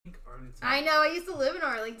Arlington. I know. I used to live in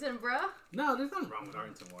Arlington, bro. No, there's nothing wrong with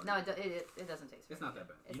Arlington water. No, it doesn't taste. It's not that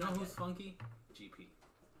bad. You know who's funky? GP.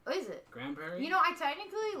 Oh, is it? Grand Prairie. You know, I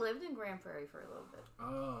technically lived in Grand Prairie for a little bit.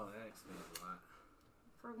 Oh, that explains a lot.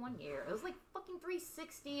 For 1 year, it was like fucking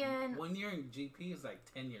 360 and. 1 year in GP is like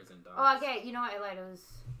 10 years in dollars. Oh, okay. You know what? I lied. It was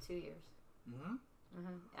 2 years. Mhm.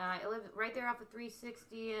 I lived right there off of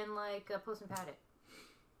 360 and like Post and Paddock.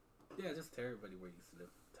 Yeah, just tell everybody where you used to live.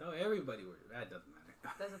 Tell everybody where. That doesn't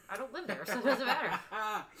matter. I don't live there, so it doesn't matter.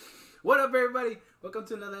 What up, everybody? Welcome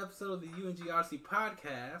to another episode of the UNG Odyssey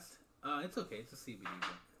podcast. It's okay. It's a CBD.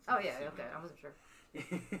 Oh yeah, okay. I wasn't sure.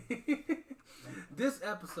 This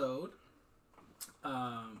episode,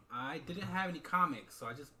 I didn't have any comics, so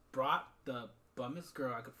I just brought the bummest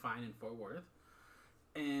girl I could find in Fort Worth,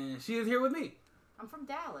 and she is here with me. I'm from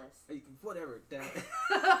Dallas. Hey, whatever, Dad.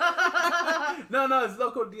 No, it's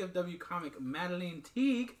local DFW comic Madeline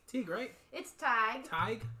Teague. Teague, right? It's Tig.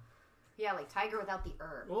 Tig? Yeah, like tiger without the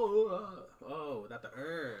Oh, without the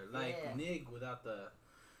like Yeah. Nig without the.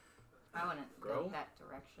 I wouldn't Grow? go that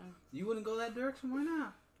direction. You wouldn't go that direction? Why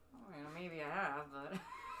not? Well, maybe I have, but.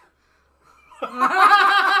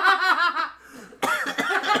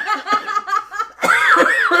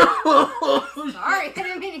 Sorry, I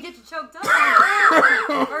didn't mean to get you choked up.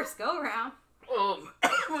 First go round. Oh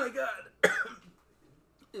my god.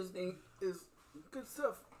 This thing is good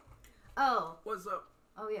stuff. Oh. What's up?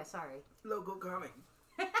 Oh yeah, sorry. Local comic.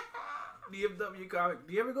 DFW comic.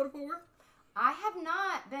 Do you ever go to Fort Worth? I have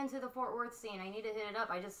not been to the Fort Worth scene. I need to hit it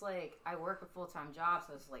up. I work a full-time job,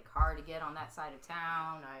 so it's like hard to get on that side of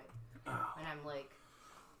town. And I'm like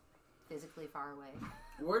physically far away.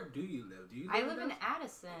 Where do you live? I live in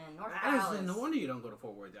Addison, North Addison. Dallas. No wonder you don't go to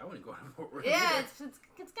Fort Worth. I wouldn't go to Fort Worth. Yeah, either.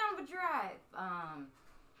 it's kind of a drive.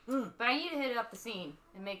 But I need to hit up the scene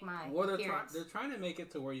and make my appearance. They're trying to make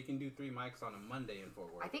it to where you can do 3 mics on a Monday in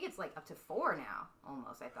Fort Worth. I think it's like up to 4 now,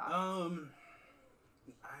 almost. I thought.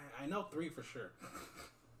 I know 3 for sure.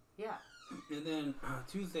 Yeah. And then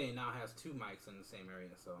Tuesday now has 2 mics in the same area.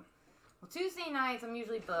 So. Well, Tuesday nights I'm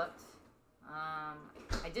usually booked.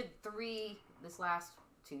 I did 3 this last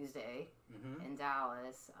Tuesday in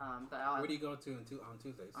Dallas. Where do you go to on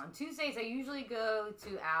Tuesdays? On Tuesdays, I usually go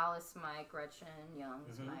to Alice Mike, Gretchen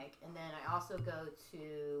Young's Mike, and then I also go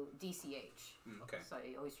to DCH. Okay. So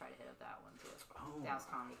I always try to hit up that one too. Oh. Dallas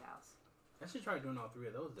Comedy House. I should try doing all 3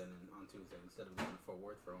 of those then on Tuesday instead of going to Fort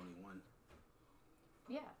Worth for only 1.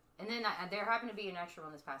 Yeah. And then there happened to be an extra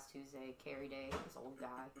one this past Tuesday, Carrie Day, this old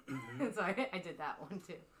guy. So I did that one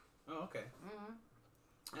too. Oh, okay.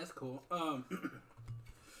 That's cool. Oh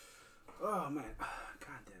man,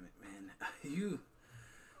 god damn it, man.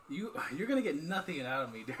 You're gonna get nothing out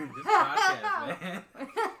of me during this podcast, man.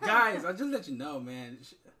 Guys, I'll just let you know, man.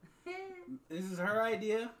 This is her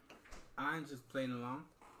idea. I'm just playing along.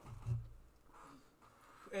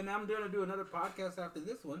 And I'm gonna do another podcast after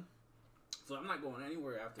this one. So I'm not going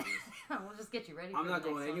anywhere after this. We'll just get you ready. I'm not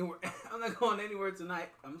going anywhere. I'm not going anywhere tonight.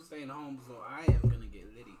 I'm staying home, so I am gonna get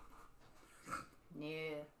litty.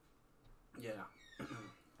 Yeah. Yeah.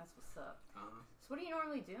 That's what's up. So what do you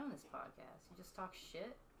normally do on this podcast? You just talk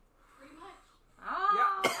shit? Pretty much.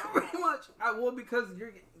 Oh. Yeah, pretty much. I will because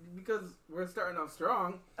we're starting off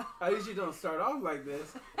strong. I usually don't start off like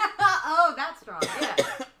this. Oh, that's strong. Yeah.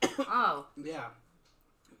 Oh. Yeah.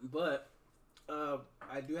 But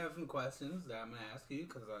I do have some questions that I'm gonna ask you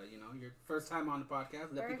because your first time on the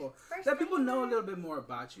podcast. Let people know a little bit more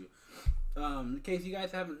about you. In case you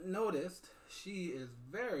guys haven't noticed, she is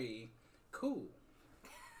very cool.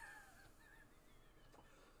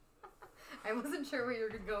 I wasn't sure where you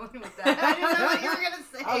were going with that. I didn't know what you were gonna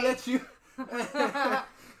say. I'll let you.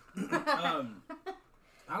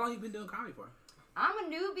 How long you been doing comedy for? I'm a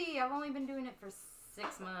newbie. I've only been doing it for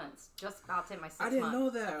 6 months. Just about to hit my 6 months. I didn't know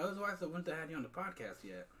that. Otherwise, I wouldn't have had you on the podcast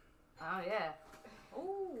yet. Oh yeah.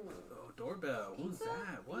 Ooh. Oh, doorbell. Who's Pizza?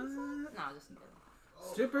 that? What? No, just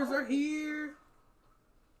Strippers are here.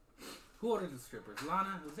 Who ordered the strippers?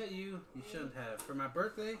 Lana, was that you? You shouldn't have. For my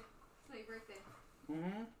birthday? It's my birthday.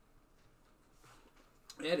 Mm-hmm.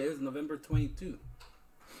 Yeah, it is November 22.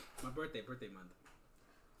 My birthday month.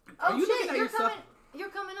 Oh you shit! You're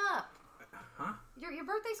coming up. Huh? Your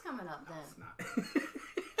birthday's coming up then. It's not.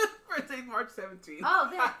 Birthday's March 17th. Oh,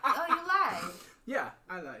 you lied. Yeah,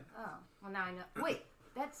 I lied. Oh, well now I know. Wait,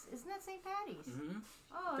 isn't that St. Patty's? Mm-hmm.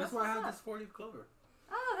 Oh, That's why I have what's this 4-leaf clover.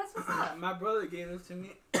 Oh, that's what's up. My brother gave this to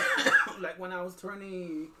me like when I was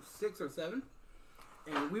turning 6 or 7.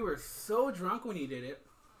 And we were so drunk when he did it.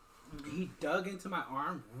 He dug into my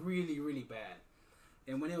arm really, really bad.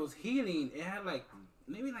 And when it was healing, it had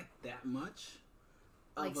maybe that much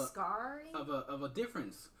Like scarring? of a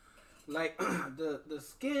difference. Like the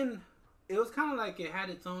skin, it was kind of like it had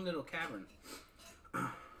its own little cavern.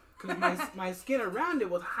 Cause my skin around it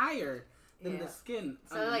was higher than the skin.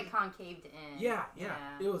 So it like concaved in. Yeah.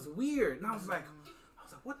 It was weird, and I was like,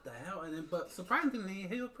 what the hell? And then, but surprisingly,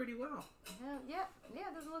 it healed pretty well. Yeah.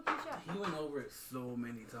 There's a little shot. He went over it so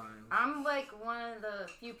many times. I'm like one of the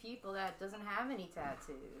few people that doesn't have any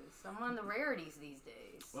tattoos. I'm one of the rarities these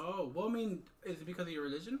days. Oh, well, I mean, is it because of your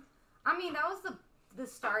religion? I mean, that was the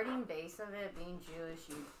starting base of it. Being Jewish,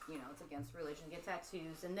 you know, it's against religion to get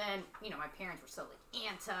tattoos. And then, you know, my parents were so like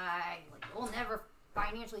anti, like we'll never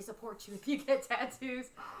financially support you if you get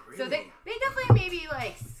tattoos. Oh, really? So they definitely maybe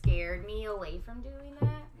like scared me away from doing that.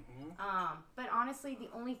 But honestly, the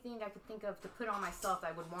only thing I could think of to put on myself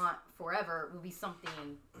that I would want forever would be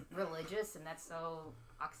something religious, and that's so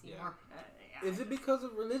oxymoron. Yeah. Is it because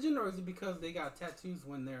of religion, or is it because they got tattoos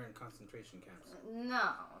when they're in concentration camps?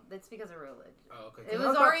 No, it's because of religion. Oh, okay. It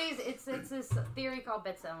was always it's this theory called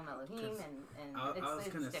B'Tselem Elohim, and I was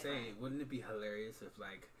gonna different. say, wouldn't it be hilarious if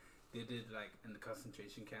like they did like in the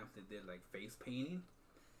concentration camps they did like face painting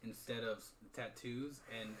instead of tattoos,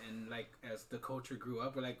 and like as the culture grew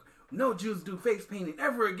up, we're like, no Jews do face painting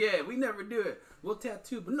ever again. We never do it. We'll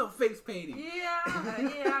tattoo, but no face painting. Yeah,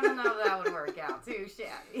 I don't know if that would work out. Too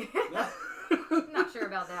shabby. Not sure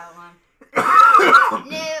about that one.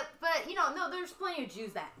 No, but you know, no, there's plenty of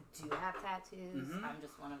Jews that do have tattoos. Mm-hmm. I'm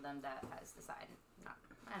just one of them that has decided not.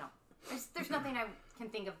 I don't. There's nothing I can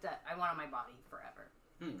think of that I want on my body forever.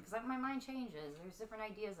 Because my mind changes. There's different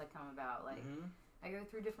ideas that come about. Like I go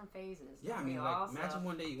through different phases. Yeah, I mean, like imagine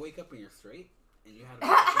one day you wake up and you're straight. And you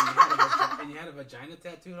had a vagina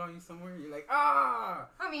tattooed on you somewhere. You're like, ah.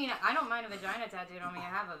 I mean, I don't mind a vagina tattooed on me. I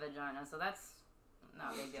have a vagina, so that's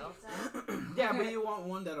not a big deal. Yeah, but you want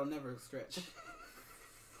one that'll never stretch.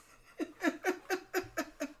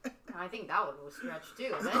 I think that one will stretch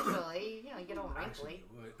too. Eventually, you know, get all wrinkly.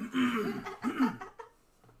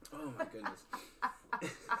 Oh my goodness.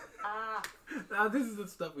 Now this is the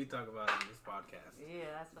stuff we talk about on this podcast. Yeah,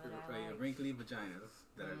 that's what I like. Wrinkly vaginas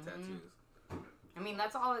that are tattoos. I mean,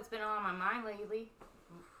 that's all that's been on my mind lately.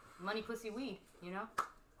 Money, pussy, weed, you know?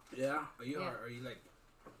 Yeah? Are you like...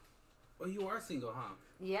 Oh, you are single, huh?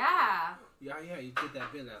 Yeah. Yeah, you did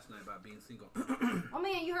that bit last night about being single. Oh,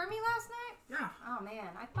 man, you heard me last night? Yeah. Oh, man,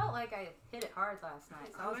 I felt like I hit it hard last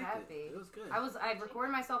night, so I was happy. It was good. I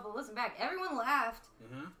recorded myself and listened back. Everyone laughed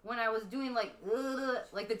when I was doing, like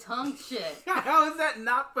the tongue shit. How is that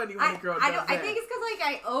not funny when a girl does that? I think it's because,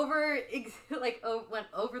 like, I went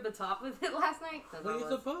over the top with it last night. Well, you're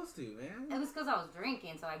supposed to, man. It was because I was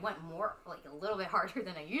drinking, so I went more, like, a little bit harder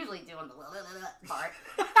than I usually do on the part.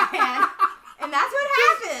 And that's what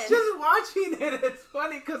happened. Just watching it, it's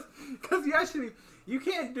funny because you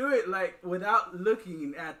can't do it like without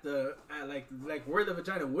looking at like where the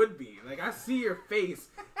vagina would be. Like I see your face,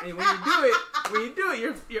 and when you do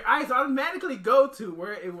it, your eyes automatically go to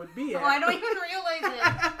where it would be at. Oh, I don't even realize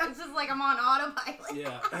it. It's just like I'm on autopilot.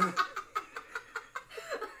 Yeah.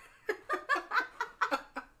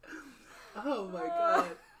 Oh my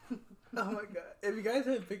god. Oh my god. If you guys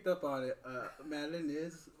haven't picked up on it, Madeline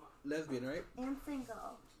is lesbian, right? And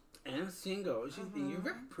single. And single. You're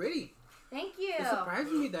very pretty. Thank you. It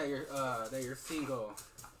surprises me that you're single.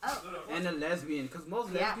 Oh. And a lesbian, because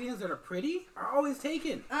most lesbians that are pretty are always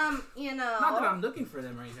taken. You know. Not that I'm looking for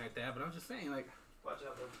them or anything like that, but I'm just saying, like. Watch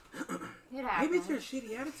out, though. It happens. Maybe it's your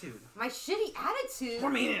shitty attitude. My shitty attitude? I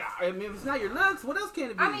mean, if it's not your looks, what else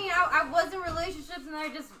can it be? I mean, I was in relationships and I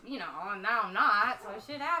just, you know, now I'm not, so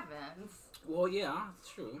shit happens. Well, yeah, it's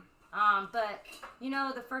true. But, you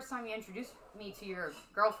know, the first time you introduced me to your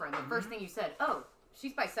girlfriend, the first thing you said, oh,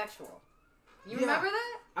 she's bisexual. You remember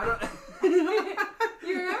that? I don't...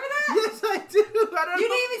 You remember that? Yes, I do. I don't You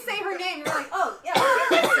know. didn't even say her name. You're like, oh, yeah,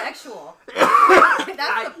 she's bisexual.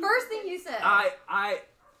 That's the first thing you said. I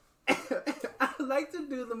like to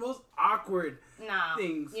do the most awkward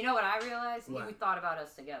things. You know what I realized? What? You thought about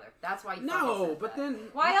us together. That's why you No, said but that. then...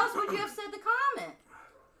 Why else would you have said the comment?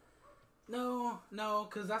 No,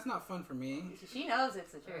 because that's not fun for me. She knows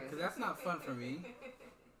it's the truth. Because that's not fun for me.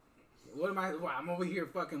 What am I? I'm over here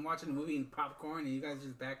fucking watching a movie and popcorn, and you guys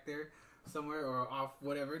just back there somewhere or off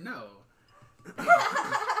whatever. No.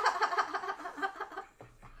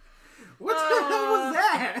 What the hell was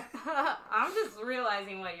that? I'm just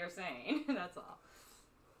realizing what you're saying. That's all.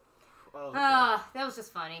 Oh, okay. That was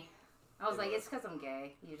just funny. I was like, it's because I'm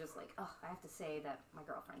gay. You're just like, oh, I have to say that my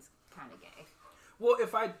girlfriend's kind of gay. Well,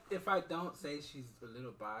 if I don't say she's a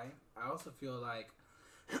little bi, I also feel like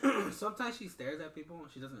sometimes she stares at people and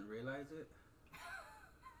she doesn't realize it.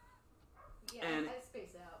 Yeah, I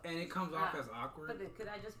space out. And it comes off as awkward. But could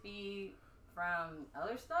I just be from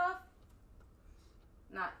other stuff?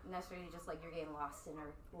 Not necessarily just like you're getting lost in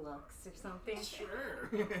her looks or something. Sure.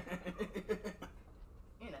 You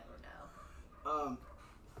never know.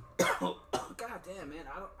 God damn, man.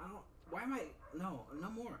 I don't. Why am I? No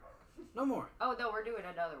more. Oh no, we're doing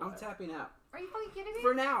another one. I'm tapping out. Are you fucking kidding me?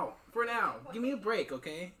 For now. Give me a break,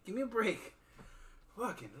 okay? Give me a break.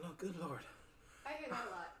 Fucking good lord. I hear that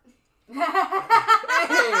a lot.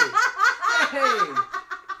 Hey.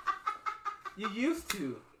 You used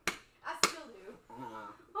to. I still do.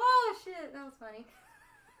 Oh shit, that was funny.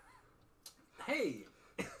 Hey.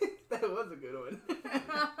 That was a good one.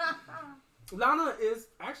 Lana is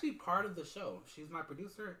actually part of the show. She's my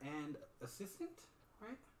producer and assistant,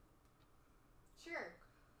 right? Sure.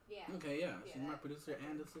 Yeah. Okay, yeah. She's my producer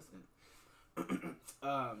and assistant.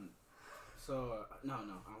 So, no, I'm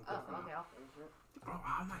good for now. Okay, I'll finish it. Oh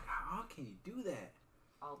my god, how can you do that?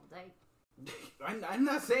 All day. I'm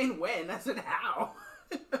not saying when, I said how.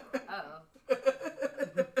 Uh-oh.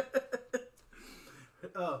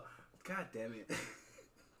 Oh, god damn it.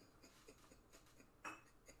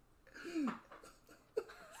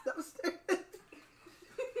 Stop staring.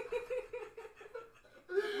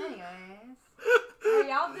 Anyways. How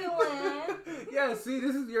y'all doing? Yeah, see,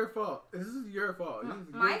 this is your fault. This is your fault.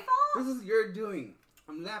 My fault? This is your doing.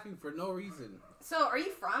 I'm laughing for no reason. So, are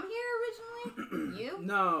you from here originally? You?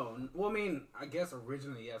 No. Well, I mean, I guess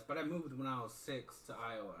originally, yes. But I moved when I was 6 to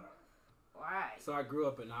Iowa. Why? So I grew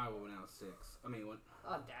up in Iowa when I was 6. I mean,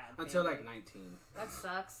 Oh, Dad. until baby. like 19. That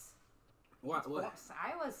sucks. What?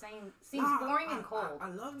 Iowa seems boring and cold. I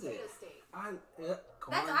loved it. Potato State.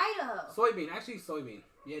 Corn. That's Idaho. Soybean. Actually, soybean.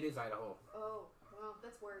 Yeah, it is Idaho. Oh, well,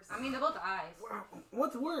 that's worse. I mean, they're both eyes. Wow.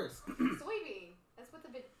 What's worse? Soybean. That's what the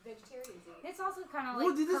vegetarians eat. It's also kind of like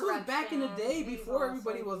Well, dude, this was back in the day corruption, before evil,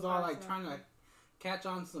 everybody was all like soybean trying to content. catch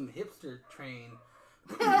on some hipster train.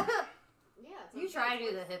 Yeah. You try to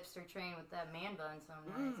do the hipster train with that man bun some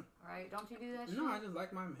nights, right? Don't you do that shit? No, I just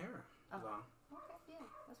like my hair Oh. long. Okay, yeah,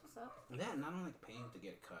 that's what's up. That, and I don't like paying to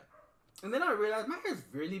get it cut. And then I realized my hair is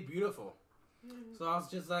really beautiful. So I was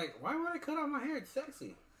just like, why would I cut out my hair? It's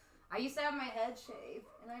sexy. I used to have my head shaved,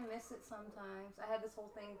 and I miss it sometimes. I had this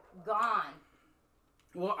whole thing gone.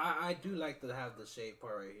 Well, I do like to have the shave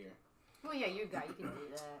part right here. Well, yeah, you can do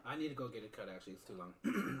that. I need to go get it cut, actually. It's too long.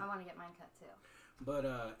 I want to get mine cut too. But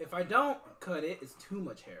if I don't cut it, it's too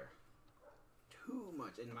much hair. Too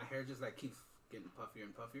much. And my hair just like keeps getting puffier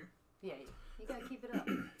and puffier. Yeah, you gotta keep it up.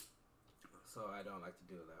 So I don't like to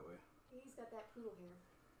do it that way. He's got that poodle hair.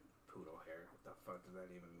 Poodle hair. What the fuck does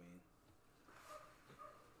that even mean?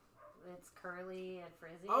 It's curly and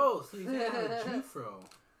frizzy. Oh, so you got a Jufro.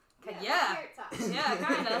 Yeah. Carrot top. Yeah,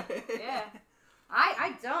 kind of. Yeah.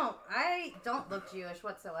 I don't look Jewish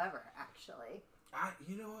whatsoever, actually.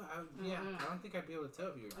 You know what? I don't think I'd be able to tell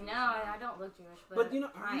if you're Jewish. No, I don't look Jewish, But you know,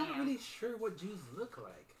 I'm I not am. really sure what Jews look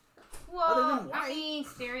like. Well, other than white. I mean,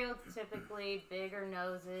 stereotypically bigger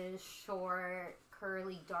noses, short,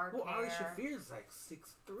 curly, dark Well, hair. Ari Shafir's like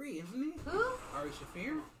 6'3", isn't he? Who? Ari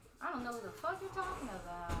Shafir? I don't know who the fuck you're talking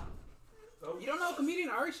about. You don't know comedian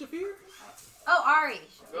Ari Shafir? Oh, Ari.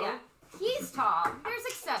 Oh. Yeah. He's tall. There's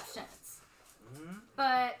exceptions. Mm-hmm.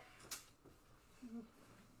 But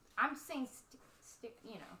I'm saying stick,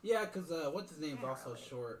 you know. Yeah, because what's his name's Yeah, also really.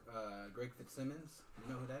 short. Greg Fitzsimmons.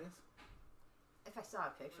 You know who that is? If I saw a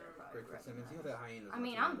picture, I'd probably Greg Fitzsimmons. He recognize. had that hyena. I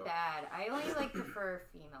mean, I'm bad. I only like prefer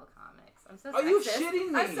female comics. I'm so Are sexist. you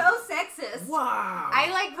shitting me? I'm so sexist. Wow. I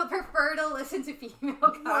like prefer to listen to female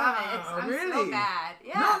comics. I'm really? so bad.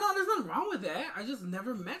 Yeah. No, there's nothing wrong with that. I just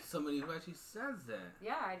never met somebody who actually says that.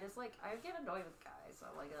 Yeah, I just like I get annoyed with guys. So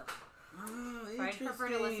like, Oh, so I prefer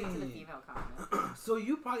to listen to the female comics, So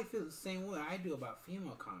you probably feel the same way I do about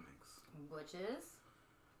female comics. which is.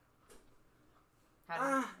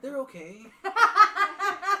 They're okay.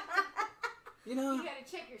 You know. You gotta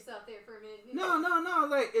check yourself there for a minute. No.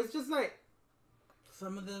 Like it's just like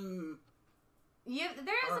some of them. There's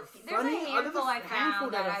Are a funny? handful I handful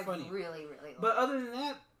found that that are I funny. really like. But other than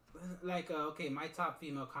that, like okay, my top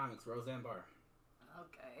female comics, Roseanne Barr.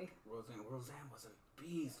 Okay. Roseanne was a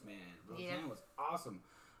beast, man. Roseanne Yeah. was awesome.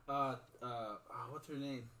 What's her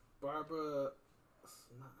name? Barbara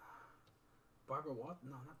Walters?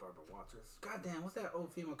 No, not Barbara Walters. God damn, what's that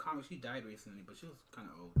old female comic? She died recently, but she was kind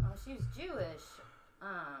of old. Oh, she's Jewish.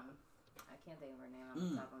 I can't think of her name off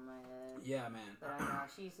the top of my head. Yeah, man. But I know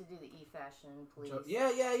she used to do the E-Fashion Police. Yeah,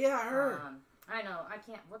 her. I know. I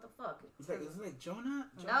can't. What the fuck? Isn't it Jonah?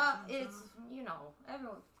 No, it's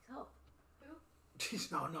everyone. Help.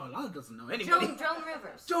 No, Lana doesn't know anybody. Joan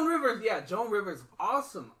Rivers. Joan Rivers, yeah, Joan Rivers,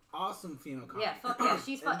 awesome awesome female comic. Yeah, fuck yeah,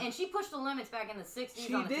 she's fun, and she pushed the limits back in the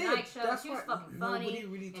 '60s on the Tonight Show. That's she was fucking funny,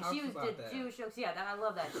 really and she was did Jewish jokes. Yeah, I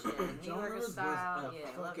love that shit. New Yorker style. Yeah,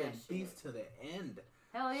 I love that shit. Beast to the end.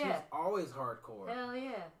 Hell yeah. She's always hardcore. Hell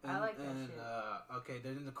yeah. I like that shit. Okay,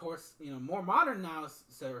 then of course, more modern now is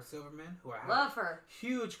Sarah Silverman, who I have love her.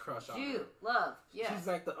 Huge crush on. Love. Yeah. She's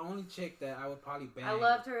like the only chick that I would probably bang. I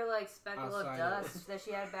loved her like Speckle of Dust that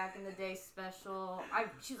she had back in the day special.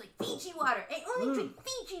 She's like Fiji water. Hey, only drink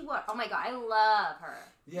Fiji water. Oh my god, I love her.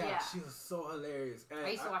 Yeah, she was so hilarious. And I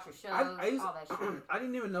used to watch her shows, all that shit. I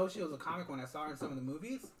didn't even know she was a comic when I saw her in some of the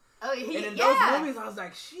movies. Oh, yeah. And in those movies, I was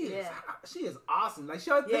like, she is awesome. Like,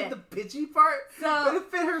 she always played the pitchy part, but it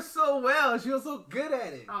fit her so well. She was so good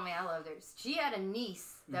at it. Oh, man, I loved her. She had a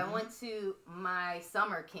niece that went to my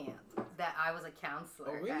summer camp that I was a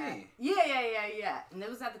counselor at. Really? Yeah. And it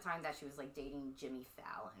was at the time that she was, like, dating Jimmy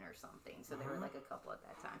Fallon or something. So they were, like, a couple at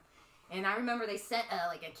that time. And I remember they sent,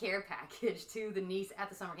 like, a care package to the niece at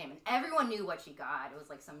the summer camp. And everyone knew what she got. It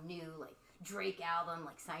was, like, some new, like, Drake album,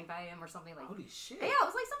 like, signed by him or something like that. Holy shit. Yeah, it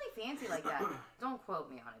was like something fancy like that. Don't quote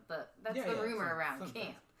me on it, but that's the rumor around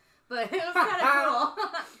camp. But it was kind of cool.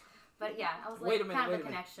 But yeah, I was like, kind of a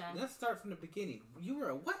connection. Let's start from the beginning. You were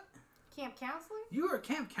a what? Camp counselor? You were a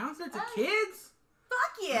camp counselor to kids?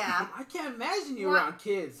 Fuck yeah. I can't imagine you around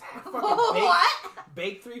kids.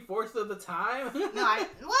 Baked 3/4 of the time? No, I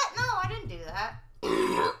didn't do that.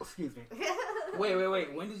 Excuse me. Wait.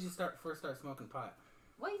 When did you first start smoking pot?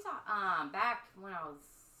 What are you talking? Back when I was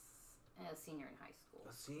a senior in high school.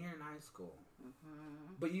 A senior in high school.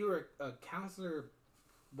 Mm-hmm. But you were a counselor,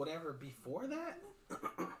 whatever, before that?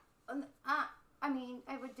 I mean,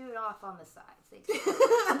 I would do it off on the sides.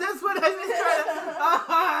 That's what I was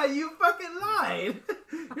trying to... you fucking lied.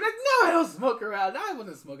 You're like, no, I don't smoke around. I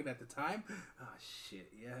wasn't smoking at the time. Oh,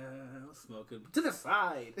 shit. Yeah, I was smoking. To the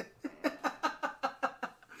side.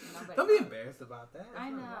 Don't be embarrassed about that. I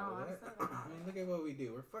know. I mean, look at what we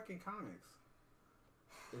do. We're fucking comics.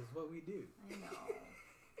 It's what we do. I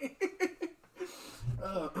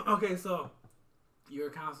know. Okay, so you're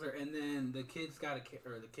a counselor, and then the kid got it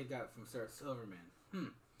from Sarah Silverman.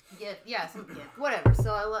 Yeah, whatever.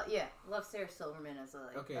 So I love Sarah Silverman as a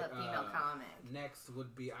female comic. Next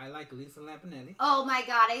would be I like Lisa Lampanelli. Oh my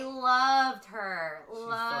god, I loved her.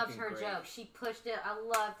 Loved her joke. She pushed it. I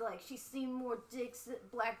loved she's seen more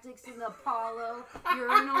black dicks in the Apollo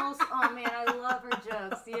urinals. Oh man, I love her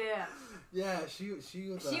jokes. Yeah. Yeah, she was. She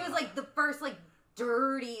was like the first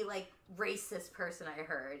dirty racist person I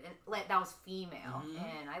heard, and that was female,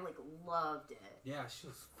 and I loved it. Yeah, she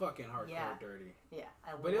was fucking hardcore dirty. Yeah,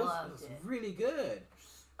 I loved it. But it was really good.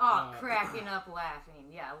 Oh, cracking up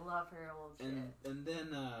laughing. Yeah, I love her old shit. And then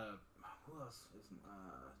who else is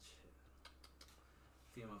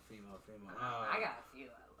female? I got a few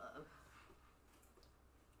I love.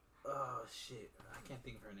 Oh shit, I can't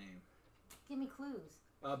think of her name. Give me clues.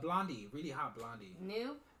 Blondie, really hot blondie.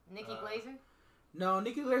 New? Nikki Glaser? No,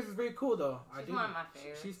 Nikki Glaser is very cool though. She's one of my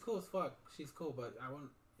favorites. She's cool as fuck. She's cool, but I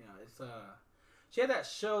want it's she had that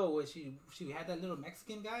show where she had that little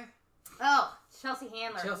Mexican guy. Oh, Chelsea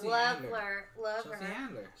Handler. Love Handler. her. Love Chelsea her.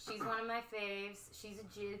 Handler. She's one of my faves. She's a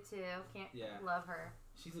Jew too. Love her.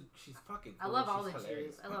 She's fucking cool. I love all the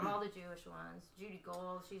hilarious. Jews. I love all the Jewish ones. Judy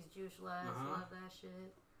Gold, she's Jewish les. Love that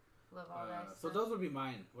shit. Love all that stuff. So those would be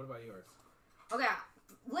mine. What about yours? Okay.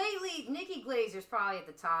 Lately, Nikki Glazer's probably at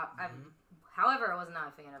the top. However, I was not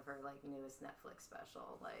a fan of her newest Netflix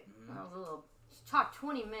special. I was a little. She talked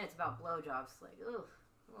 20 minutes about blowjobs. Ugh,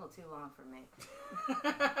 a little too long for me.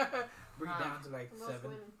 Bring it down to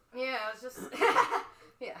 7. Yeah, it was just.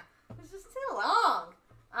 Yeah, it was just too long.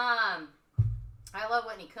 I love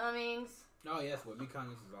Whitney Cummings. Oh yes, Whitney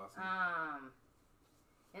Cummings is awesome.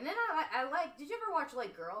 And then I like. Did you ever watch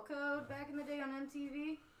Girl Code back in the day on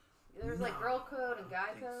MTV? There was Girl Code and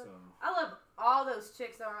Guy Code. So. I love all those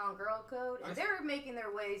chicks that were on Girl Code, and they were making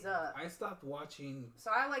their ways up. I stopped watching. So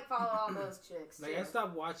I follow all those chicks. Too. I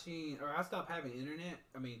stopped watching, or I stopped having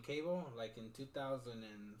cable, in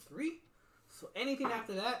 2003. So anything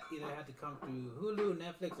after that either had to come through Hulu,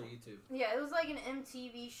 Netflix, or YouTube. Yeah, it was an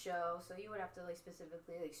MTV show, so you would have to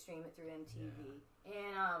specifically stream it through MTV. Yeah.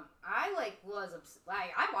 And I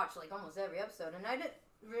I watched almost every episode, and I didn't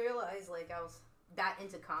realize I was that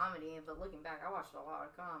into comedy, but looking back, I watched a lot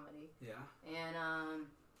of comedy. Yeah. And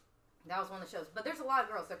that was one of the shows. But there's a lot of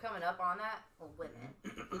girls. They're coming up on that. Well, women.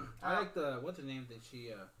 I like what's her name that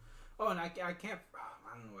she and I can't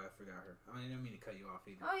I don't know why I forgot her. I didn't mean to cut you off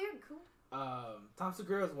either. Oh, you're cool. Tom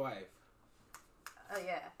Segura's wife. Oh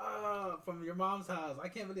yeah. From your mom's house. I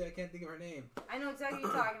can't believe I can't think of her name. I know exactly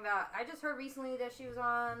what you're talking about. I just heard recently that she was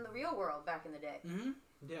on The Real World back in the day. Mm-hmm.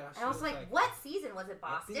 Yeah. And I was like, what season was it?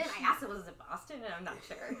 Boston? I asked her, was it Boston? And I'm not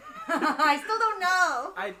sure. I I still don't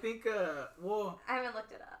know. I think, well... I haven't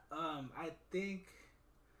looked it up. I think...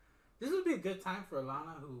 This would be a good time for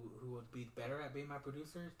Alana, who would be better at being my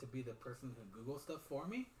producer, to be the person who Google stuff for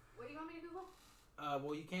me. What do you want me to Google?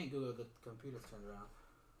 Well, you can't Google, the computer's turned around.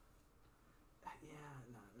 Yeah,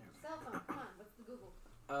 no, never mind. Cell phone. Come on. What's the Google?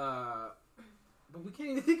 But we can't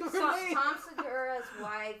even think of her name. Tom Segura's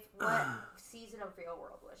wife, what season of Real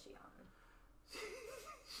World was she on?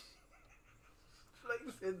 Like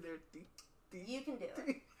in there. You can do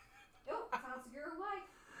it. Oh, sounds like your wife.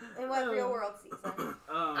 In what Real World season?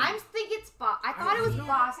 I think it's I thought it was know.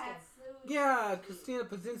 Boston. Yeah, Christina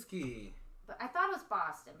Pazzinski. But I thought it was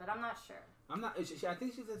Boston, but I'm not sure. I'm not. I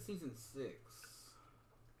think she's at season 6.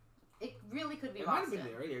 It really could be It Boston. might have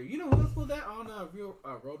been there earlier. You know who else was that on Real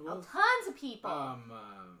Road Oh, was? tons of people.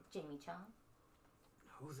 Jamie Chung.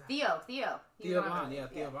 Who's that? Theo. Theo Von. Yeah,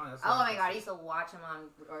 Theo Von. Oh my god, I used to watch him on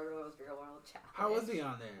Real World Challenge. How was he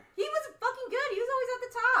on there? He was fucking good. He was always at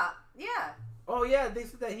the top. Yeah. Oh yeah, they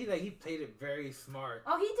said that he played it very smart.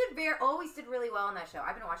 Oh, he always did really well on that show.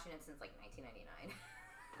 I've been watching it since like 1999.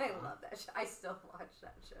 I love that show. I still watch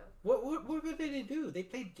that show. What did they do? They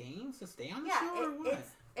played games to stay on the show, or what?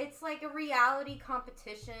 It's like a reality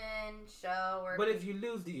competition show. But if you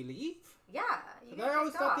lose, do you leave? Yeah. I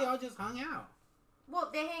always thought they all just hung out. Well,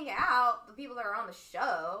 they hang out, the people that are on the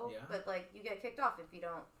show, yeah. But like you get kicked off if you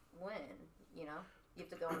don't win. You know, you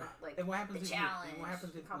have to go on like and what happens the challenge. What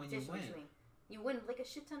happens when you win? You win like a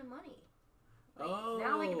shit ton of money. Like, oh.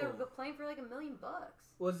 Now like they're playing for like $1 million.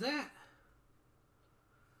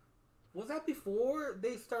 Was that before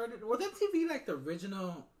they started? Was that TV like the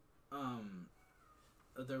original?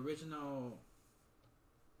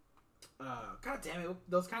 God damn it!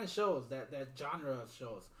 Those kind of shows, that genre of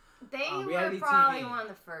shows. They were probably one of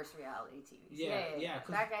the first reality TVs. Yeah.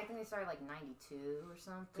 Back, I think they started like '92 or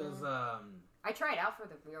something. Because I tried out for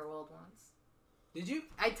the Real World once. Did you?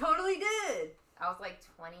 I totally did. I was like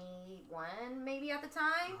 21 maybe at the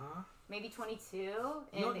time. Maybe 22. You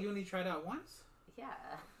only tried out once?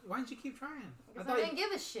 Yeah. Why didn't you keep trying? Because I didn't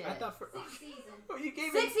give a shit. I thought for 6th season. Oh, you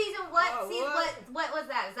gave 6th season. What season? What was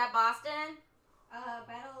that? Is that Boston?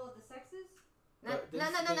 Battle of the Sexes. No.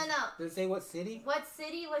 Did it say what city? What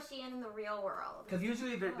city was she in the Real World? Because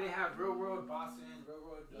usually they have Real World Boston, Real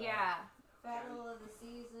World. Yeah. Battle of the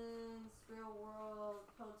Seasons, Real World,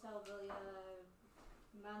 Hotel Villa,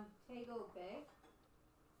 Montego Bay.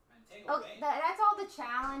 That's all the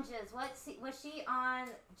challenges. Was she on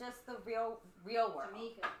just the Real World?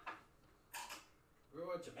 Jamaica. Real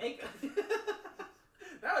World Jamaica.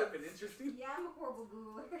 That would have been interesting. Yeah, I'm a horrible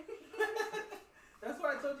Googler. That's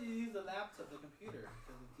why I told you to use the laptop, the computer,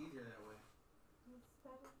 because it's easier that way. The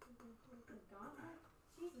Gauntlet?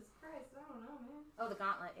 Jesus Christ, I don't know, man. Oh, the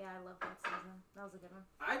Gauntlet. Yeah, I love that season. That was a good one.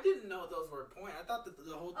 I didn't know those were a point. I thought that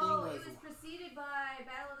the whole thing was... it was preceded by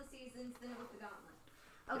Battle of the Seasons, then it was the Gauntlet.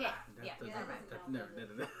 Okay. Never.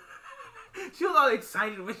 She was all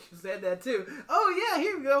excited when she said that, too. Oh, yeah,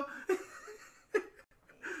 here we go.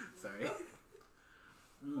 Sorry.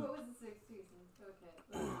 What was the 6th season? Okay.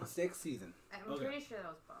 6th season. I'm pretty sure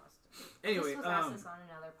that was Boston. Anyway, this was asked this on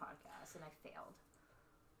another podcast, and I failed.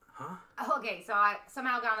 Huh? Oh, okay, so I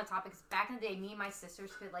somehow got on the topic. Cause back in the day, me and my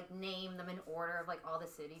sisters could like name them in order of like all the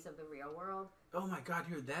cities of the Real World. Oh my god,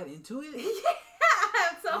 you're that into it? Yeah,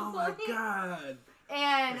 it's so oh funny. My god.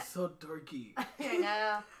 And it's so dorky. I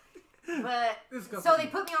know. But so they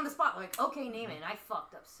put me on the spot, like, okay, name it. And I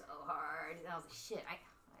fucked up so hard. And I was like, shit.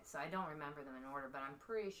 So I don't remember them in order, but I'm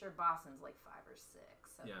pretty sure Boston's like 5 or 6.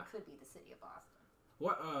 So it could be the city of Boston.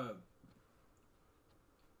 What?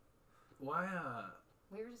 Why?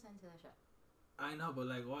 We were just into the show. I know, but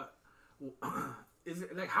like, what? Is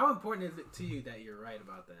it like? How important is it to you that you're right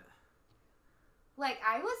about that? Like,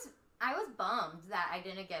 I was bummed that I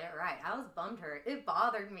didn't get it right. I was bummed hurt. It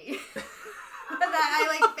bothered me that I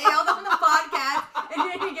like failed on the podcast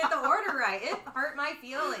and didn't get the order right. It hurt my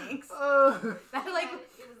feelings. That like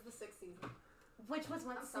it was the 6th season. Which was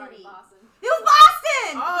what city? Boston. It was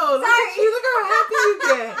Boston. Oh, look at how happy you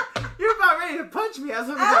get. You're about ready to punch me. I was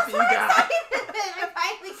so happy you got. I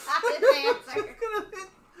finally got his answer.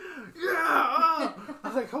 Yeah. Oh. I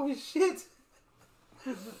was like, holy shit.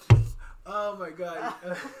 Oh my god.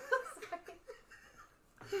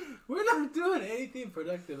 We're not doing anything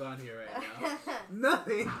productive on here right now.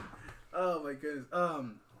 Nothing. Oh my goodness.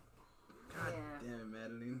 God damn it,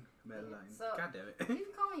 Madeline. So, God damn it. You can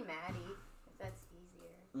call me Maddie if that's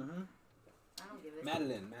easier. Mm-hmm. I don't give a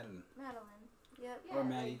Madeline. Madeline. Yep. Yeah, Or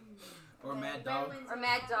Maddie. Or Mad Dog. Or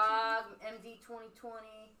Mad Dog, MD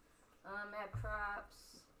 2020, Mad Props.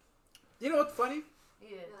 You know what's funny?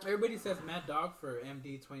 Yeah. Everybody says Mad Dog for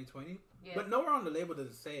MD 2020, Yeah. but nowhere on the label does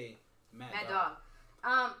it say Mad Dog.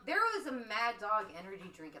 There was a Mad Dog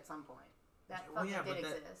energy drink at some point. That fucking did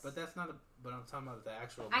exist. But that's not a. But I'm talking about the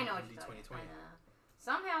actual I know what MD you're talking 2020. about.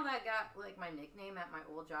 Somehow that got like my nickname at my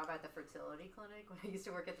old job at the fertility clinic when I used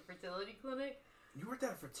to work at the fertility clinic. You worked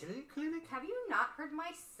at a fertility clinic? Have you not heard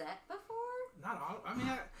my set before? Not all. I mean,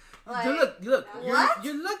 Like, look. what?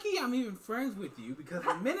 You're lucky I'm even friends with you because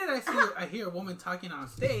the minute I hear a woman talking on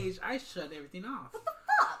stage, I shut everything off. What the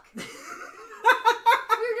fuck?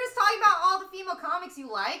 We were just talking about all the female comics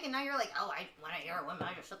you like, and now you're like, oh, when I hear a woman,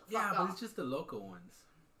 I just shut the fuck Yeah, off. but it's just the local ones.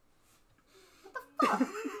 What the fuck?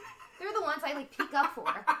 They're the ones I like peek up for.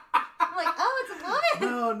 I'm like, oh, it's a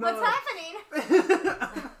woman. No. What's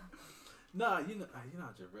happening? No, you're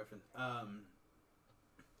not just riffing.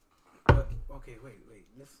 Okay, wait.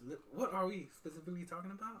 What are we specifically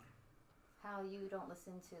talking about? How you don't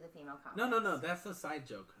listen to the female comics. No. That's a side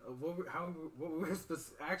joke. What we were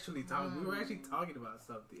actually talking. We were actually talking about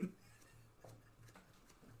something.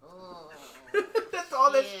 Oh, That's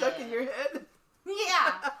all that's stuck in your head.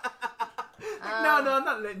 yeah. No, I'm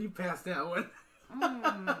not letting you pass that one.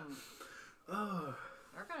 Oh.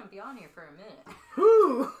 We're gonna be on here for a minute.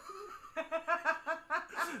 Whew.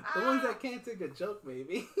 The ones that can't take a joke,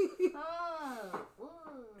 baby. Oh. Ooh.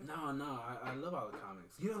 No, I love all the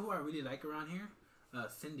comics. You know who I really like around here?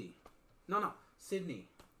 Cindy. No, Sydney.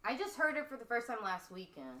 I just heard her for the first time last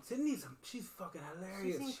weekend. She's fucking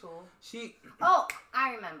hilarious. She seems cool. She. Oh,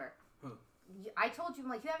 I remember. Who? I told you,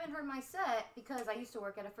 like, you haven't heard my set because I used to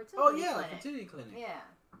work at a fertility clinic. Fertility clinic. Yeah.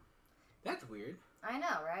 That's weird. I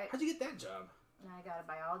know, right? How'd you get that job? And I got a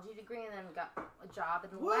biology degree and then got a job in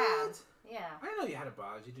the What? lab. Yeah. I didn't know you had a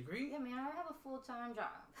biology degree. Yeah, man, I have a full-time job.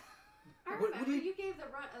 I What remember do you- you gave the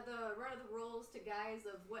run of the rules to guys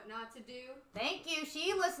of what not to do. Thank you.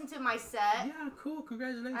 She listened to my set. Yeah, cool.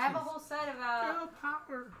 Congratulations. I have a whole set about Girl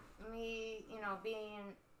power. me,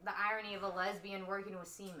 being the irony of a lesbian working with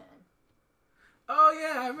semen. Oh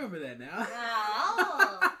yeah, I remember that now.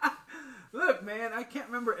 Oh. Look, man, I can't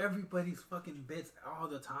remember everybody's fucking bits all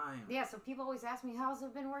the time. Yeah, so people always ask me, how's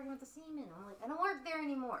it been working with the semen? I'm like, I don't work there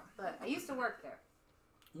anymore, but I used to work there.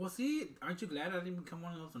 Well, see, aren't you glad I didn't become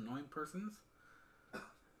one of those annoying persons?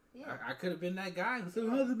 Yeah. I could have been that guy who said,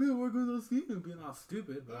 how's it been working with those semen? Being all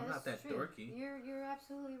stupid, but Yeah, I'm not that's that true. dorky. You're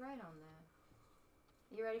absolutely right on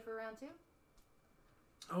that. You ready for round two?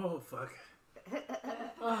 Oh, fuck. I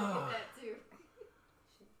Oh. did that too.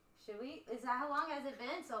 Should we? Is that how long has it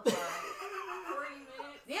been so far? 40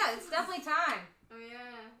 minutes. Yeah, it's definitely time. Oh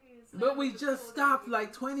yeah. But we just stopped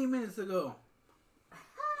like 20 minutes ago.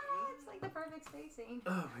 It's like the perfect spacing.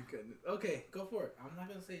 Oh, my goodness. Okay, go for it. I'm not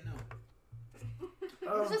going to say no.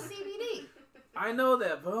 It's just CBD. I know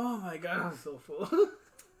that, but oh my god, I'm so full.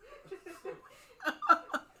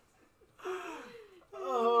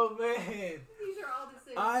 Oh man. These are all the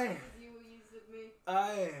same I- excuses you will use with me.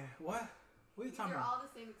 What? What are you These talking are about? all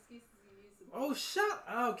the same excuses you use with me. Oh, shut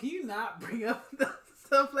up. Can you not bring up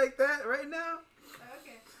stuff like that right now?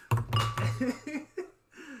 Okay.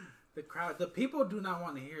 The people do not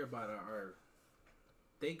want to hear about our.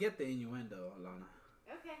 They get the innuendo, Alana.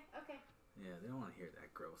 Okay. Yeah, they don't want to hear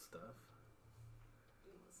that gross stuff.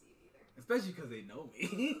 We won't see it either. Especially because they know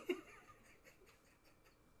me.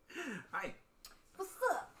 Hi. What's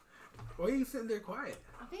up? Why are you sitting there quiet?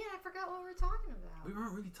 Oh, man, I forgot what we were talking about. We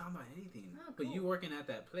weren't really talking about anything. Oh, But cool. you working at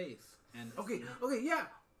that place. And okay, yeah,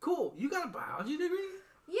 cool. You got a biology degree?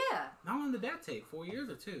 Yeah. How long did that take? 4 years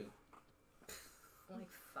or 2? Like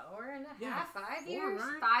 4.5, Yeah, 5 4, years?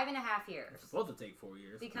 right? 5.5 years. It's supposed to take 4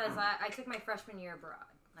 years. Because I took my freshman year abroad.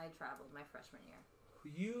 I traveled my freshman year.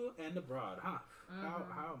 You and abroad, huh?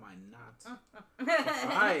 Mm-hmm. How am I not?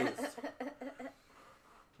 Surprised.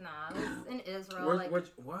 Nah, it was in Israel,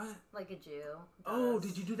 What? like a Jew. Oh,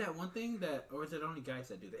 does. did you do that one thing or is it only guys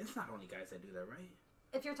that do that? It's not only guys that do that, right?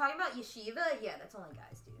 If you're talking about yeshiva, yeah, that's only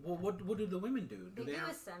guys do. Well, what do the women do? They do have?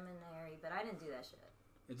 a seminary, but I didn't do that shit.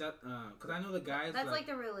 Is that because I know the guys? That's like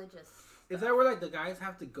the religious. Is that where like the guys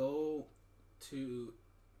have to go to,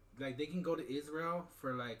 like they can go to Israel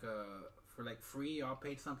for like free, all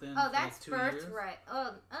paid something? Oh, for, that's like 2 years? birthright.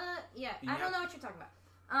 Oh, yeah. And I don't know what you're talking about.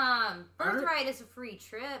 Birthright is a free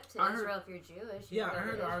trip to Israel if you're Jewish. You Yeah, go I to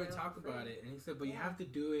heard Ari Israel talk for free. about it, and he said, but you Yeah. have to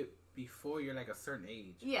do it before you're like a certain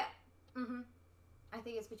age. Yeah. Mhm. I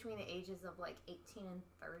think it's between the ages of like 18 and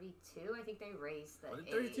 32. I think they raised the Was it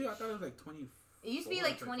age. 32? I thought it was like 20. It used to be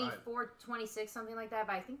like 25. 24, 26, something like that,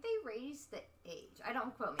 but I think they raised the age. I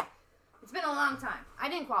don't quote me. It's been a long time. I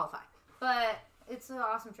didn't qualify. But It's an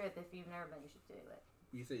awesome trip. If you've never been, you should do it.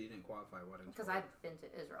 You said you didn't qualify. Why didn't you? Because I've been to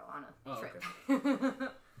Israel on a trip. Okay.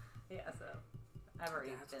 Yeah, so I've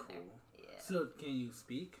already That's been cool. there. Yeah. So, can you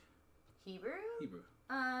speak Hebrew? Hebrew?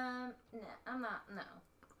 No, I'm not. No.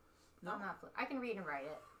 I'm not. I can read and write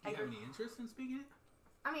it. Do you have any interest in speaking it?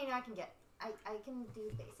 I mean, I can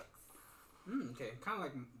do basics. Okay. Kind of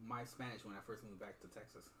like my Spanish when I first moved back to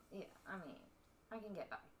Texas. Yeah, I mean, I can get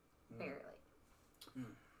by. Barely.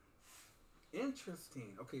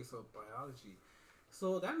 Interesting. Okay, so biology.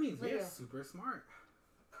 So that means you're super smart.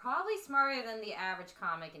 Probably smarter than the average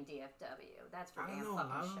comic in DFW. That's for damn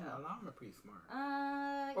fucking show. A lot of them are pretty smart.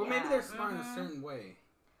 Or maybe they're smart in a certain way.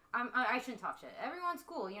 I shouldn't talk shit. Everyone's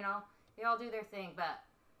cool, you know. They all do their thing, but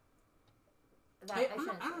I'm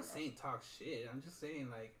not saying talk shit. I'm just saying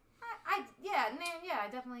like. I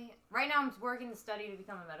definitely. Right now, I'm working to study to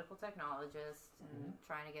become a medical technologist and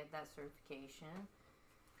trying to get that certification.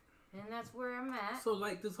 And that's where I'm at. So,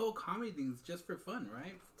 like, this whole comedy thing is just for fun,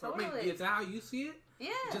 right? Totally. I mean, is that how you see it?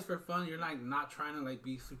 Yeah. Just for fun? You're, like, not trying to, like,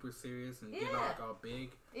 be super serious and get, like, all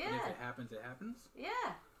big? Yeah. And if it happens, it happens?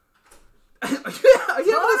 Yeah. Are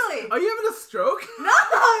you having a stroke? No!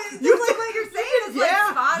 It's just like what you're saying is, like,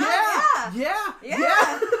 spot on. Yeah.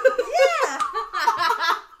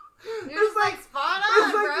 You're just, like, spot on,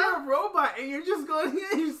 it's like bro. you're a robot and you're just going,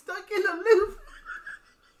 you're stuck in a loop.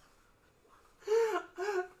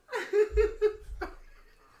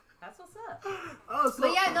 That's what's up.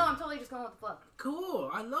 But yeah, no, I'm totally just going with the flow. Cool.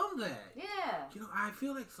 I love that. Yeah. You know, I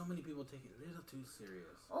feel like so many people take it a little too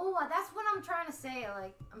serious. Oh, that's what I'm trying to say.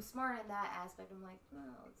 Like, I'm smart in that aspect. I'm like, no,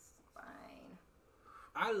 it's fine.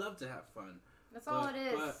 I love to have fun. That's all it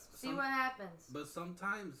is. See what happens. But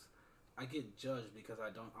sometimes I get judged because I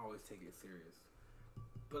don't always take it serious.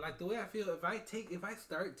 But like the way I feel, if I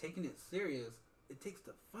start taking it serious, it takes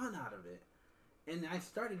the fun out of it. And I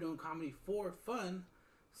started doing comedy for fun.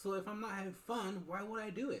 So if I'm not having fun, why would I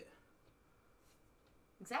do it?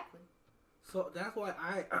 Exactly. So that's why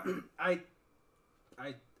I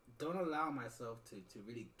don't allow myself to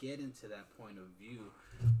really get into that point of view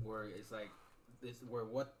where it's like where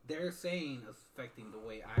what they're saying is affecting the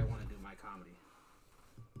way I want to do my comedy.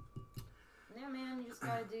 Yeah, man, you just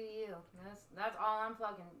gotta do you. That's all I'm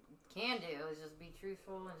fucking can do is just be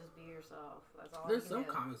truthful and just be yourself. That's all. There's some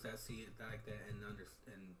comics that see it like that and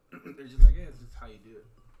understand. They're just like, yeah, it's just how you do it.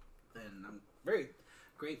 And I'm very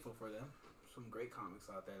grateful for them. Some great comics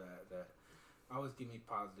out there that always give me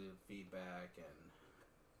positive feedback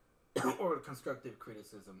and or constructive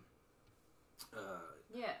criticism.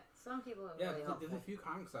 Yeah, some people are really helpful. There's a few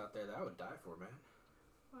comics out there that I would die for, man.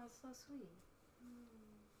 Oh, that's so sweet.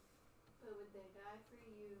 But would they die for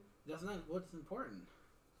you? That's not what's important.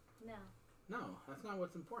 No, that's not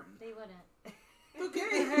what's important. they wouldn't.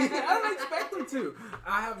 Okay, I don't expect them to.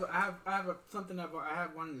 I have something I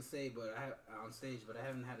have wanted to say, but I have on stage, but I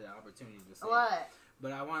haven't had the opportunity to say. What?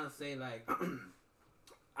 But I want to say, like,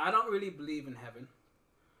 I don't really believe in heaven.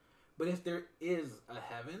 But if there is a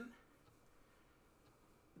heaven,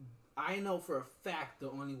 I know for a fact the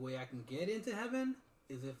only way I can get into heaven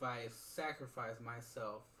is if I sacrifice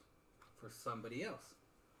myself for somebody else.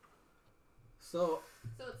 So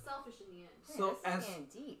it's selfish in the end. So that's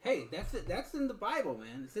deep. Hey, that's it. That's in the Bible,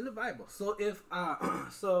 man. It's in the Bible. So if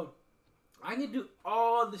so I can do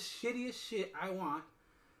all the shittiest shit I want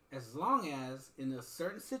as long as in a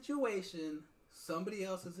certain situation somebody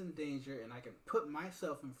else is in danger and I can put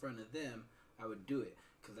myself in front of them, I would do it.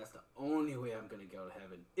 Because that's the only way I'm going to go to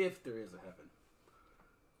heaven, if there is a heaven.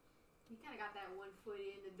 You kind of got that 1 foot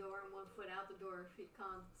in the door and 1 foot out the door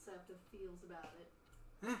concept of feels about it.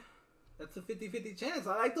 That's a 50-50 chance.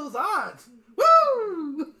 I like those odds.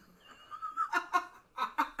 Woo!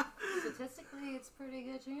 Statistically, it's pretty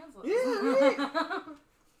good chances. Yeah, right.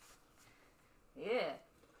 Yeah.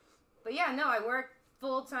 But yeah, no, I work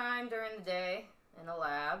full time during the day in a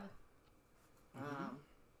lab.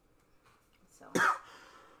 So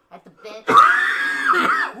at the bench.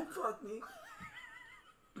 Don't fuck me.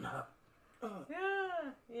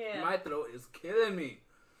 Yeah. My throat is killing me.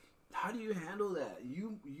 How do you handle that?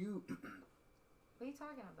 You. What are you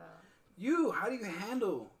talking about? How do you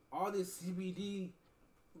handle all this CBD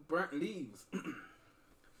burnt leaves?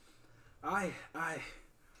 Do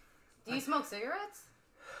you smoke cigarettes?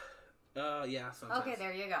 Yeah, sometimes. Okay,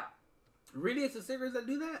 there you go. Really, it's the cigarettes that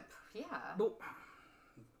do that? Yeah. But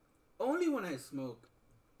only when I smoke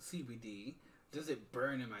CBD does it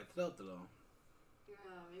burn in my throat, though.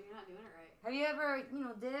 Maybe you're not doing it right. Have you ever,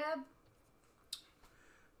 dib?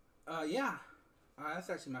 Yeah. That's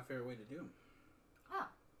actually my favorite way to do them. Oh,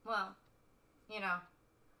 well,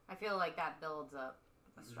 I feel like that builds up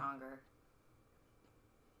a stronger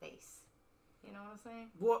base. You know what I'm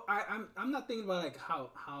saying? Well, I'm not thinking about like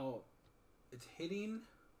how it's hitting,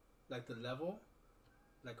 like the level.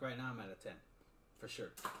 Like right now, I'm at a 10, for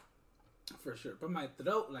sure. But my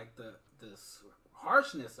throat, like the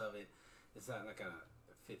harshness of it, is at like a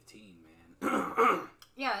 15, man.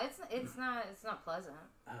 Yeah, it's not pleasant.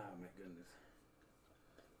 Oh my goodness.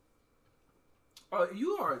 Oh,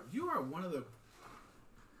 you are one of the.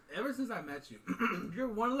 Ever since I met you, you're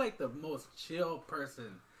one of like the most chill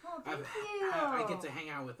person Oh, thank you. I get to hang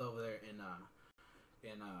out with over there in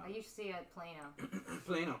I used to see it at Plano.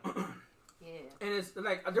 Plano. Yeah. And it's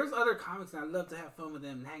like there's other comics and I love to have fun with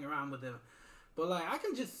them and hang around with them, but like I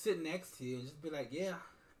can just sit next to you and just be like, yeah,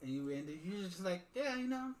 and you're just like, yeah, you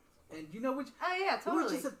know, and you know which. Oh yeah, totally.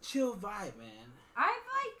 Which is a chill vibe, man. I've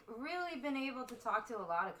like really been able to talk to a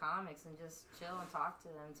lot of comics and just chill and talk to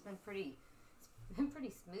them. It's been pretty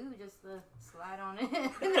smooth just to slide on in.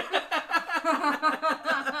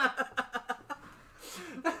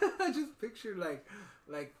 I just pictured like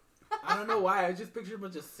I don't know why. I just pictured a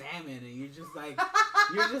bunch of salmon, and you're just like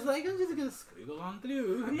I'm just gonna squiggle on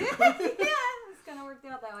through. Yeah, it's kind of worked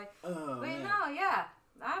out that way. Oh, but man. no, yeah,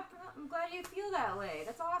 I'm glad you feel that way.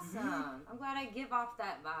 That's awesome. Mm-hmm. I'm glad I give off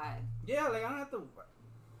that vibe. Yeah, like I don't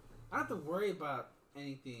have to worry about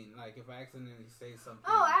anything. Like if I accidentally say something.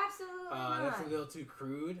 Oh, absolutely not. That's a little too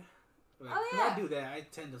crude. Like, Oh, yeah. I do that. I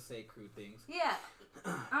tend to say crude things. Yeah.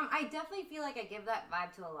 I definitely feel like I give that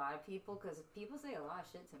vibe to a lot of people because people say a lot of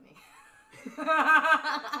shit to me.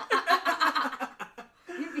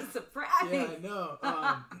 You'd be surprised. Yeah, I know.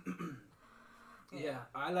 Yeah,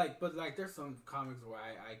 I like, but like, there's some comics where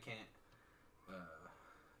I can't,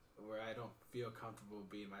 where I don't feel comfortable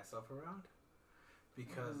being myself around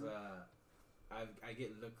because I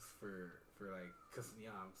get looks for like, cause you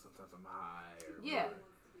know sometimes I'm high or Yeah. whatever.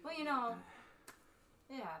 Well, you know,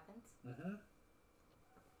 it happens. Mm-hmm.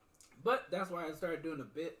 But that's why I started doing a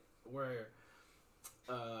bit where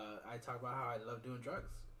I talk about how I love doing drugs,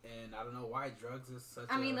 and I don't know why drugs is such.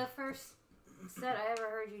 I mean, the first set I ever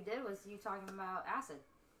heard you did was you talking about acid.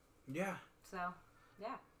 Yeah. So,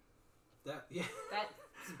 yeah. Yeah.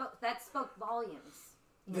 That spoke volumes.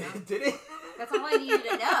 You know? Did it? That's all I needed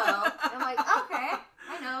to know. And I'm like, okay,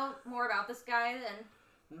 I know more about this guy than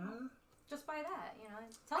just by that. You know,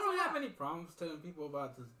 I don't have any problems telling people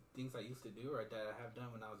about the things I used to do or that I have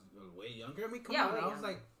done when I was way younger. I mean, come on, I was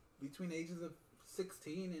like between the ages of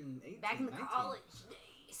 16 and 18. Back in the 19. college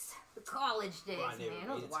days. The college days, Well, I never man. It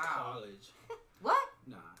made was it to wild. college. What?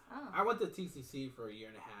 Nah. Oh. I went to TCC for a year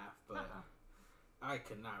and a half, but Uh-uh. I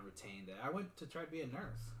could not retain that. I went to try to be a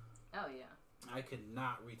nurse. Oh, yeah. I could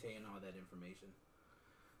not retain all that information.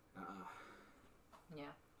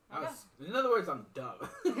 Yeah. In other words, I'm dumb.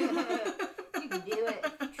 You can do it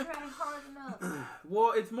if you try hard enough.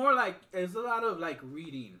 Well, it's more like, it's a lot of like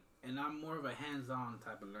reading, and I'm more of a hands-on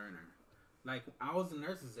type of learner. Like, I was a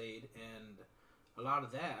nurse's aide, and a lot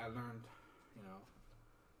of that I learned, you know,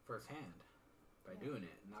 firsthand by doing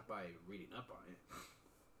it, not by reading up on it.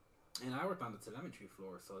 And I worked on the telemetry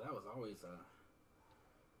floor, so that was always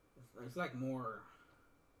it's like more,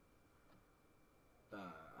 how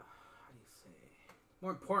do you say,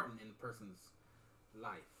 more important in a person's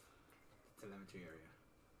life, the telemetry area.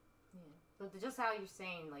 Yeah. But just how you're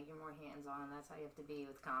saying, like, you're more hands-on, that's how you have to be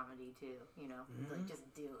with comedy, too. You know? It's like, just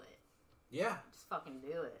do it. Yeah. Just fucking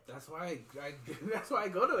do it. That's why that's why I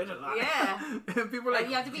go to it a lot. Yeah. And people are like,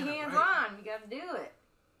 you have to be hands-on. Right. You got to do it.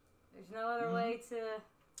 There's no other way to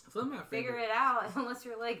figure it out unless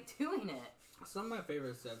you're, like, doing it. Some of my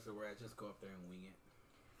favorite sets are where I just go up there and wing it.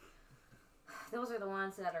 Those are the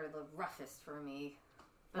ones that are the roughest for me.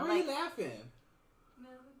 But, Why are you laughing? No.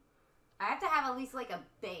 I have to have at least, like, a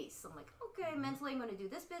base. I'm like, okay, mentally I'm going to do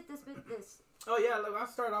this bit, this. Oh, yeah, like, I'll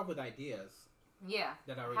start off with ideas. Yeah.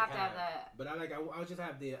 That I already have to have that. But I'll just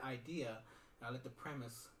have the idea, and I'll let the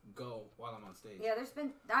premise go while I'm on stage. Yeah,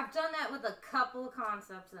 I've done that with a couple of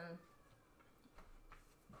concepts, and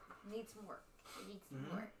it needs some work.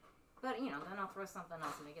 Work. But, you know, then I'll throw something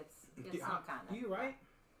else and it gets some kind of... You right?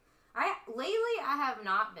 Lately, I have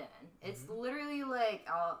not been. It's literally like,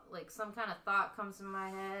 some kind of thought comes in my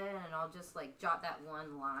head, and I'll just, like, jot that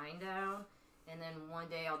one line down, and then one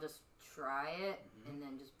day I'll just try it, and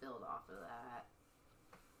then just build off of that,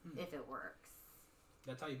 if it works.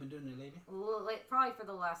 That's how you've been doing it, lady? Well, like, probably for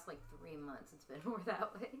the last, 3 months, it's been more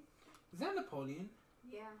that way. Is that Napoleon?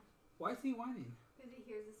 Yeah. Why is he whining? Because he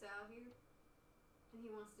hears us out here. And he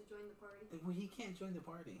wants to join the party. Well, he can't join the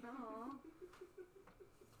party. Aww.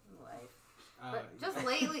 Life. But just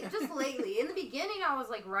lately, in the beginning I was,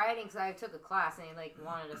 writing because I took a class and he,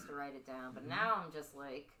 wanted us to write it down. But now I'm just,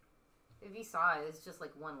 If you saw it, it's just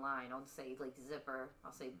like one line. I'll say like Zipper.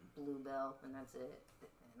 I'll say Bluebell, and that's it.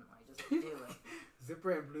 And I just do it.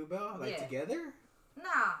 Zipper and Bluebell, like together?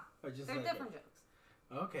 Nah, or just they're like different jokes.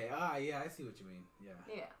 Okay. Yeah, I see what you mean.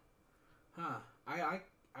 Yeah. Yeah. Huh. I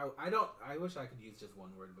don't. I wish I could use just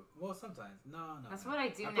one word, but well, sometimes no. That's what I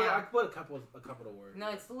do now. now. I put a couple of words. No,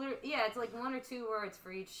 it's literally it's like 1 or 2 words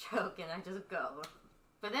for each joke, and I just go.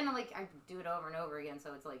 But then like I do it over and over again,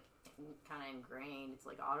 so it's like kind of ingrained. It's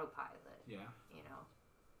like autopilot. Yeah. You know.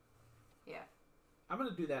 Yeah. I'm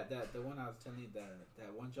gonna do that. The one I was telling you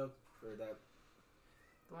that one joke or that.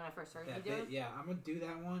 The one I first heard you doing? Yeah, I'm gonna do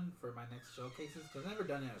that one for my next showcases because I've never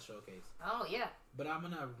done it at a showcase. Oh yeah. But I'm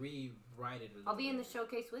gonna rewrite it. I'll be in the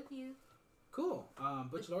showcase with you. Cool.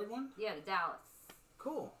 Butch Lord one? Yeah, the Dallas.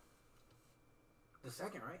 Cool. The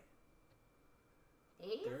second, right?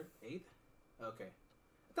 8th? Third? 8th? Okay.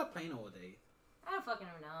 I thought Plano was 8th. I don't fucking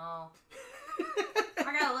know.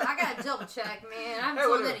 I gotta double check, man. I haven't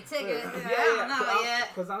sold any tickets. I don't know yet.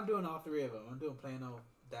 Because I'm doing all 3 of them. I'm doing Plano,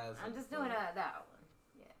 Dallas. I'm just doing that one.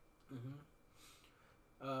 Yeah.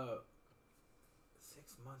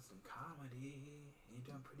 6 months in comedy. You're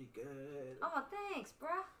doing pretty good. Oh, thanks,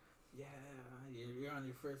 bruh. Yeah, you're on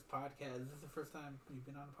your first podcast. Is this the first time you've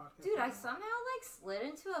been on a podcast? Dude, I somehow like slid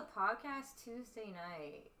into a podcast Tuesday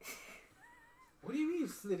night. What do you mean you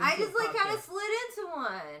slid into I just like kind of podcast? slid into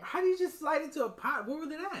one. How do you just slide into a pod? Where was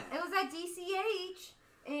it at? It was at DCH,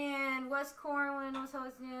 and Wes Corwin was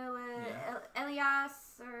hosting it with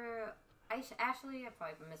Elias or Ashley. I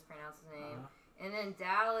probably mispronounced his name. And then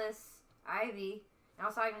Dallas Ivy. And I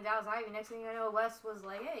was talking to Dallas Ivy. Next thing I know, Wes was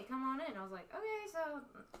like, "Hey, come on in." I was like, "Okay," so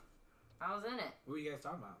I was in it. What were you guys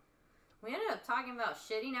talking about? We ended up talking about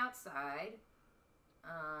shitting outside,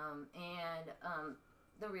 and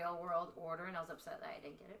the real world order, and I was upset that I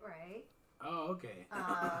didn't get it right. Oh, okay.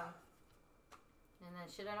 And then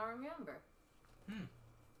shit I don't remember.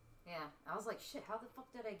 Yeah, I was like, shit, how the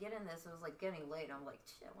fuck did I get in this? It was like getting late. I'm like,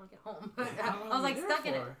 shit, I want to get home. I was like stuck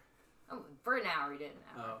in it. Oh, for an hour, we did an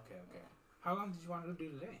hour. Oh, okay. Yeah. How long did you want to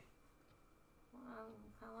do today? Well,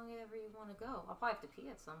 how long ever you want to go? I'll probably have to pee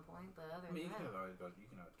at some point, but other than You that. can always go. You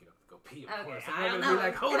can always get up to go pee. Of Okay, course. I don't know.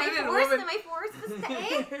 Like, hold am it in, forced? woman. Am I forced to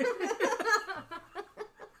stay?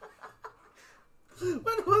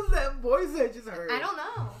 What was that voice I just heard? I don't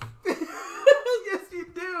know. Yes, you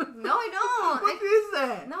do. No, I don't. What is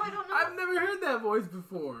that? No, I don't know. I've never heard that voice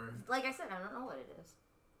before. Like I said, I don't know what it is.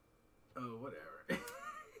 Oh, whatever.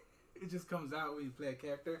 It just comes out when you play a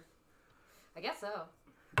character. I guess so.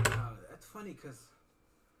 That's funny because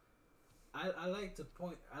I like to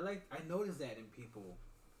point. I notice that in people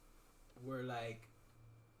where like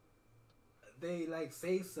they like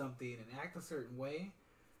say something and act a certain way,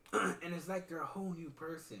 and it's like they're a whole new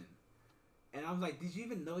person. And I'm like, did you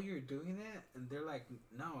even know you were doing that? And they're like,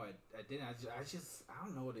 no, I didn't. I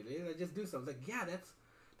don't know what it is. I just do something. It's like, yeah,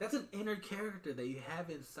 that's an inner character that you have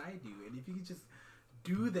inside you. And if you could just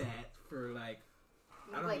do that for like,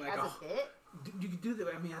 I don't know, like as a bit. You could do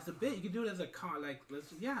that. I mean, as a bit. You could do it as a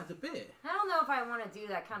as a bit. I don't know if I want to do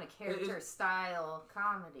that kind of character style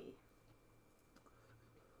comedy.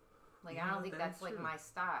 Like, Yeah, I don't think that's like true. my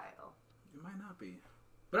style. It might not be,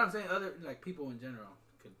 but I'm saying other like people in general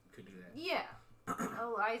could do that. Yeah.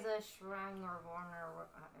 Eliza Schranger Warner,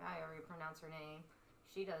 I already pronounce her name.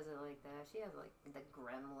 She does it like that. She has like the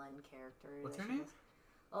gremlin character. What's her name?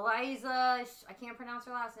 Eliza. I can't pronounce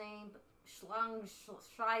her last name. But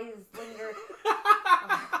Schleislinger.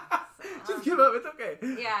 Just give up. It's okay.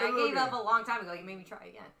 Yeah, I gave up a long time ago. You made me try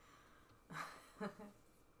again.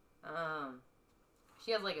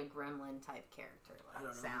 She has like a gremlin type character,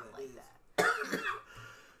 like sound like that.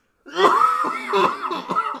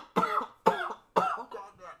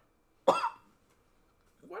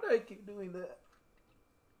 Why do I keep doing that?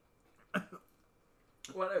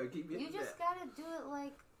 Why do I keep doing that? You just gotta do it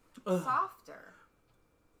like softer.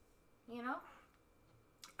 You know?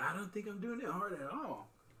 I don't think I'm doing it hard at all.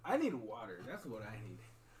 I need water. That's what I need.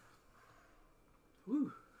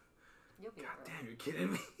 Woo. You'll be alright. Damn, you're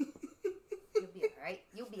kidding me. You'll be alright.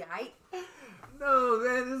 You'll be alright. No,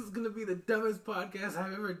 man, this is gonna be the dumbest podcast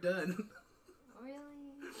I've ever done.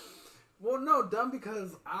 Really? Well, no, dumb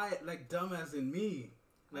because I like dumb as in me.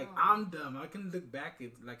 Like I'm dumb. I can look back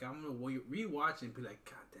at like I'm gonna rewatch and be like,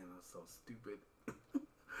 God damn, I'm so stupid.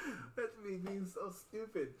 That's me being so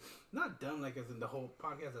stupid. Not dumb like as in the whole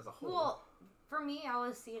podcast as a whole. Well, for me, I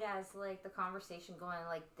always see it as like the conversation going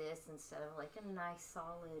like this instead of like a nice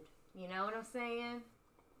solid. You know what I'm saying?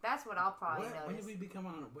 That's what I'll probably notice. When did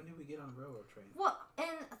we get on a railroad train? Well,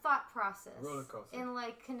 in thought process. Roller coaster. In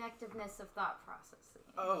like connectiveness of thought processing.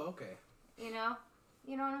 Oh, okay. You know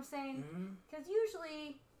what I'm saying? Mm-hmm. Because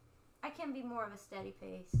usually, I can be more of a steady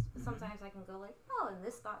pace. But sometimes I can go like, oh, and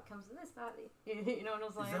this thought comes to this thought. You know what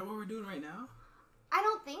I'm saying? Is that what we're doing right now? I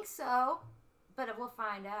don't think so, but we'll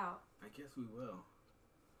find out. I guess we will.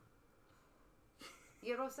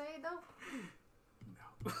 You know what I'm saying, though?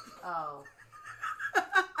 No. Oh.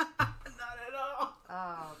 Not at all.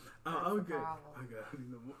 Oh. I'm good. Problem. I got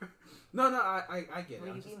no more. No, I get it.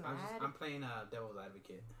 Will you be mad? I'm playing devil's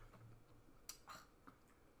advocate.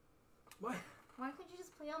 What? Why couldn't you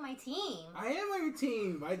just play on my team? I am on your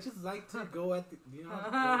team. I just like to go at the, you know.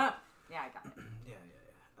 Yeah, I got it.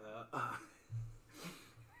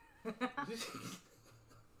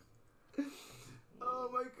 Oh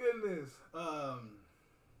my goodness.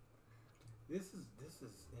 This is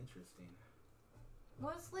interesting.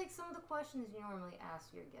 What's like some of the questions you normally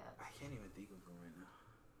ask your guests? I can't even think of them right now.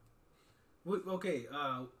 Wait, okay.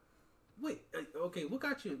 Okay. What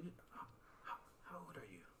got you? How old are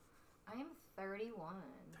you? I am 31.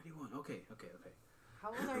 31. Okay. How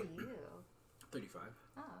old are you? 35.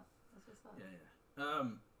 Oh, that's what's up. Yeah.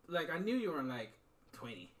 Like I knew you were like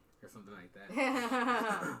 20 or something like that.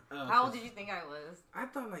 How old did you think I was? I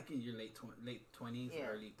thought like in your late 20s, Yeah.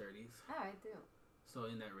 early 30s. Oh, I do. So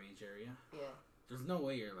in that range area. Yeah. There's no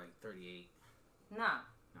way you're like 38. Nah,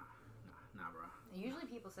 bro. Usually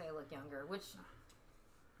people say I look younger, which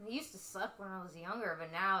it used to suck when I was younger,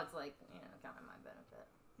 but now it's like, you know, kind of my benefit.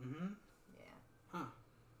 Mm-hmm. Yeah.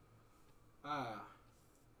 Huh.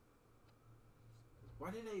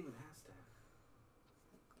 Why did I even ask that?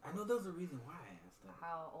 I know there's a reason why I asked that.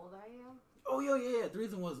 How old are you? Oh, yeah. The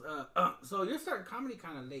reason was, so you're starting comedy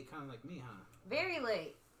kind of late, kind of like me, huh? Very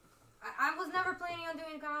late. I was never planning on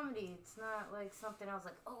doing comedy. It's not like something I was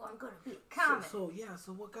like, oh, I'm going to be a comic. So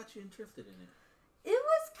what got you interested in it? It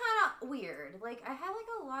was kind of weird. Like, I had like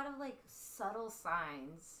a lot of like subtle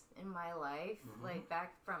signs in my life. Mm-hmm. Like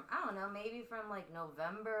back from, I don't know, maybe from like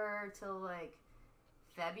November till like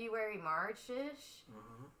February, March-ish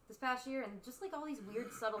this past year. And just like all these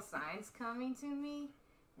weird subtle signs coming to me.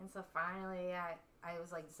 And so finally I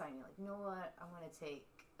was like deciding like, you know what? I want to take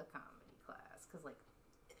a comedy class. Because like,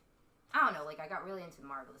 I don't know, like I got really into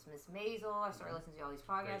Marvelous Miss Maisel. I started listening to all these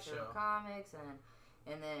podcasts about comics,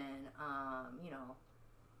 and then you know,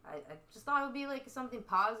 I just thought it would be like something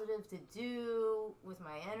positive to do with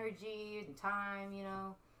my energy and time, you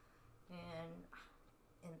know. And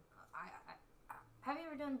I have you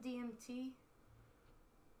ever done DMT?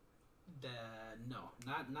 No,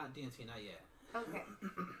 not DMT, not yet. Okay.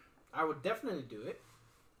 I would definitely do it.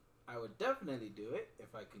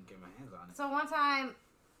 If I could get my hands on it. So one time,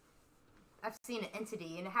 I've seen an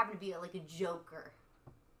entity, and it happened to be like a Joker,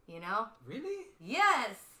 you know? Really?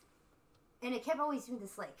 Yes! And it kept always doing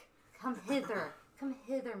this, like, come hither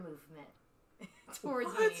movement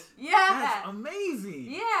towards me. Yeah! That's amazing!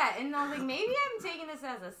 Yeah, and I was like, maybe I'm taking this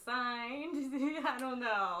as a sign. I don't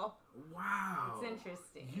know. Wow. It's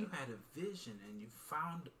interesting. You had a vision, and you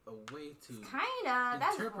found a way to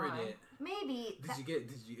interpret it. Maybe.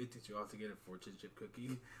 Did you also get a fortune chip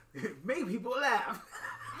cookie? Made people laugh.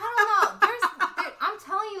 I don't know. I'm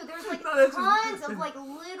telling you, there's like tons of like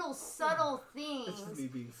little subtle things.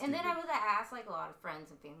 And then I would ask like a lot of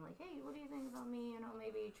friends and family, like, hey, what do you think about me? You know,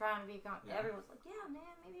 maybe trying to be. Everyone's like, yeah,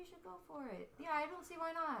 man, maybe you should go for it. Yeah, I don't see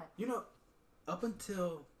why not. You know, up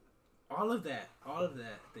until all of that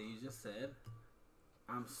you just said,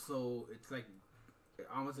 it's like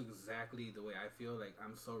almost exactly the way I feel. Like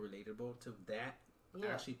I'm so relatable to that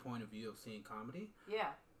actually point of view of seeing comedy.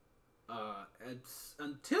 Yeah. It's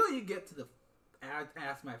until you get to I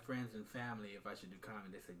asked my friends and family if I should do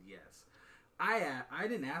comedy. They said yes. I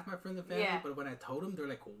didn't ask my friends and family, but when I told them, they're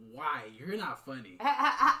like, "Why? You're not funny."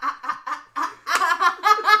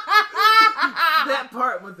 That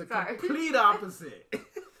part was the complete opposite.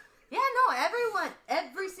 Yeah, no,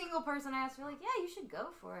 every single person I asked, they're like, yeah, you should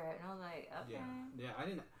go for it. And I was like, okay. Yeah, I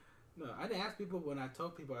didn't ask people when I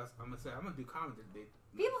told people I'm gonna do comedy.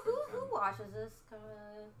 People who watches this kind of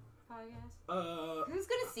podcast? Who's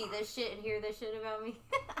gonna see this shit and hear this shit about me?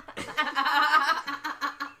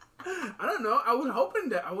 I don't know. I would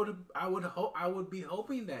be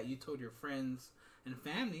hoping that you told your friends and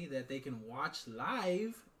family that they can watch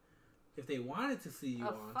live if they wanted to see you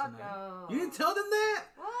on tonight. No. You didn't tell them that?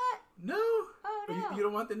 What? No. Oh no. You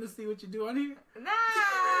don't want them to see what you do on here? Nah.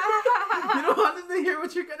 You don't want them to hear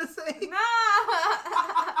what you're gonna say? Nah.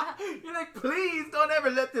 You're like, please don't ever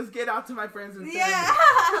let this get out to my friends and family. Yeah.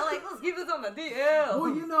 Like, let's keep this on the DL.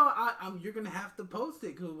 Well, you know, you're gonna have to post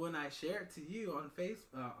it because when I share it to you on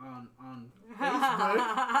on Facebook,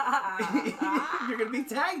 you're gonna be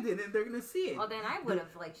tagged in it and they're gonna see it. Well, then I would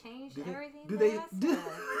have like changed everything.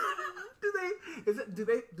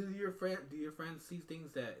 Do your friends see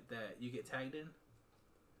things that you get tagged in?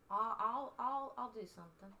 I'll do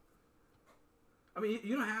something. I mean,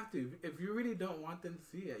 you don't have to. If you really don't want them to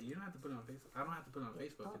see it, you don't have to put it on Facebook. I don't have to put it on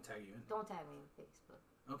Facebook and tag you in. Don't tag me on Facebook.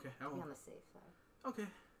 Okay, I won't. Be on the safe side. Okay.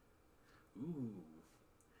 Ooh.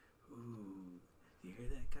 You hear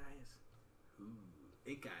that, guys? Ooh.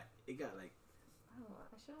 It got like.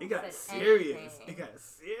 It got serious. Anything. It got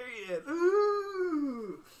serious.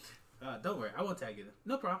 Ooh. Don't worry, I won't tag you.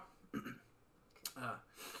 No problem.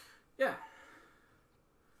 Yeah.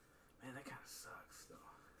 Man, that kind of sucks, though.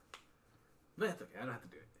 But it's okay. I don't have to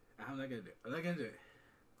do it. I'm not gonna do it.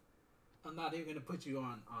 I'm not even gonna put you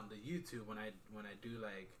on the YouTube when I do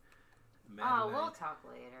like. We'll talk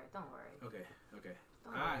later. Don't worry. Okay.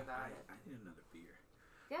 Don't worry about it. I need another beer.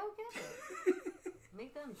 Go get it.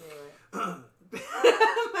 Make them do it.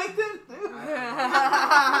 Make them do it.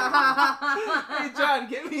 Hey, John,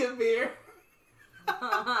 give me a beer.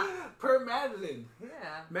 Per Madeline.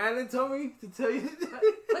 Yeah. Madeline told me to tell you.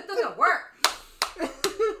 Put them to work.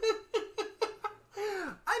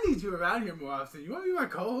 I need you around here more often. You want to be my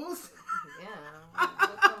co-host? Yeah.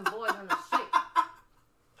 Put them boys in the shape.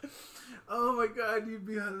 Oh my God, you'd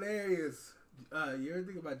be hilarious. You ever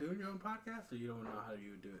think about doing your own podcast, or you don't know how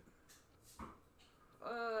you would do it?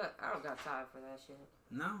 I don't got time for that shit.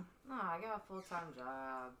 No, I got a full-time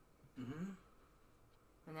job. Mm-hmm.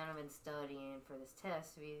 And then I've been studying for this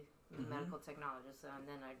test to be a medical technologist, and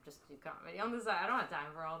then I just do comedy on the side. I don't have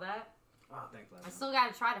time for all that. Oh, thanks, Leslie. I still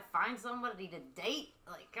gotta try to find somebody to date.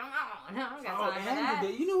 Like, come on. I don't got time for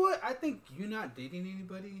that. You know what? I think you not dating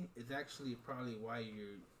anybody is actually probably why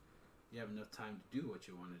you have enough time to do what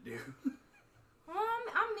you want to do. Well,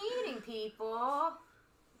 I'm meeting people.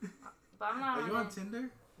 But I'm not. Are you on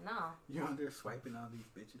Tinder? No. You're on there swiping all these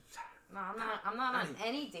bitches? No, I'm not on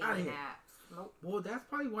any dating apps. Nope. Well, that's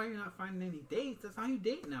probably why you're not finding any dates. That's how you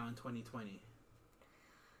date now in 2020.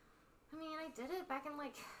 I mean, I did it back in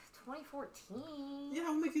like 2014. Yeah,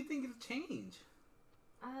 what makes you think it'll change?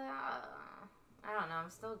 I don't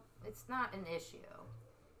know. It's not an issue.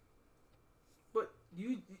 But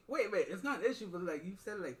wait, it's not an issue, but like you've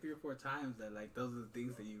said it like 3 or 4 times that like those are the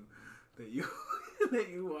things that you that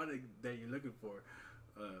you want that you're looking for.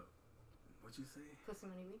 What'd you say? Pussy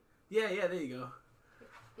money weed? Yeah, there you go.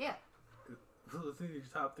 Yeah. So it's in your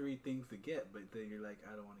top 3 things to get, but then you're like,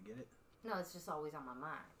 I don't want to get it. No, it's just always on my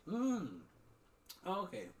mind. Oh,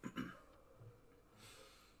 okay.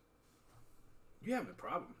 You have a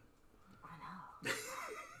problem. I know.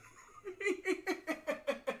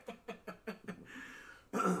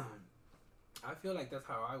 I feel like that's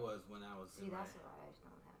how I was when I was. See, that's why I just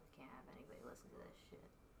can't have anybody listen to this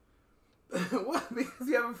shit. What? Because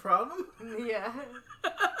you have a problem? Yeah.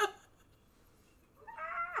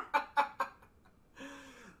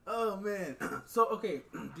 Oh man. So okay,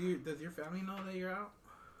 does your family know that you're out?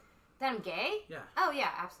 That I'm gay? Yeah. Oh yeah,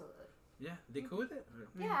 absolutely. Yeah, they cool with it? Or?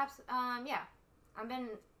 Yeah, absolutely. Yeah.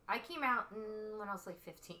 I came out when I was like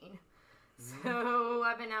 15. So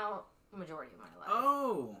I've been out majority of my life.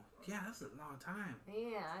 Oh, yeah, that's a long time.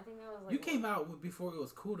 Yeah, I think that was like... You came out before it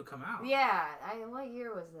was cool to come out. Yeah. What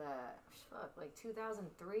year was that? Fuck, like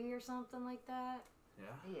 2003 or something like that?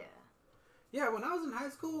 Yeah? Yeah. Yeah, when I was in high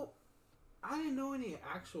school, I didn't know any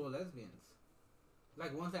actual lesbians.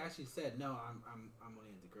 Like, ones that actually said, no, I'm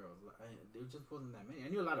only into girls. There just wasn't that many. I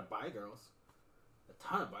knew a lot of bi girls. A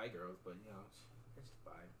ton of bi girls, but, you know, they're just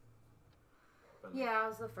bi. But, yeah, I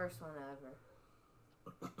was the first one ever.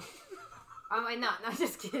 No,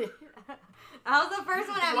 just kidding. I was the first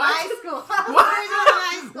one at my school.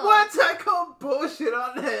 What? I call bullshit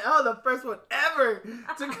on that. I was the first one ever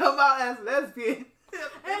to come out as lesbian. I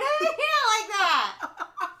didn't hear like that.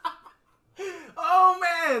 Oh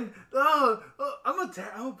man! Oh, I'm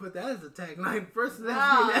gonna put that as a tagline. First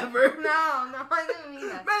lesbian ever. No, I didn't mean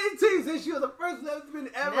that. Manny T said she was the first lesbian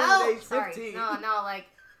ever at age 15. No, like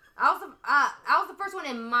I was the first one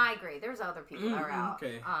in my grade. There's other people that were out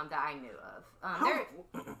that I knew of.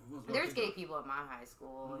 There's gay people at my high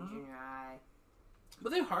school and junior high.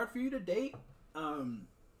 Was it hard for you to date?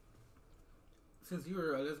 Since you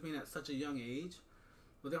were a lesbian at such a young age,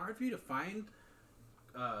 was it hard for you to find,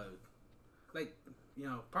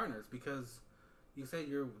 partners? Because you said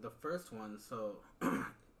you're the first one, so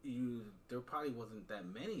there probably wasn't that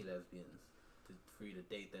many lesbians for you to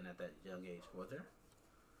date then at that young age, was there?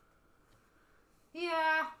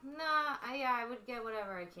 Yeah, I would get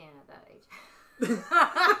whatever I can at that age.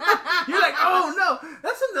 You're like, oh no,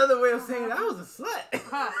 that's another way of saying I was a slut.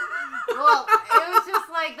 Well, it was just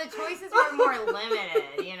like the choices were more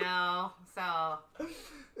limited, you know. So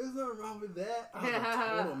There's nothing wrong with that. I was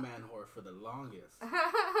a total man whore for the longest.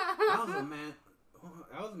 I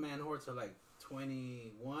was a man whore till like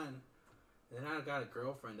 21. And then I got a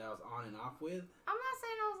girlfriend that I was on and off with. I'm not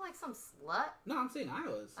saying I was like some slut. No, I'm saying I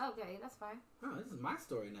was. Okay, that's fine. No, this is my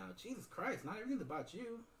story now. Jesus Christ, not everything's about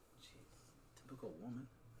you. Jeez, typical woman.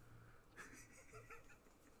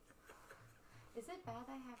 Is it bad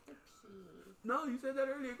I have to pee? No, you said that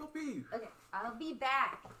earlier. Go pee. Okay, I'll be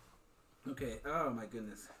back. Okay. Oh my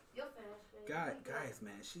goodness. You'll finish. Baby. Guys,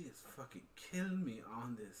 man, she is fucking killing me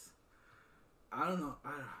on this. I don't know.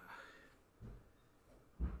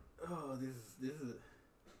 Oh, this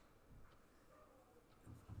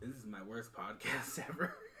is my worst podcast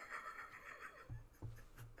ever.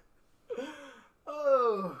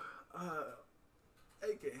 Oh,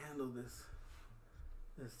 I can't handle this.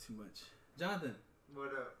 That's too much. Jonathan.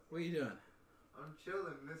 What up? What are you doing? I'm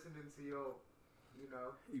chilling, listening to your, you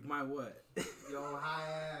know. My what? Your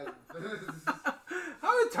high ass.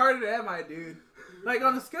 How retarded am I, dude? Like,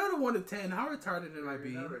 on a scale of 1 to 10, how retarded am I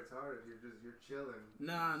being? You're not retarded. You're chilling.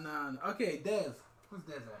 Nah. Okay, Dez. Who's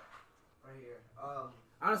Dez at? Right here.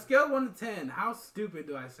 On a scale of 1 to 10, how stupid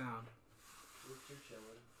do I sound? You're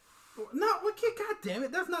chilling. No, what kid? God damn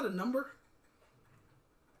it, that's not a number.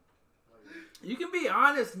 You can be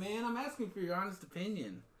honest, man. I'm asking for your honest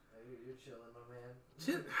opinion. You're chilling, my man.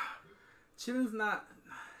 Chilling's not.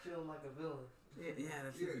 Chilling like a villain.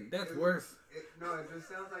 Yeah, that's worse. No, it just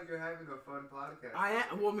sounds like you're having a fun podcast.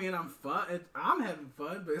 Well, I mean, I'm having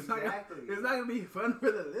fun, but it's exactly. It's not gonna be fun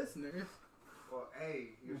for the listeners. Well,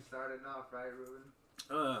 hey, you're starting off, right, Ruben?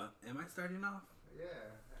 Am I starting off? Yeah.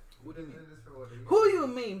 What do you mean? This for what Who you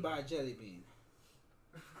mean by Jelly Bean?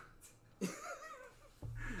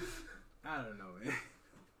 I don't know,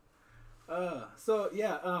 man. So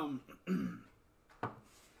yeah,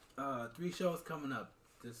 3 shows coming up.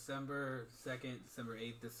 December 2nd, December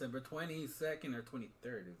 8th, December 22nd or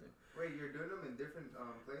 23rd, is it? Wait, you're doing them in different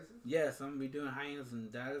places? Yes, I'm gonna be doing Hyenas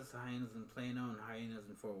in Dallas, Hyenas in Plano, and Hyenas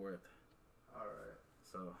in Fort Worth. Alright.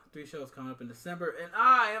 So 3 shows coming up in December, and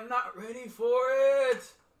I am not ready for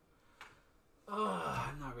it. Oh,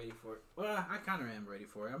 I'm not ready for it. Well, I kind of am ready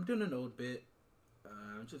for it. I'm doing an old bit.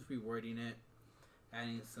 I'm just rewording it,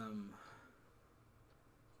 adding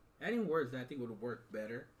words that I think would work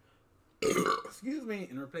better. Excuse me,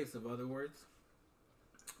 in replace of other words.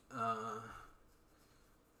 And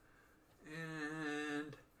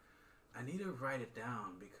I need to write it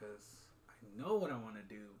down because I know what I want to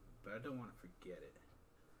do, but I don't want to forget it.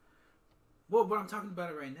 Well, but I'm talking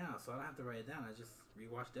about it right now, so I don't have to write it down. I just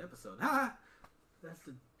rewatched the episode. That's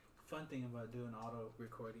the fun thing about doing auto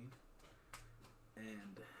recording.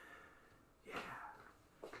 And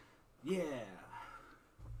yeah.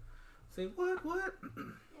 Say what?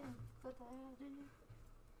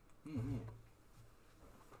 Mm-hmm.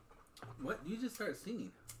 What? You just started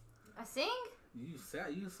singing. I sing? You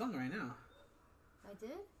sung right now. I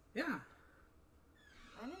did? Yeah.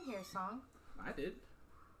 I didn't hear a song. I did.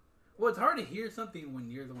 Well, it's hard to hear something when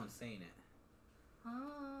you're the one saying it.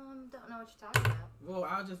 Don't know what you're talking about. Well,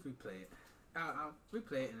 I'll just replay it. I'll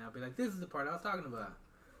replay it and I'll be like, this is the part I was talking about.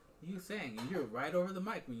 You sang, and you're right over the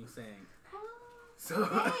mic when you sang. So.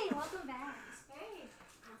 Hey, welcome back. Hey,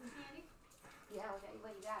 want some candy? Yeah, okay,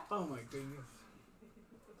 what you got? Oh my goodness.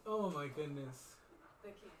 Oh my goodness. The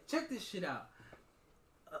candy. Check this shit out.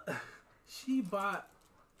 She bought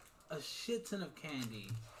a shit ton of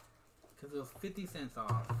candy because it was 50 cents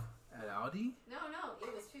off at Aldi. No,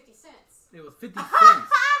 it was 50 cents. It was 50 cents at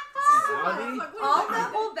Aldi. All the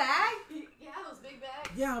whole bag? Yeah, those big bags.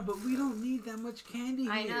 Yeah, but we don't need that much candy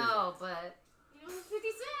here. I know, but You know, it was 50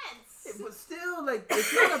 cents. But still, like,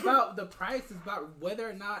 it's not about the price. It's about whether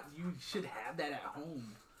or not you should have that at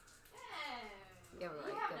home. Yeah, we're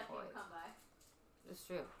like, you have good enough people boys. come by. It's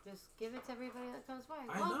true. Just give it to everybody that comes by.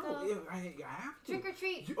 I Welcome. know. I have to. Trick or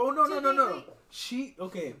treat. Oh, no. Treat.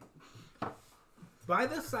 Okay. By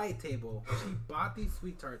the side table, she bought these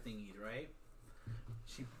sweet tart thingies, right?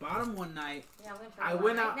 She bought them one night. Yeah, I'm gonna try I one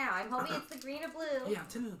went right out. now. I'm hoping it's the green or blue. Yeah, I'm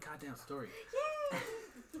telling you the goddamn story. Yay!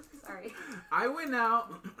 Sorry. I went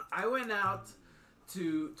out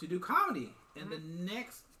to do comedy, and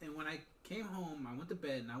when I came home, I went to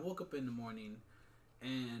bed, and I woke up in the morning,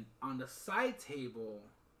 and on the side table,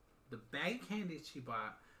 the bag of candy she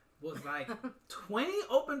bought was like 20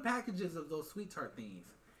 open packages of those sweet tart thingies.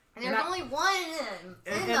 And there's only one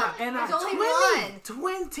in them. There's only one.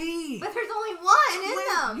 20. But there's only one in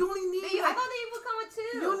them. You only need. I thought they would come with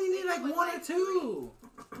 2. You only need like 1 or 2.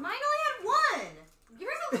 Mine only had 1.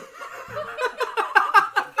 Yours only.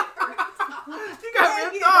 You got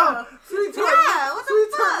ripped off. Sweet tart. Yeah, what the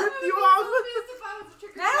Sweet tart fuck? ripped you off.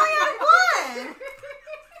 I only had 1.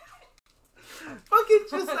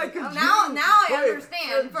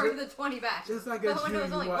 can for the 20 batches. Just like a Jew,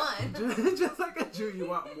 you want. Just like a Jew, you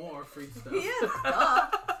want more free stuff. Yeah, duh.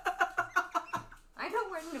 I know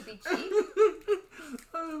we're gonna be cheap.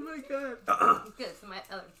 Oh my god. Good, it's my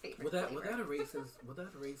other favorite. Was that a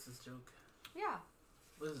racist joke? Yeah.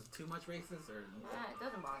 Was it too much racist or? Nah, it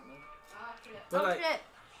doesn't bother me. But oh like, shit!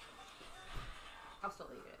 I'll still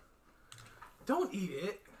eat it. Don't eat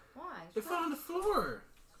it. Why? It fell on the floor.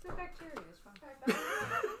 It's bacteria. It's fine.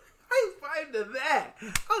 I find that. I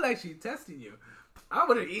was actually testing you. I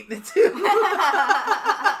would have eaten it too.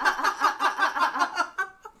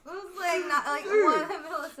 Not like 1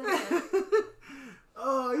 millisecond.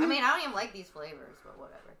 Oh, I mean, I don't even like these flavors, but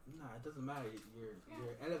whatever. Nah, it doesn't matter.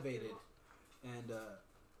 You're elevated, and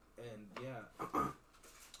yeah.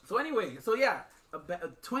 So anyway,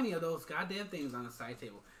 20 of those goddamn things on the side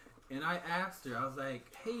table, and I asked her. I was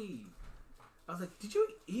like, "Hey," "Did you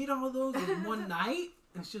eat all those in one night?"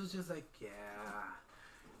 And she was just like,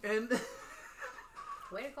 "Yeah." And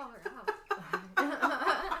way to call her out.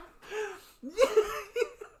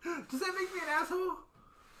 Does that make me an asshole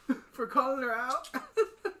for calling her out?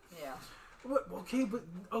 Yeah.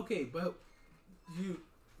 Okay, but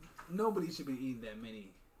nobody should be eating that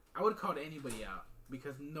many. I would have called anybody out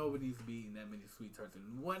because nobody needs to be eating that many sweet tarts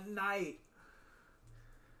in one night.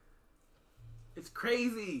 It's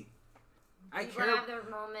crazy. People have their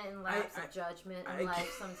moment and lapse of judgment in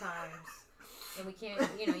life sometimes. And we can't,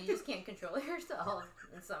 you just can't control yourself.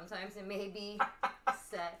 And sometimes it may be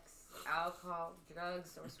sex, alcohol,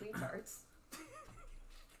 drugs, or sweet tarts.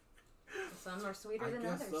 Some are sweeter than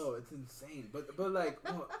others. I guess so. It's insane. But like,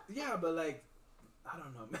 well, yeah, but like, I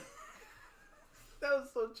don't know, man. That was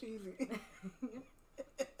so cheesy.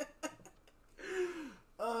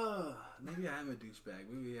 Maybe I am a douchebag.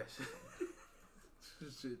 Maybe I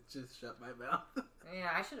should just shut my mouth.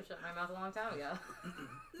 Yeah, I should have shut my mouth a long time ago.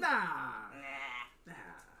 Nah.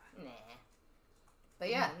 But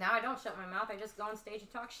yeah, now I don't shut my mouth. I just go on stage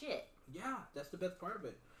and talk shit. Yeah, that's the best part of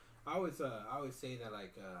it. I always say that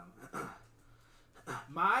like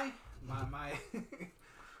my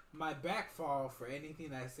my backfall for anything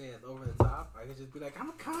that I say is over the top. I could just be like, I'm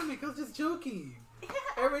a comic. I was just joking.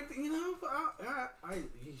 Everything, you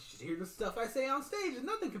should hear the stuff I say on stage. It's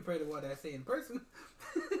nothing compared to what I say in person.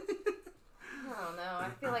 I don't know. I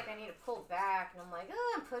feel like I need to pull back, and I'm like,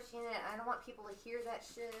 oh, I'm pushing it. I don't want people to hear that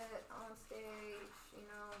shit on stage,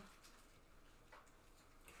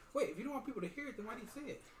 Wait, if you don't want people to hear it, then why do you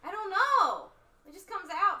say it? I don't know. It just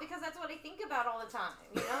comes out because that's what I think about all the time.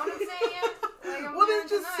 You know what I'm saying? Like, well, then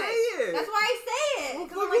just say it. That's why I say it.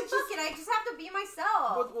 Because I'm like, fuck it. I just have to be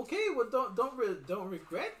myself. Well, okay. Well, don't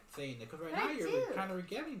regret saying it. Because now you're kind of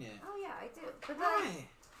regretting it. Oh yeah, I do. But why?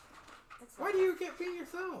 Why do you regret being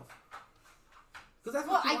yourself? That's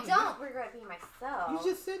well, I don't regret being myself. You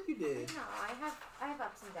just said you did. No, I have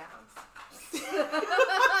ups and downs.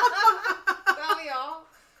 Don't we all?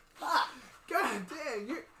 Fuck. God damn,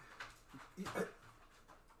 you're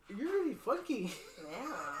really funky.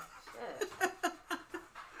 Yeah, shit.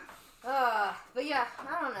 But yeah,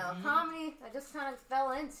 I don't know. Comedy, I just kind of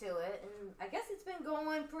fell into it, and I guess it's been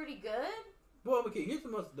going pretty good. Well, okay, here's the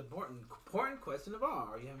most important question of all.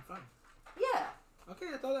 Are you having fun? Yeah.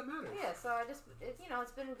 Okay, that's all that matters. Yeah, so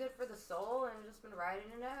it's been good for the soul, and just been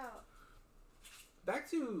riding it out. Back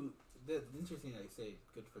to the interesting that you say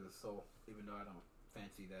good for the soul, even though I don't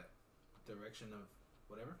fancy that direction of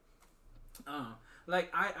whatever.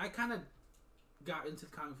 Like I kind of got into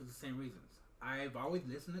comedy for the same reasons. I've always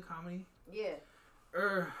listened to comedy. Yeah.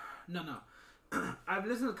 No. I've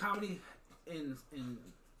listened to comedy in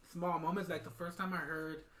small moments. Like the first time I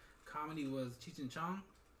heard comedy was Cheech and Chong.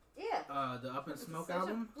 Yeah. The Up in Smoke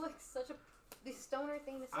album. Such a stoner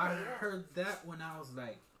thing to say. I heard that when I was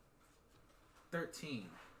like 13.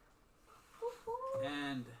 Woo-hoo.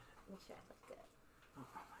 And make sure I look good. Oh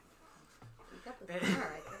my god. You got the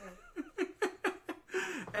star right there.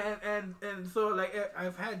 and so like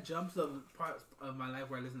I've had jumps of parts of my life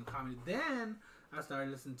where I listen to comedy. Then I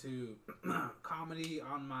started listening to comedy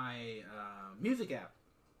on my music app,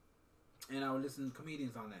 and I would listen to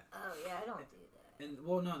comedians on that. Oh yeah, I don't do that. And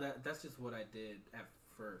well, no, that's just what I did at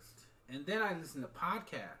first, and then I listened to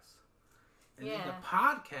podcasts, and then the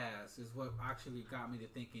podcast is what actually got me to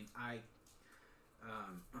thinking.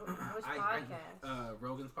 Which podcast?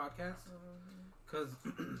 Rogan's podcast, because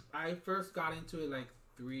I first got into it like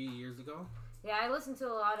 3 years ago. Yeah, I listened to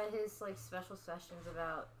a lot of his like special sessions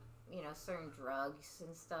about certain drugs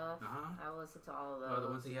and stuff. I listened to all of those. Oh,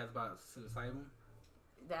 the ones he has about psilocybin.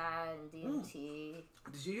 That and DMT.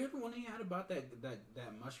 Did you hear the one he had about that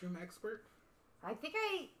mushroom expert? I think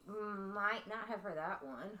I might not have heard that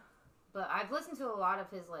one, but I've listened to a lot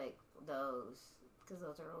of his like those because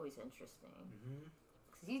those are always interesting. Mm-hmm.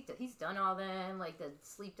 Cause he's done all them, like the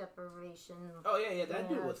sleep deprivation. Oh yeah, that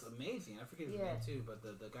dude was amazing. I forget his name too, but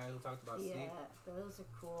the guy who talked about sleep. Yeah, those are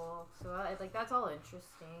cool. So like that's all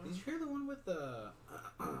interesting. Did you hear the one with the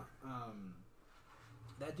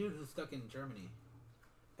that dude who's stuck in Germany?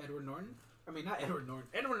 Edward Norton? I mean, not Edward Norton.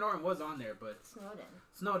 Edward Norton was on there, but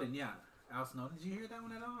Snowden, yeah. Al Snowden. Did you hear that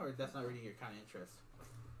one at all? Or that's not really your kind of interest?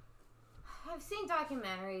 I've seen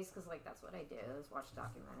documentaries because, like, that's what I do is watch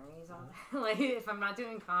documentaries. Like, if I'm not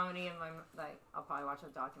doing comedy, I'll probably watch a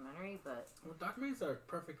documentary. But documentaries are a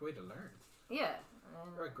perfect way to learn. Yeah,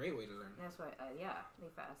 they're a great way to learn. That's why, they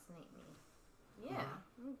fascinate me.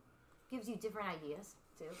 Yeah, gives you different ideas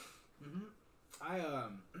too. Mm-hmm.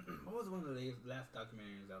 What was one of the last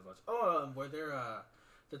documentaries I was watching? Oh, where they're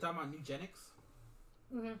talking about eugenics.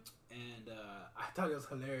 Mm-hmm. And I thought it was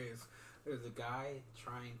hilarious. There's a guy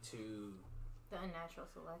trying to. The unnatural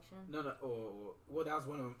selection. No. Oh, well, that was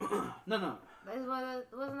one of them. No.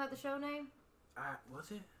 Wasn't that the show name? Was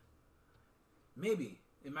it? Maybe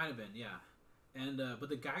it might have been. Yeah. And but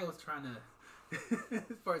the guy was trying to.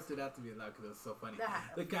 This part stood out to me a lot because it was so funny.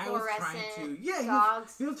 The guy was trying to. Yeah,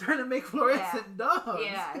 dogs. He was trying to make fluorescent dogs.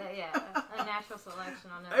 Yeah. Unnatural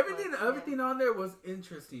selection on Netflix. Everything on there was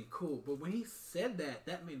interesting, cool. But when he said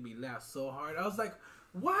that made me laugh so hard. I was like,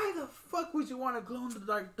 why the fuck would you want a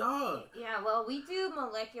glow-in-the-dark dog? Yeah, well, we do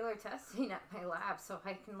molecular testing at my lab, so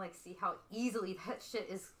I can like see how easily that shit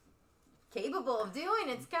is capable of doing.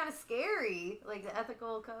 It's kind of scary, like the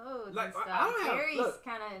ethical codes and stuff.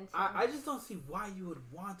 I just don't see why you would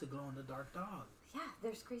want a glow-in-the-dark dog. Yeah,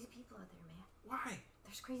 there's crazy people out there, man. Why?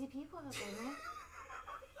 There's crazy people out there, man.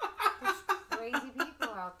 There's crazy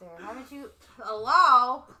people out there. Haven't you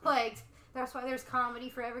allow like? That's why there's comedy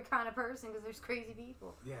for every kind of person, because there's crazy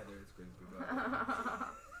people. Yeah, there is crazy people out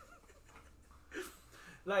there.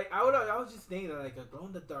 Like, I was just thinking, like, a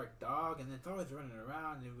glow-in-the-dark dog, and it's always running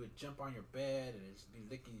around, and it would jump on your bed, and it'd just be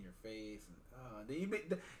licking your face. And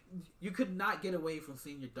you could not get away from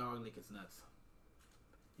seeing your dog lick its nuts.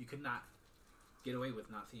 You could not get away with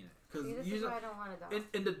not seeing it. This is why I don't want a dog.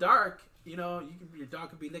 In the dark, your dog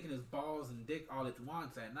could be licking his balls and dick all it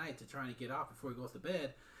wants at night to try to get off before he goes to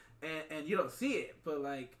bed. And you don't see it, but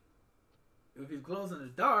like if it glows in the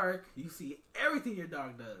dark, you see everything your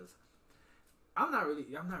dog does. I'm not really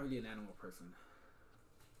an animal person.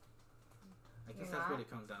 I guess that's what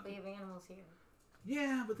it comes down to. We have animals here.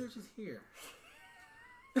 Yeah, but they're just here.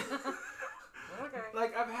 Okay.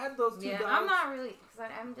 Like I've had those two dogs. I'm not really,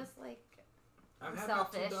 because I'm just like I'm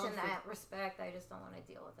selfish in that respect. I just don't want to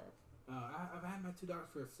deal with it. I've had my two dogs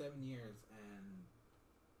for 7 years, and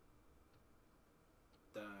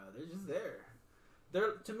they're just there.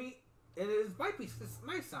 They're, to me, it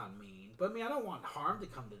might sound mean, but I mean, I don't want harm to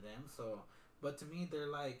come to them. So, but to me, they're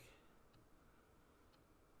like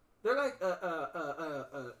I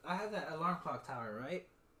have that alarm clock tower, right?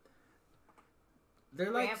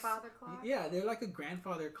 They're like grandfather clock. Yeah, they're like a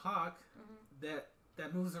grandfather clock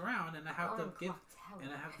that moves around, and I have to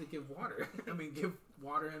give water. I mean, give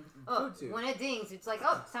water and food to. When it dings, it's like,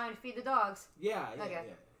 it's time to feed the dogs. Yeah. I got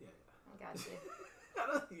you. I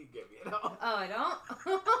don't think you get me at all. Oh, I don't?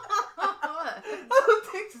 I don't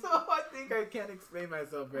think so. I think I can't explain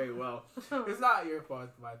myself very well. It's not your fault,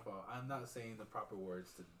 it's my fault. I'm not saying the proper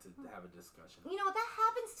words to have a discussion. You know, that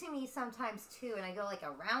happens to me sometimes too, and I go like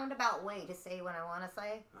a roundabout way to say what I want to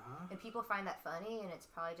say. And people find that funny, and it's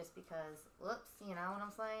probably just because, whoops, you know what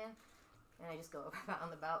I'm saying? And I just go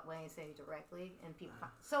roundabout way and say it directly, and people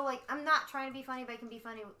so like, I'm not trying to be funny, but I can be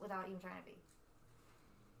funny without even trying to be.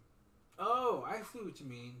 Oh, I see what you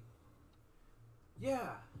mean.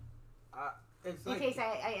 Yeah. It's in like, case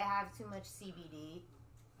I have too much CBD,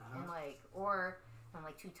 and or I'm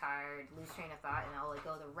like too tired, lose train of thought, and I'll like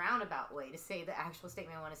go the roundabout way to say the actual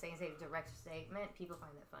statement I want to say instead of direct statement. People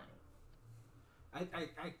find that funny.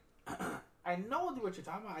 I know what you're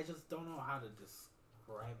talking about. I just don't know how to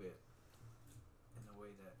describe it in a way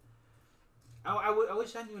that I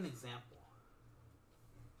wish I knew an example.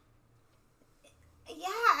 Yeah,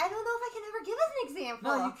 I don't know if I can ever give us an example.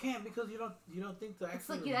 No, you can't, because you don't think to actually. It's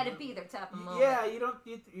like you had to be there type of moment. Yeah, you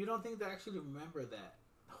don't think to actually remember that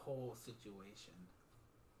whole situation.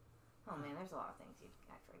 Oh man, there's a lot of things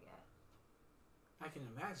I forget. I can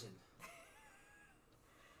imagine.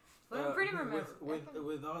 But I'm pretty remember.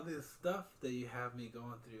 With all this stuff that you have me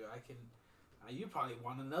going through, I can. You probably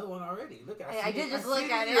want another one already. Look, I did just look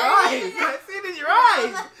at it. I see it in your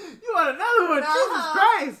eyes. You want another one? No, Jesus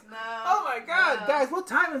Christ! No. Oh my God, guys, what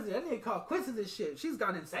time is it? I need to call quits to this shit. She's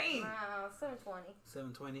gone insane. 7:20.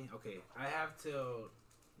 7:20. Okay, I have till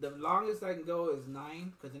the longest I can go is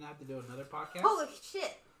 9, because then I have to do another podcast. Holy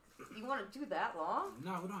shit! You want to do that long?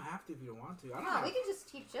 No, we don't have to if you don't want to. I don't No, we can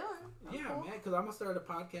just keep chilling. Yeah, cool. man, because I'm gonna start a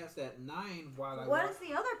podcast at 9 while I. What is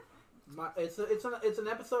the other? It's an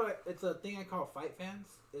episode. It's a thing I call Fight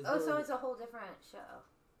Fans. So it's a whole different show.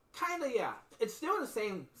 Kind of, yeah. It's still the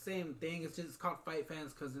same thing. It's called Fight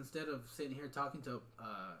Fans because instead of sitting here talking to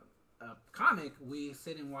a comic, we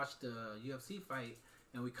sit and watch the UFC fight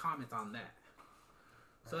and we comment on that.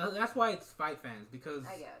 So that's why it's Fight Fans, because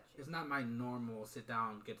I got you. It's not my normal sit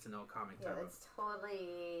down, get to know comic type. Yeah, it's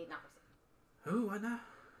totally not. Who? Why not?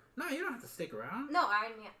 No, you don't have to stick around. No, I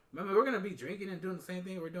mean. Remember, we're gonna be drinking and doing the same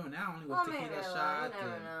thing we're doing now, only with tequila shots. You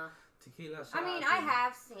never know. Tequila shots. I mean, I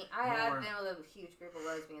have been with a huge group of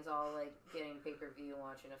lesbians all like getting pay-per-view and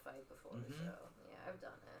watching a fight before. So yeah, I've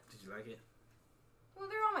done it. Did you like it? Well,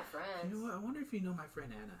 they're all my friends. You know what? I wonder if you know my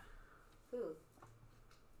friend Anna. Who?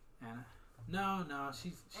 Anna. No,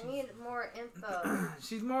 she's I need more info.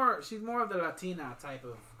 she's more of the Latina type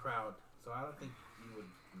of crowd, so I don't think you would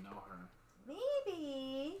know her.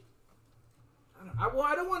 Maybe. I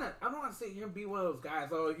don't want to sit here and be one of those guys.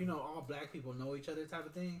 Oh, all black people know each other type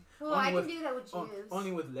of thing. Well, I can do that with Jews.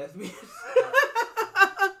 Only with lesbians.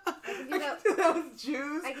 I can do that with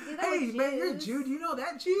Jews. I can do that hey, with man, Jews. you're Jew. Do you know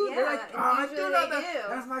that Jew? Yeah, they're like, I do know that. do.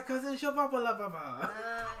 That's my cousin. Yeah,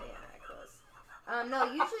 close. No,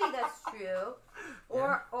 usually that's true.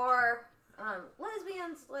 Or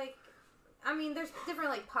lesbians, like, I mean, there's different,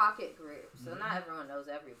 like, pocket groups. So not everyone knows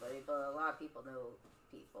everybody, but a lot of people know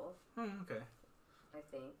people. Okay. I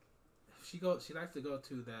think. She likes to go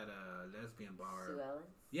to that lesbian bar. Sue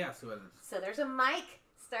Ellen's? Yeah, Sue Ellen's. So there's a mic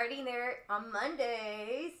starting there on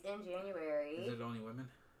Mondays in January. Is it only women?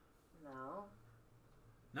 No.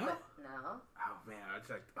 No? No. Oh, man. I was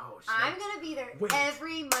like, oh, shit. I'm going to be there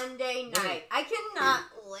every Monday night. Wait. I cannot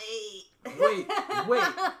wait.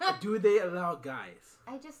 Wait. Do they allow guys?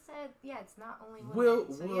 I just said, yeah, it's not only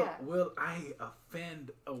women. Will I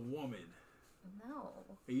offend a woman? No.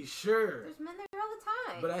 Are you sure? There's men there all the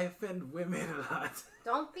time. But I offend women a lot.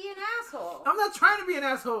 Don't be an asshole. I'm not trying to be an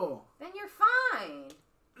asshole. Then you're fine.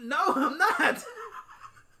 No, I'm not.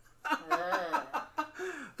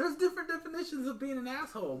 There's different definitions of being an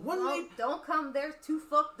asshole. Don't come there too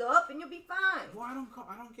fucked up and you'll be fine. Well, I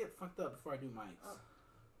don't get fucked up before I do mics. Oh.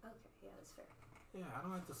 Okay, yeah, that's fair. Yeah, I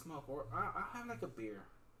don't like to smoke, or I have like a beer.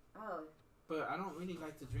 Oh. But I don't really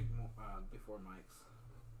like to drink before mics.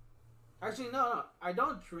 Actually, no, I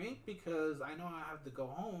don't drink because I know I have to go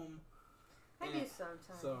home. I do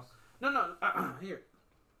sometimes. So here.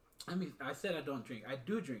 I said I don't drink. I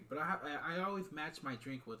do drink, but I always match my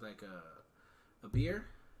drink with like a beer,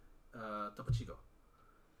 Topo Chico.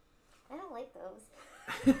 I don't like those.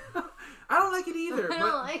 I don't like it either. I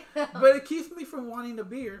don't like them. But it keeps me from wanting the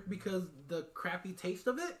beer because the crappy taste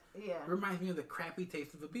of it reminds me of the crappy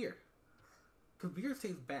taste of a beer. Because beer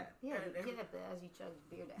tastes bad. Yeah, you get it as you chug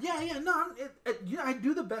beer down. Yeah, no, I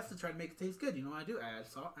do the best to try to make it taste good. You know what I do? I add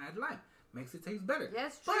salt, I add lime. Makes it taste better.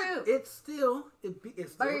 That's but true. It's still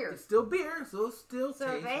beer, so it still tastes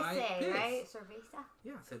like piss. Right? Cerveza?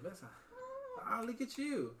 Yeah, cerveza. Oh, look at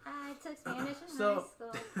you. I took Spanish in high school.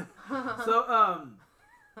 So,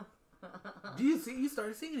 do you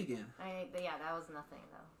started singing again? Yeah, that was nothing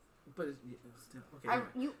though. But it's still okay.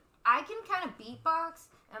 I can kind of beatbox.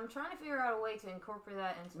 I'm trying to figure out a way to incorporate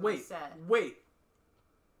that into my set. Wait.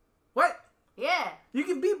 What? Yeah. You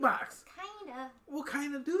can beatbox. Kinda. Well,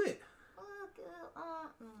 kinda do it.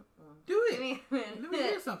 Do it. Let me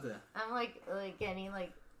hear something. I'm like getting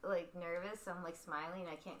like nervous. I'm like smiling.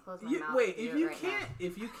 I can't close my mouth. Wait, if you can't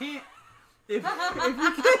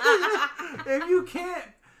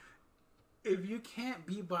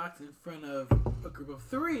beatbox in front of a group of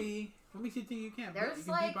 3, let me see if you can. There's you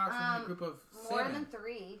can like beatbox in a group of 7. More than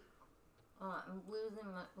 3. I'm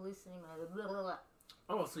loosening my. Blah, blah, blah.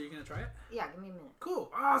 Oh, so you're gonna try it? Yeah, give me a minute.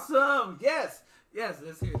 Cool, awesome, yes.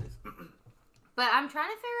 Let's hear this. But I'm trying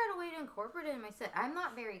to figure out a way to incorporate it in my set. I'm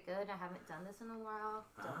not very good. I haven't done this in a while.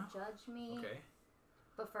 Don't judge me. Okay.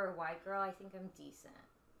 But for a white girl, I think I'm decent.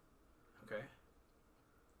 Okay.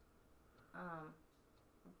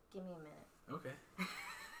 Give me a minute. Okay.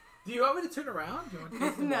 Do you want me to turn around? Do you want to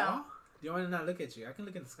face the wall? Do you want me to not look at you? I can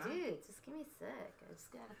look in the sky. Dude, just give me a sec. I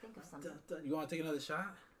just gotta think of something. You want to take another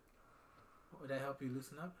shot? Would that help you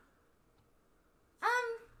loosen up?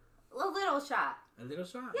 A little shot. A little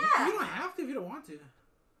shot? Yeah. You don't have to if you don't want to.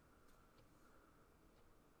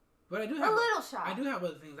 But I do have a little shot. I do have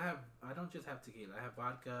other things. I don't just have tequila. I have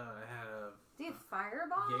vodka. I have. Do you have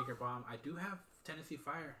Fireball? Jaeger bomb. I do have Tennessee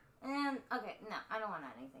Fire. And okay, no, I don't want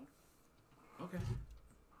anything. Okay.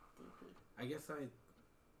 DP. I guess I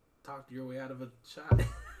talked your way out of a shot.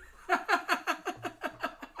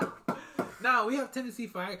 No, we have Tennessee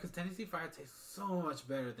Fire because Tennessee Fire tastes so much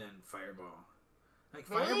better than Fireball. Like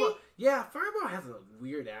Really? Fireball, yeah, Fireball has a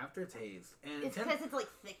weird aftertaste, and It's because it's like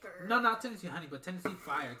thicker. no, not Tennessee Honey, but Tennessee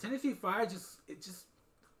Fire. Tennessee Fire it just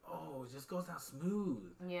goes down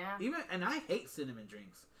smooth. Yeah. And I hate cinnamon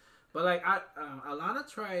drinks, but like Alana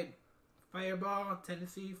tried Fireball,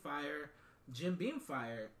 Tennessee Fire, Jim Beam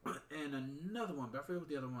Fire, and another one, but I forget what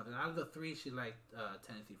the other one. And out of the three, she liked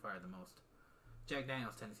Tennessee Fire the most. Jack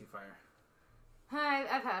Daniel's Tennessee Fire.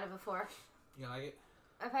 I've had it before. You like it?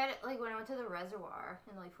 I've had it like when I went to the Reservoir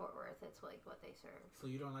in like Fort Worth. It's like what they serve. So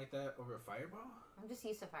you don't like that over Fireball? I'm just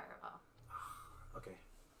used to Fireball. Okay.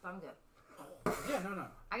 But I'm good. Yeah, no.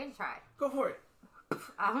 I can try. Go for it.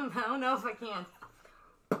 I don't know if I can.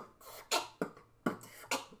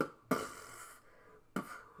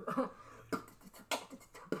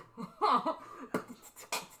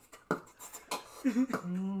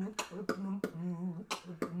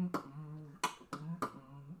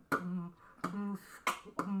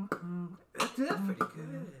 That's pretty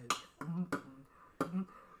good.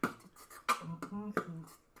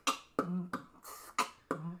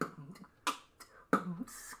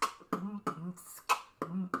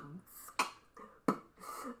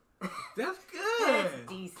 That's good. It's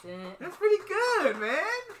decent. That's pretty good, man.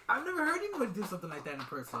 I've never heard anybody do something like that in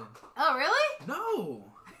person. Oh, really?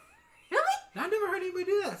 No. Really? I've never heard anybody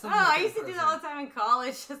do that. Oh, Something like I used to do that all the time in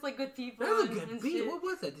college, just like with people. That was a and good beat. shit. What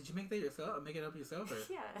was that? Did you make that yourself? Make it up yourself? Or?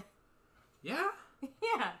 Yeah. Yeah?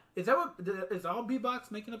 Yeah. Is that what? Is all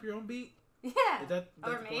beatbox making up your own beat? Yeah. Is that?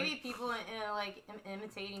 Or that's the maybe point? people like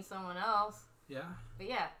imitating someone else. Yeah. But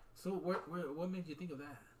yeah. So what made you think of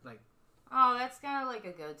that? Like, Oh, that's kind of like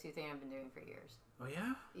a go-to thing I've been doing for years. oh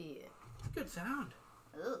yeah, Yeah. it's a good sound.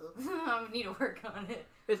 Ugh. I need to work on it.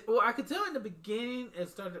 Well, I could tell in the beginning it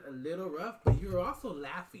started a little rough, but you were also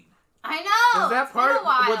laughing. I know. Was that it's part? been a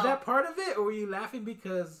while. Was that part of it, or were you laughing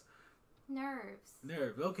because Nerves.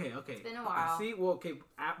 nerves? Okay. It's been a while. See, well, okay,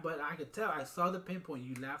 but I could tell. I saw the pinpoint.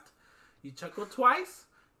 You laughed. You chuckled twice,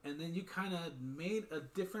 and then you kind of made a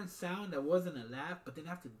different sound that wasn't a laugh. But then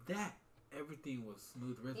after that, everything was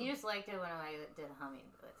smooth rhythm. You just liked it when I did humming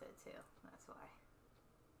with it too. That's why.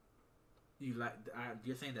 You like?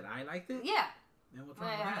 You're saying that I liked it? Yeah. And what's When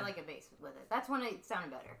wrong I with had that? like a bass with it. That's when it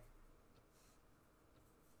sounded better.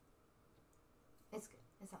 It's good.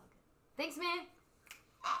 It's all good. Thanks, man.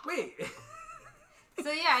 Wait.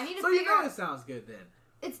 So yeah, I need to So you figure know out. it sounds good then.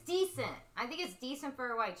 It's decent. I think it's decent for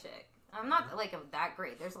a white chick. I'm not like that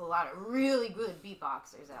great. There's a lot of really good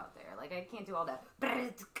beatboxers out there. Like I can't do all that.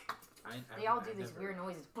 They all do these weird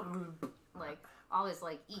noises, like all this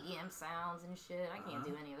like EDM sounds and shit. I can't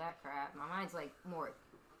do any of that crap. My mind's like more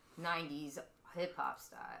 90s hip hop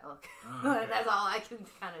style. Oh, okay. That's all I can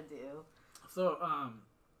kind of do. So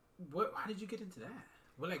how did you get into that?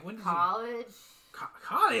 Well, like when did College.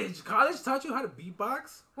 College taught you how to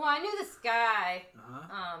beatbox? Well, I knew this guy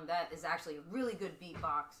Uh-huh. that is actually a really good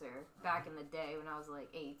beatboxer back in the day when I was like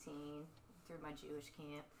 18 through my Jewish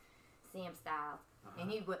camp, Sam style.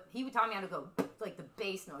 And he would taught me how to go like the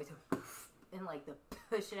bass noise and like the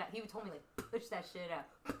push it out. He would told me like push that shit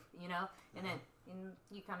out, you know. And then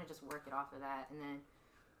you kind of just work it off of that. And then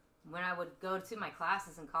when I would go to my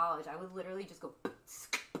classes in college, I would literally just go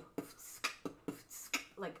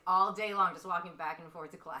like all day long, just walking back and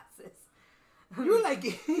forth to classes. You were like,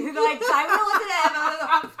 like I would look at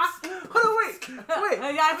that. hold on, wait.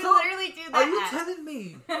 I would So, literally do that. Are you telling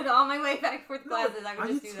me? on my way back and forth to classes, I are would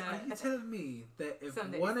you just do that. Are you telling me that if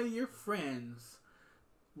Some days. one of your friends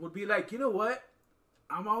would be like, you know what?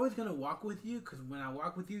 I'm always gonna walk with you because when I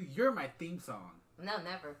walk with you, you're my theme song. No,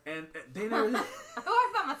 never. And they never. I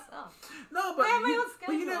walk by myself. No, but I have my own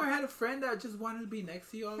but you schedule. never had a friend that just wanted to be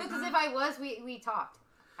next to you all the Because time. if I was, we talked.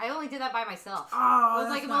 I only did that by myself. Oh, it was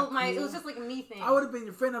like that's not it cool. was just like a me thing. I would have been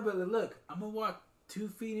your friend. I'd be like, look, I'm gonna walk 2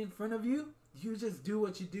 feet in front of you. You just do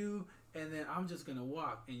what you do, and then I'm just gonna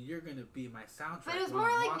walk, and you're gonna be my soundtrack. But it was while more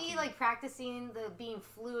I'm like me walking. like practicing the being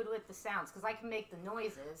fluid with the sounds because I can make the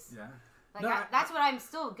noises. Yeah. Like No, that's what I'm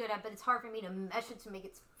still good at, but it's hard for me to mesh it to make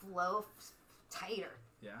it flow tighter.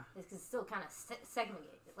 Yeah. It's still kind of segmented.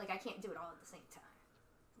 Like I can't do it all at the same time.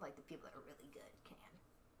 Like the people that are really good can.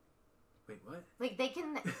 Wait, what? Like they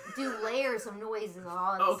can do layers of noises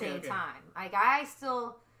all at the Okay, same okay. time. Like I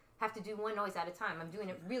still have to do one noise at a time. I'm doing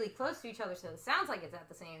it really close to each other, so it sounds like it's at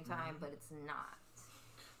the same time, but it's not.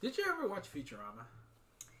 Did you ever watch Futurama?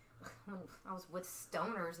 I was with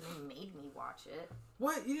stoners and they made me watch it.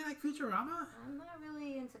 What? You didn't like Futurama? I'm not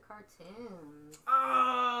really into cartoons.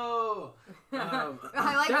 Oh!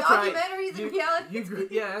 I like that's documentaries right. and reality.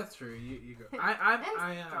 Yeah, that's true. You go. And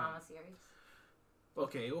drama series.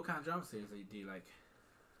 Okay, what kind of drama series do you like?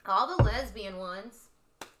 All the lesbian ones.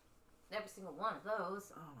 Every single one of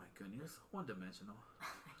those. Oh my goodness, you're so one-dimensional.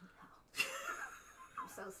 I'm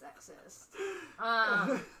so sexist.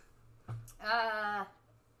 I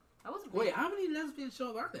was Wait, how many lesbian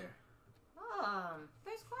shows are there?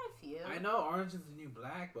 There's quite a few. I know Orange is the New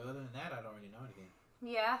Black, but other than that, I don't really know anything.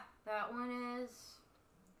 Yeah, that one is.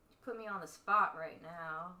 You put me on the spot right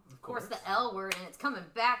now. Of course, the L Word, and it's coming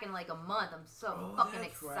back in like a month. I'm so fucking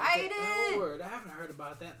excited. Right. The L Word. I haven't heard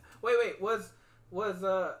about that. Wait, what's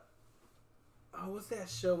that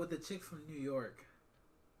show with the chicks from New York?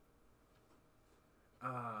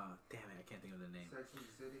 Damn it, I can't think of the name. Sex and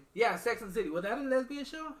the City? Yeah, Sex and the City. Was that a lesbian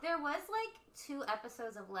show? There was like 2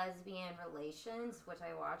 episodes of lesbian relations, which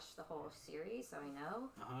I watched the whole series, so I know.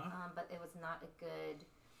 But it was not a good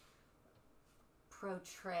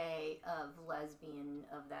portray of lesbian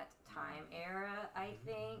of that time era, I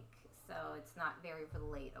think. So it's not very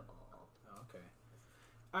relatable. Okay.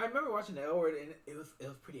 I remember watching the L Word, and it was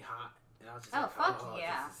pretty hot. And I was just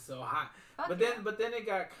yeah. This is so hot. Fuck but then it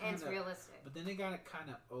got kind of... It's realistic. But then it got kind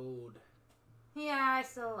of old. Yeah, I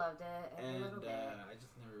still loved it a little bit. I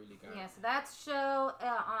just never really got it. Yeah, so that show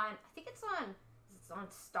on... I think it's on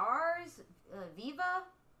Stars, Viva.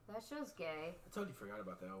 That show's gay. I totally forgot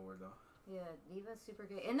about the L Word, though. Yeah, Viva's super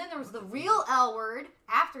gay. And then there was the real L Word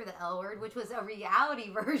after the L Word, which was a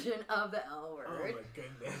reality version of the L Word. Oh my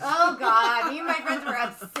goodness. Oh god, me and my friends were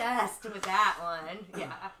obsessed with that one.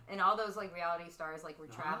 Yeah, and all those like reality stars like were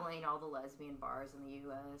traveling all the lesbian bars in the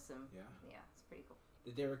U.S. and yeah, it's pretty cool.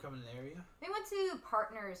 Did they ever come in the area? They went to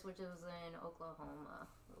Partners, which was in Oklahoma.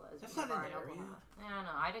 That's not an area. Oklahoma. I don't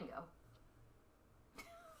know. I didn't go.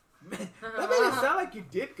 Man, that made it sound like you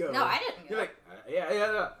did go. No, I didn't go. You're like, yeah,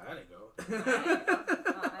 no, I didn't go. I didn't go.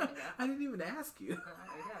 I didn't even ask you.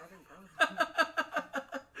 I didn't go.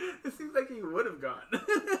 It seems like you would have gone.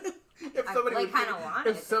 If I somebody kind of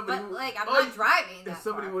wanted it, but like I'm not driving that If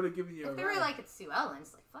somebody far. would have given you a If they ride. were like at Sue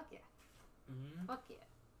Ellen's, like fuck yeah, fuck yeah.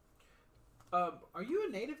 Are you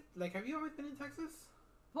a native? Like, have you always been in Texas?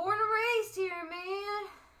 Born and raised here, man.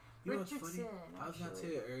 You know what's Richardson. funny? I was going to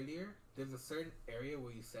tell you earlier. There's a certain area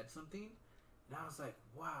where you said something, and I was like,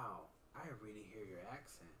 "Wow, I really hear your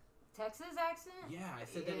accent." Texas accent? Yeah, I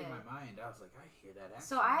said that in my mind. I was like, "I hear that accent."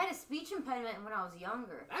 So I had a speech impediment when I was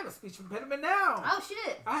younger. I have a speech impediment now. Oh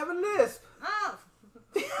shit! I have a lisp. Oh.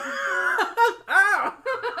 Ow!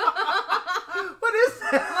 What is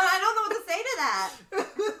that? Well, I don't know what to say to that. I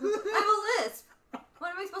have a lisp.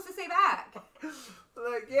 What am I supposed to say back?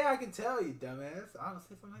 Like, yeah, I can tell you, dumbass. I don't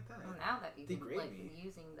say something like that. Well, now that you've Degrade been me.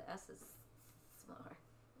 using the S's more.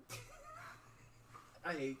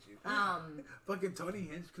 I hate you. Fucking Tony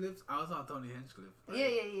Hinchcliffe. I was on Tony Hinchcliffe. Right?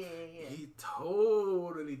 Yeah. He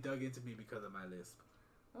totally dug into me because of my lisp.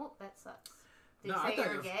 Well, that sucks. Did No, you I say thought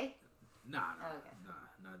you it were was- gay? Nah. Oh, okay.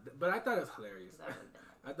 Nah. But I thought it was hilarious. That would've been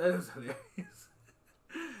I thought it was hilarious.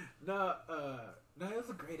 No, it was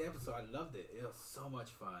a great episode. I loved it. It was so much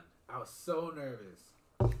fun. I was so nervous.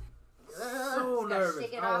 So nervous.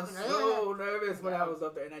 I was so nervous when I was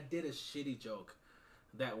up there, and I did a shitty joke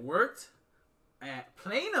that worked at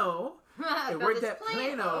Plano. It worked at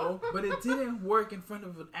Plano, but it didn't work in front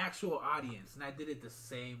of an actual audience, and I did it the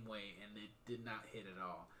same way, and it did not hit at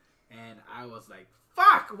all. And I was like,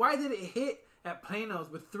 "Fuck! Why did it hit at Plano's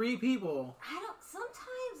with 3 people?"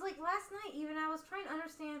 Sometimes, like last night, even I was trying to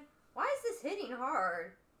understand why is this hitting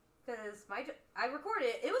hard. Because I recorded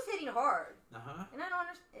it, it was hitting hard. And I don't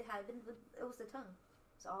understand. It was the tongue.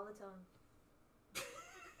 It's all the tongue.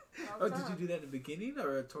 Did you do that in the beginning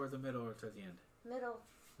or towards the middle or towards the end? Middle?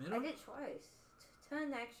 I did twice.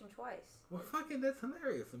 Tongue action twice. Well, fucking, that's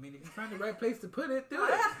hilarious. I mean, if you find the right place to put it, do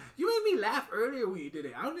it. You made me laugh earlier when you did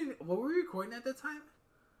it. Were we recording at that time?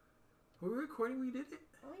 Were we recording when you did it?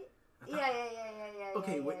 Yeah.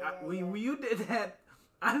 Okay, when you did that,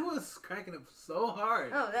 I was cracking up so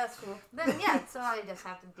hard. Oh, that's cool. Then yeah, so I just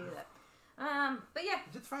have to do that. But yeah.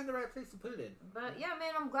 Just find the right place to put it in. But yeah,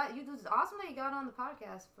 man, I'm glad you. It's awesome that you got on the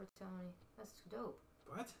podcast for Tony. That's dope.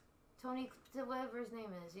 What? Tony, whatever his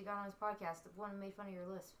name is, you got on his podcast. The one who made fun of your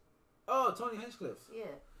list. Oh, Tony Hinchcliffe. Yeah.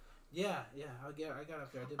 I got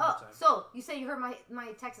up there. I did my time. So you say you heard my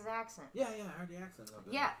Texas accent? Yeah, I heard the accent a little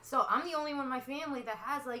bit. Yeah, so I'm the only one in my family that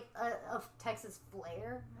has like a Texas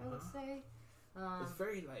flair, I would say. It's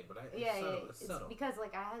very light, but it's subtle. Because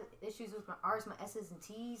like I had issues with my R's, my S's and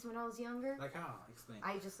T's when I was younger. Like how? Explain.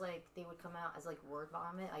 I just like they would come out as like word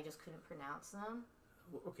vomit. I just couldn't pronounce them.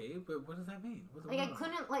 Okay, but what does that mean? Like I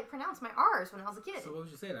couldn't like pronounce my R's when I was a kid. So what would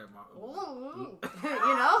you say that? You know,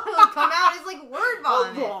 it would come out as like word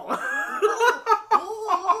vomit.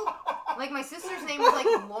 Like my sister's name was like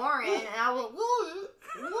Lauren, and I was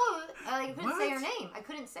I couldn't say her name. I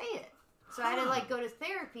couldn't say it. So I had to like go to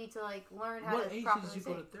therapy to like learn how to properly say. What age did you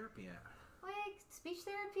go to therapy at? Like speech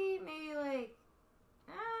therapy, maybe like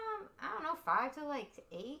I don't know, 5 to like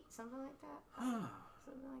 8, something like that.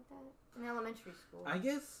 Something like that in elementary school. I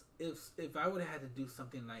guess if I would have had to do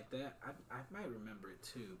something like that, I might remember it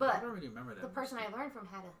too. But I don't really remember that. The person I learned from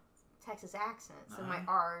had a Texas accent, so my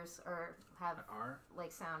R's have R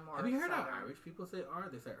like sound more. Have you heard southern. how Irish people say R?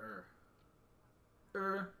 They say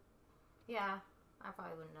Yeah, I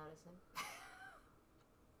probably wouldn't notice it.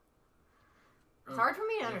 It's hard for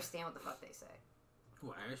me to understand what the fuck they say.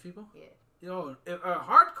 Who, Irish people? Yeah. You know, a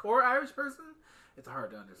hardcore Irish person, it's hard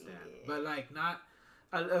to understand. Yeah. But like not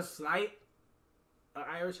a slight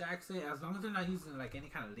Irish accent, as long as they're not using like any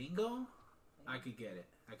kind of lingo, I could get it.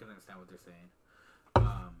 I can understand what they're saying.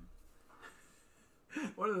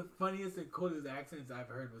 One of the funniest and coolest accents I've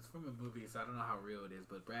heard was from a movie, so I don't know how real it is,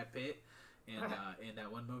 but Brad Pitt in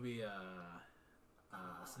that one movie,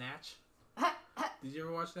 Snatch. Did you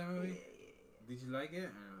ever watch that movie? Yeah. Did you like it?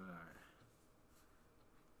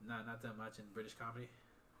 Not that much in British comedy?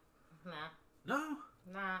 Nah. No?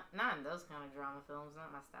 Not in those kind of drama films.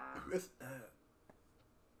 Not my style.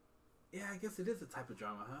 Yeah, I guess it is a type of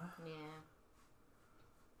drama, huh? Yeah.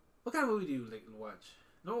 What kind of movie do you like watch?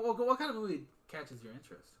 No, what kind of movie catches your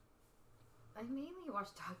interest? I mainly watch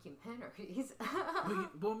documentaries.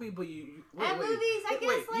 movies, I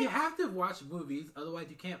guess. Like, you have to watch movies, otherwise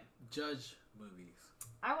you can't judge movies.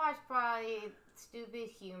 I watch probably stupid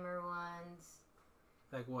humor ones.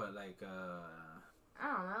 Like what? Like I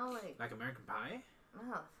don't know, like American Pie?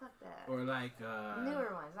 Oh, fuck that. Or like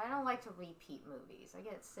newer ones. I don't like to repeat movies. I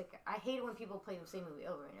get sick. I hate it when people play the same movie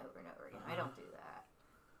over and over and over again. I don't do that.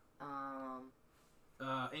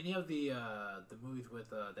 Any of the movies with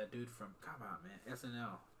that dude from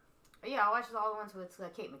SNL? Yeah, I watch all the ones with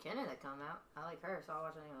Kate McKinnon that come out. I like her, so I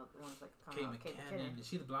watch any of the ones that come out. Kate McKinnon. Is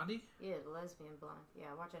she the blondie? Yeah, the lesbian blonde.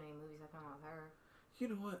 Yeah, I watch any movies that come out with her. You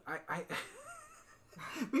know what? I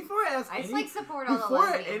before I ask support all the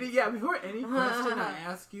lesbians. Before any question I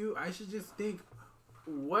ask you, I should just think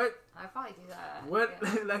what. I probably do that. What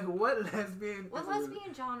lesbian? What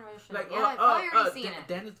lesbian genre should I've already seen it.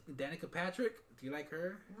 Danica Patrick. Do you like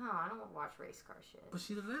her? No, I don't watch race car shit. But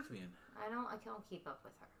she's a lesbian. I don't keep up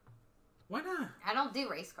with her. Why not? I don't do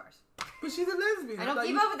race cars. But she's a lesbian. I don't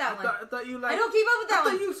keep up with that one. I thought you like. I don't keep up with that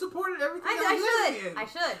one. I thought you supported everything. I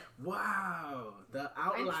should. Wow, the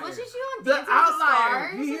outlier. Wasn't she on the Dancing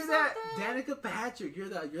outlier. with the Stars? You hear that, Danica Patrick?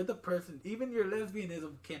 You're the person. Even your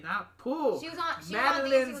lesbianism cannot pull. She was on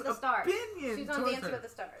Madeline's Dancing with the Stars. Opinion she was on Dancing with the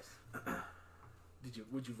Stars.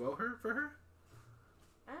 Would you vote for her?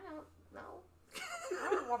 I don't know. I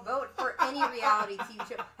don't vote for any reality TV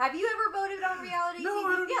show. Have you ever voted on reality TV? No,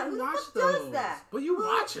 I don't even watch those. Does that? But you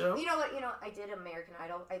watch them. You know what? I did American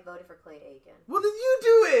Idol. I voted for Clay Aiken. Well, then you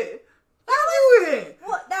do it. Do it.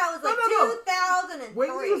 What? That was like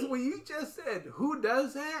 2003. When you just said who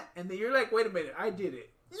does that, and then you're like, wait a minute, I did it.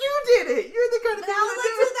 You did it. You're the kind of. That was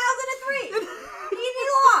like 2003. He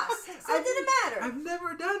lost. It didn't matter. I've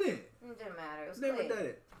never done it. It didn't matter. It was never done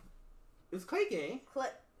it. Is Clay gay?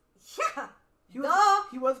 Yeah.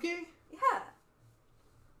 He was gay? Yeah.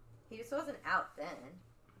 He just wasn't out then.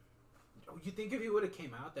 You think if he would have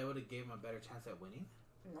came out, that would have gave him a better chance at winning?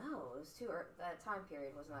 No, it was too early. That time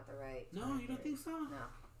period was not the right. No, you don't think so? No,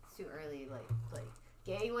 it's too early. Like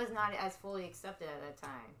gay was not as fully accepted at that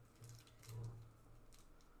time.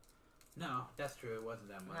 No, that's true. It wasn't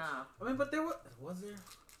that much. No. I mean, but there was there?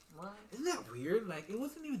 What? Isn't that weird? Like, it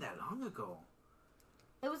wasn't even that long ago.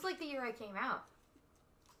 It was like the year I came out.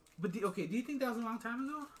 But do you think that was a long time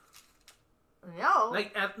ago? No.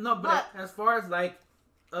 But as far as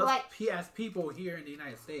us as people here in the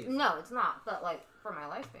United States. No, it's not. But for my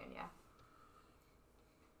lifespan, yeah.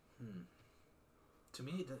 To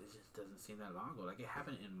me, it just doesn't seem that long ago. Like, it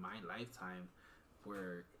happened in my lifetime,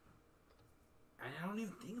 where I don't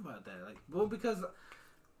even think about that. Like, well, because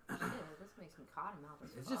this makes me cotton mouth.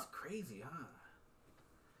 It's just crazy, huh?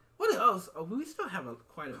 What else? Oh, we still have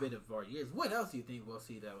quite a bit of our years. What else do you think we'll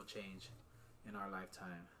see that will change in our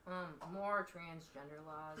lifetime? More transgender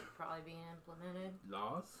laws probably being implemented.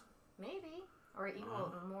 Laws? Maybe. Or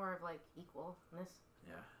equal, more of equalness.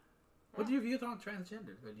 Yeah. What do you view on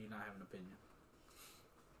transgender? Or do you not have an opinion?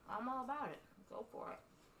 I'm all about it. Go for it.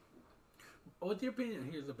 What's your opinion?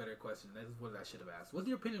 Here's a better question. That is what I should have asked. What's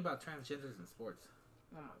your opinion about transgenders in sports?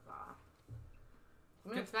 Oh my god.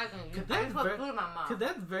 I'm expecting you. I just put food in my mouth. Because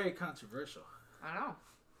that's very controversial. I know.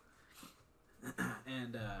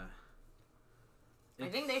 And I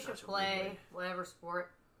think they should play whatever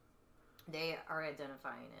sport they are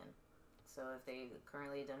identifying in. So if they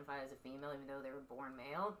currently identify as a female, even though they were born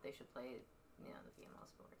male, they should play, the female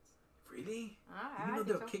sports. Really? I You know think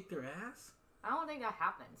they'll so. kick their ass? I don't think that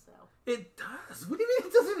happens, though. It does. What do you mean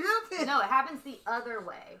it doesn't happen? No, it happens the other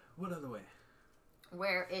way, What other way?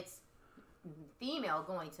 where it's female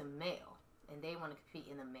going to male, and they want to compete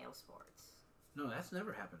in the male sports. No, that's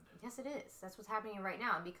never happened. Yes, it is. That's what's happening right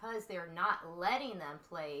now. And because they're not letting them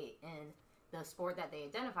play in the sport that they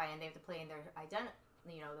identify in, they have to play in their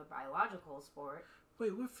the biological sport.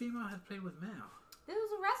 Wait, what female has played with male? There was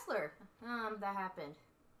a wrestler that happened.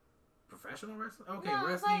 Professional wrestling? Okay, No, it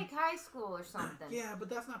was wrestling. like high school or something. Yeah, but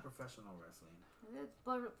that's not professional wrestling.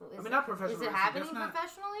 Not professional Is it wrestling, happening that's not-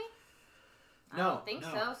 professionally? I No, don't think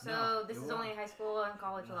no, so. So no, this it is won't. only high school and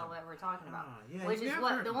college No. level that we're talking about. Yeah, Which you is have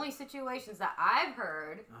what heard. the only situations that I've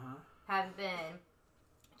heard Uh-huh. have been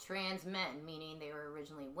trans men, meaning they were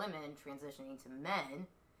originally women transitioning to men,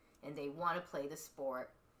 and they want to play the sport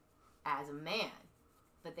as a man.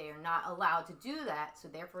 But they are not allowed to do that, so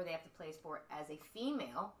therefore they have to play a sport as a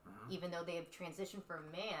female, Uh-huh. even though they have transitioned from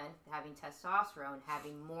a man, having testosterone,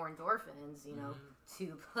 having more endorphins,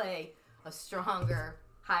 to play a stronger,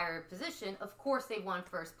 higher position. Of course they won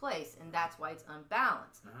first place, and that's why it's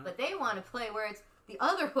unbalanced. Uh-huh. But they want to play where it's the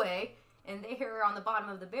other way, and they are on the bottom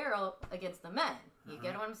of the barrel against the men. You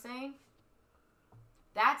get what I'm saying?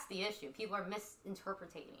 That's the issue. People are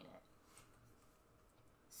misinterpreting it.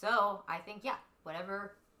 So, I think,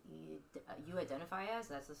 whatever you identify as,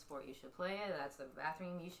 that's the sport you should play, that's the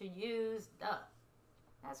bathroom you should use, duh.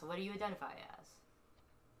 That's what do you identify as.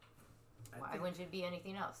 Why wouldn't it be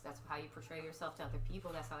anything else? That's how you portray yourself to other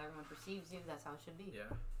people, that's how everyone perceives you, that's how it should be. Yeah.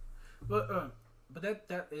 But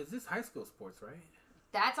that is this high school sports, right?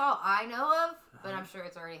 That's all I know of, but I'm sure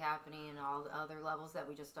it's already happening in all the other levels that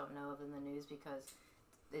we just don't know of in the news because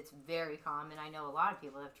it's very common. I know a lot of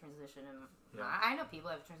people have transitioned, and I know people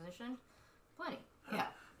have transitioned plenty. Yeah.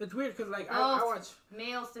 It's weird because I watch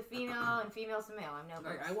males to female and females to male. I know.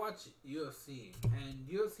 Like I watch UFC, and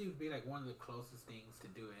UFC would be like one of the closest things to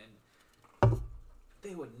do it. And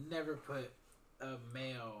they would never put a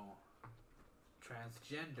male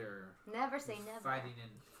transgender Never say who's never.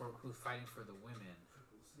 who's fighting for the women.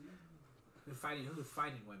 Who's fighting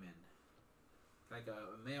women. Like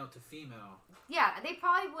a male to female. Yeah, they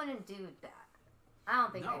probably wouldn't do that. I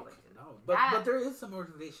don't think they would do that. No. But there is some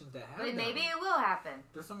organizations that have But done maybe it. it will happen.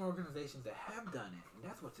 There's some organizations that have done it, and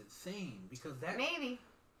that's what's insane because that Maybe.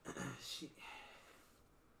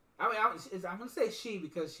 I'm gonna say she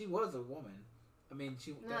because she was a woman. I mean,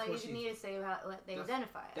 You need to say what they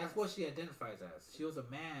identify as. That's what she identifies as. She was a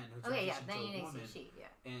man who transitioned Okay, yeah, then to you a need to woman, say she, yeah.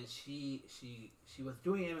 and she was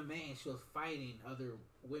doing MMA and she was fighting other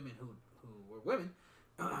women who were women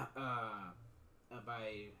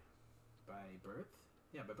by birth.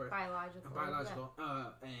 Yeah, by birth. Biological.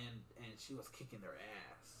 And she was kicking their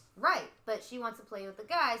ass. Right, but she wants to play with the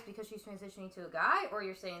guys because she's transitioning to a guy, or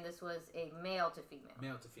you're saying this was a male to female?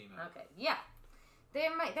 Male to female. Okay, yeah.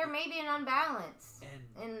 There may be an unbalance,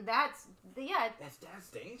 and that's that's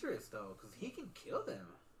dangerous though, because he can kill them.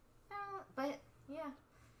 But yeah,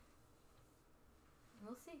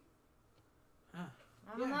 we'll see. Huh.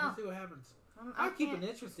 I don't know. We'll see what happens. I'll keep an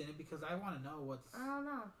interest in it because I want to know what's. I don't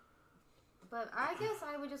know, but I guess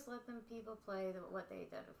I would just let them people play what they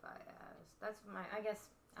identify as. That's I guess.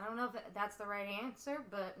 I don't know if that's the right answer,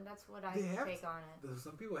 but that's what I take on it.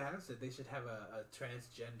 Some people have said they should have a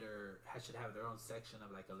transgender should have their own section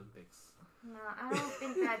of like Olympics. No, I don't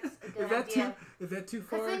think that's a good idea. Is that too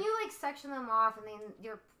far? Because then you like section them off, and then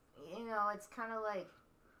it's kind of like.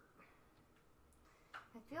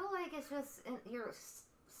 I feel like it's just you're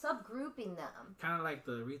subgrouping them. Kind of like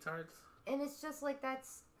the retards. And it's just like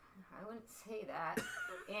that's. I wouldn't say that.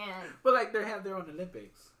 But like they have their own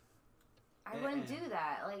Olympics. I wouldn't do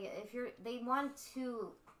that. Like if you want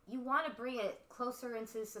to bring it closer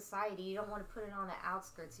into society. You don't want to put it on the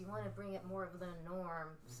outskirts. You want to bring it more of the norm.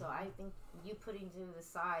 Mm-hmm. So I think you putting it to the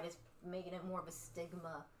side is making it more of a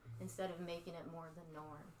stigma instead of making it more of the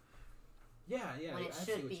norm. Yeah. When it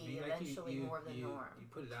should be eventually more of the norm. You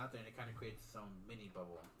put it out there and it kind of creates its own mini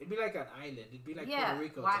bubble. It'd be like an island. It'd be like Puerto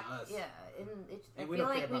Rico to us. Yeah, and we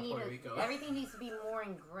don't care about Puerto Rico. Everything needs to be more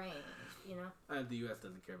ingrained. The U.S.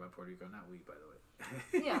 doesn't care about Puerto Rico, not we, by the way.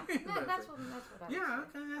 Yeah, that's what I yeah,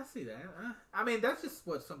 okay, I see that. I mean, that's just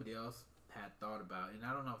what somebody else had thought about, and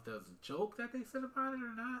I don't know if there was a joke that they said about it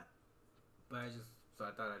or not. But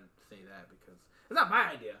I thought I'd say that because it's not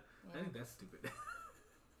my idea. Yeah. I think that's stupid.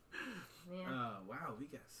 Yeah. Wow, we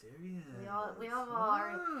got serious. We all have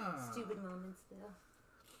our stupid moments, though.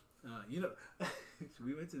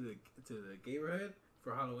 We went to the neighborhood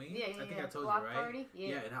for Halloween. Yeah, I think I told you, block right? Party?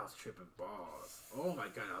 Yeah. And I was tripping balls. Oh my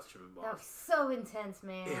god, I was tripping balls. That was so intense,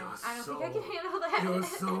 man. It was I don't think I can handle that. It was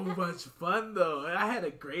so much fun though. I had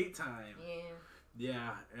a great time. Yeah.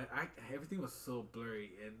 Yeah, everything was so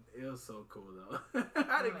blurry and it was so cool though.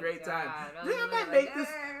 I had a great time. I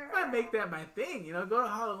might make that my thing. You know, go to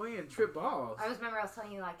Halloween and trip balls. I was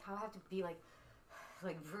telling you like how I have to be like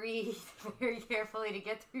breathe very carefully to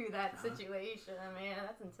get through that situation. Man,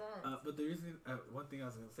 that's intense. But the reason, one thing I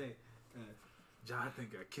was gonna say, Jonathan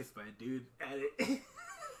got kissed by a dude at it.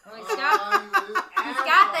 Well, he's got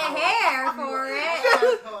the hair for it.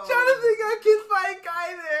 Jonathan got kissed by a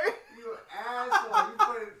guy there. You asshole! You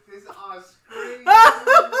put this on screen.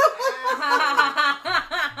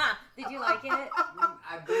 Did you like it?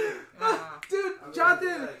 I did. Dude, okay,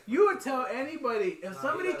 Jonathan, you would tell anybody if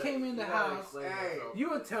somebody came in the house. Hey, you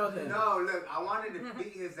would tell them. No, look, I wanted to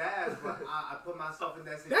beat his ass, but I put myself in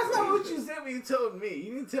that situation. That's not what you said when you told me.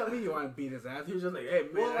 You didn't tell me you want to beat his ass. You were just like, hey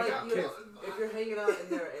man, I got kissed. If you're hanging out in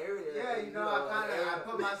their area, I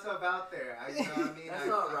put myself out there. You know what I mean? That's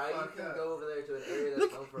not right. You can go over there to an area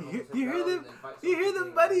that's known for homosexuality. You hear them? You hear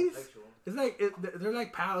them, buddies? It's like they're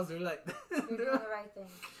like pals. They're like. You're doing the right thing.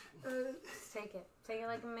 Just take it. Take it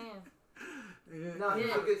like a man. No, he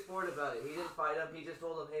was a good sport about it. He didn't fight him. He just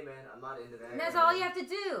told him, "Hey, man, I'm not into that." And that's all you have to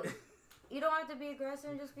do. You don't have to be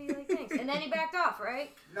aggressive and just be like, thanks. And then he backed off,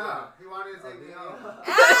 right? No, he wanted to take me home.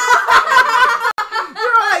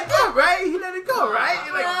 You're like, go, right? He let it go, right?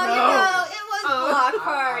 You're like, well, no. you know, it was block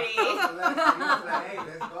party. He was like, hey,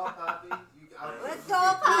 let's go, Poppy. Let's go,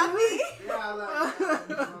 Poppy. Yeah, I love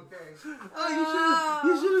it. Okay. Oh,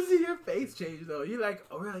 you should have seen your face change though. You're like,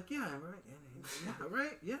 oh, we're like, yeah, right, yeah,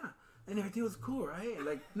 right, yeah, and everything was cool, right? And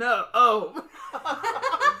like, no, oh,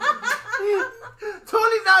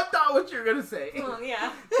 totally not thought what you were gonna say. Well,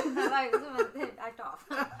 yeah, I backed off.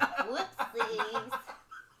 Whoopsies.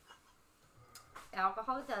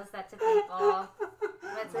 Alcohol does that to people.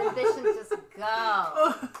 Let's ambition just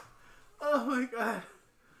go. Oh my god.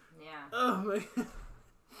 Yeah. Oh my god.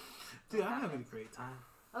 Dude, I'm having a great time.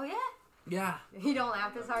 Oh yeah? Yeah. You don't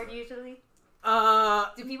laugh this hard usually?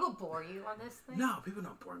 Do people bore you on this thing? No, people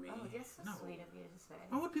don't bore me. Oh, that's so sweet of you to say.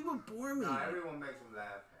 Why would people bore me? No, everyone makes them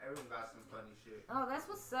laugh. Everyone got some funny shit. Oh, that's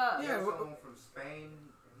what's up. Yeah, someone from Spain,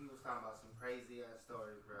 he was talking about some crazy ass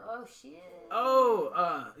stories, bro. Oh shit.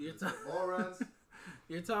 Oh, you're talking bull runs.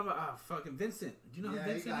 You're talking about fucking Vincent. Do you know who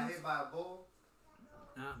Vincent is? Yeah, he got hit by a bull.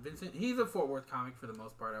 Vincent, he's a Fort Worth comic for the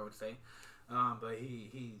most part, I would say. But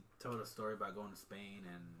he told a story about going to Spain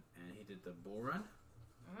and he did the bull run.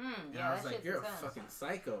 And I was like, you're a fucking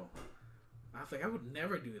psycho. I was like, I would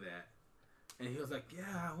never do that. And he was like,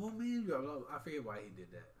 yeah, well, man, I forget why he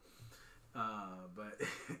did that. But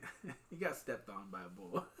he got stepped on by a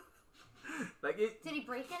bull. Did he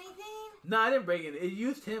break anything? No, I didn't break it. It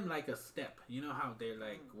used him like a step. You know how they're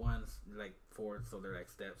like one's like forward, so they're like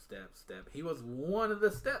step, step, step. He was one of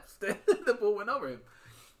the steps that the bull went over him.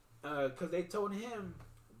 Because they told him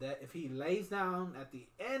that if he lays down at the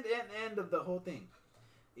end of the whole thing,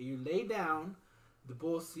 you lay down, the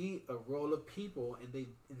bull see a row of people and they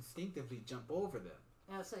instinctively jump over them.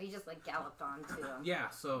 Oh, so he just like galloped onto them. Yeah,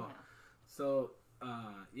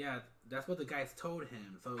 yeah, that's what the guys told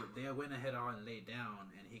him. So they went ahead on and laid down,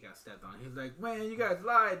 and he got stepped on. He's like, man, you guys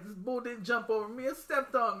lied. This bull didn't jump over me. It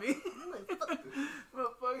stepped on me.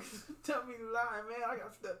 Motherfuckers tell me to lie, man. I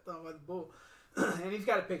got stepped on by the bull. And he's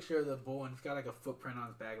got a picture of the bull, and he's got like a footprint on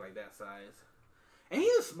his back like that size. And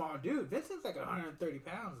he's a small dude. Vincent's like 130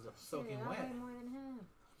 pounds soaking wet. I weigh more than him.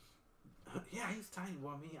 Yeah, he's tiny.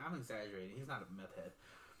 Well, I'm exaggerating. He's not a meth head.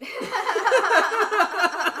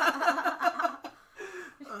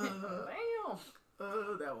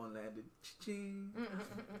 That one landed. Ching.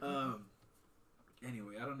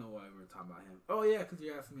 Anyway, I don't know why we were talking about him. Oh yeah, because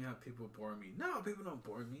you're asking me how people bore me. No, people don't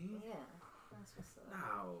bore me. Yeah, that's what's up.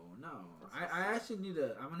 No. I actually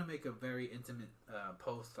I'm gonna make a very intimate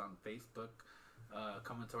post on Facebook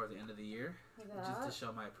coming towards the end of the year, just to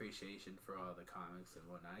show my appreciation for all the comics and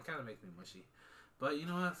whatnot. It kind of makes me mushy, but you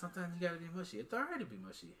know what? Sometimes you gotta be mushy. It's alright to be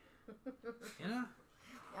mushy. You know.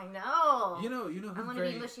 I know. You know. I want to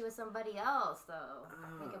be mushy with somebody else, though.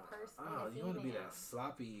 Like a person. Oh, you want to be that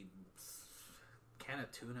sloppy can of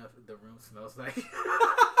tuna the room smells like.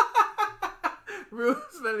 Room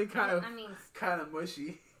smelling kind of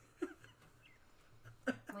mushy.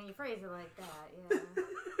 When you phrase it like that, yeah.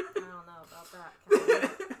 I don't know about that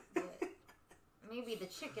kind. Maybe the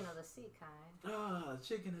chicken of the sea kind.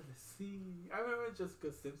 Chicken of the sea. I remember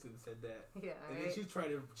Jessica Simpson said that. Yeah. And then she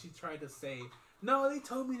tried to say, no, they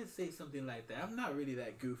told me to say something like that. I'm not really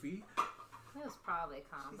that goofy. It was probably a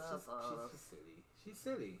combo. She's just silly. She's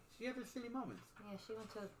silly. She has her silly moments. Yeah, she went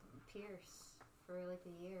to Pierce for like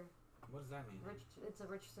a year. What does that mean? It's a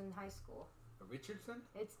Richardson High School. A Richardson?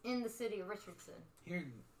 It's in the city of Richardson. Here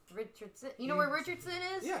in... Richardson. You know where Richardson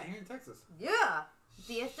is? Yeah, here in Texas. Yeah.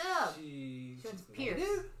 DFW. She's went to Pierce.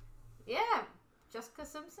 native? Yeah. Jessica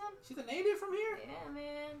Simpson? She's a native from here? Yeah,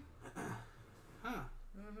 man. Huh.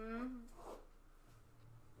 Mm-hmm.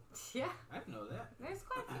 Yeah. I didn't know that. There's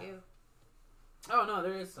quite a few. Oh, no,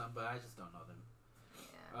 there is some, but I just don't know them.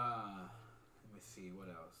 Yeah. Let me see. What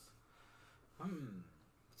else?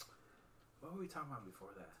 What were we talking about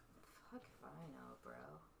before that? Fuck if I know, bro.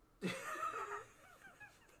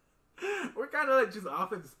 We're kind of like just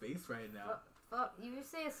off in space right now. Fuck. You were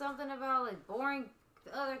saying something about like boring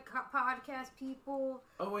other podcast people.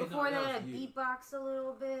 Oh, wait, before no, that, I you. beatbox a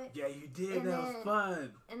little bit. Yeah, you did. And that was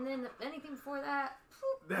fun. And then anything before that.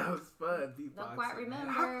 That was fun. Beatbox. Don't quite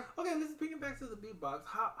remember. Okay, let's bring it back to the beatbox.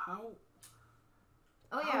 How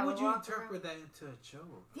Oh yeah. how would you walk interpret around. that into a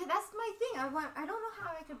joke? Yeah, that's my thing. I don't know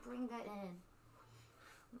how I could bring that in.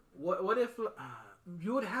 What if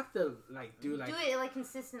you would have to like do it like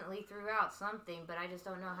consistently throughout something, but I just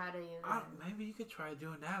don't know how to even. Maybe you could try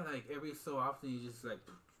doing that like every so often. You just like.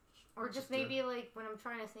 Or just maybe like when I'm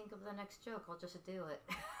trying to think of the next joke, I'll just do it.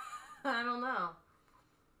 I don't know.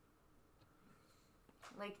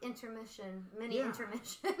 Like intermission,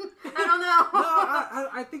 intermission. I don't know. No,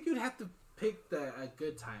 I think you'd have to pick a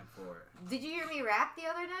good time for it. Did you hear me rap the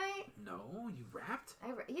other night? No, you rapped? I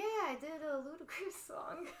did a Ludacris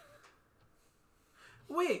song.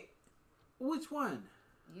 Wait, which one?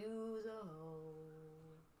 Use a hoe.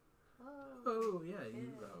 Oh, yeah,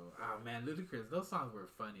 you go. Oh, man, Ludacris, those songs were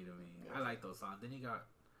funny to me. Yeah. I like those songs. Then they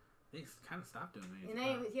kind of stopped doing it. And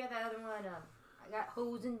then he had that other one, I got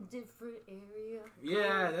hoes in different area.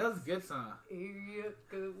 Yeah, that was a good song. Area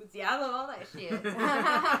codes. Yeah, I love all that shit.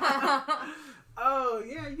 Oh,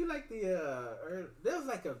 yeah, you like there was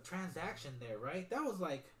like a transaction there, right? That was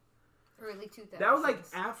like... Early 2000s. That was like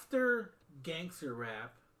after gangster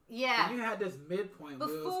rap. Yeah. And you had this midpoint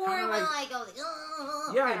before where it was kind of like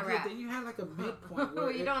yeah, then you had like a midpoint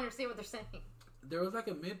where you don't understand what they're saying. There was like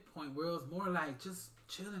a midpoint where it was more like just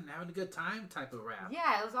chilling, having a good time type of rap.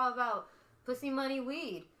 Yeah, it was all about pussy, money,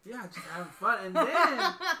 weed. Yeah, just having fun.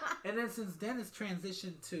 And then since then it's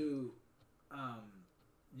transitioned to,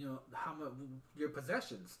 how much your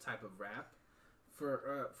possessions type of rap.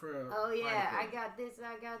 Oh yeah, I got this,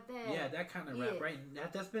 I got that. Yeah, that kind of rap, right?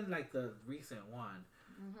 That's been like the recent one.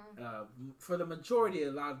 Mm-hmm. For the majority,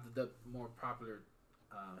 a lot of the more popular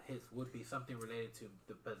hits would be something related to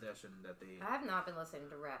the possession that they. I have not been listening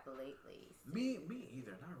to rap lately. Me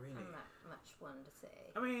either, not really. I'm not much one to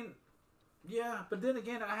say. I mean, yeah, but then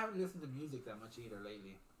again, I haven't listened to music that much either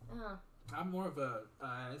lately. I'm more of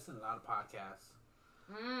I listen to a lot of podcasts.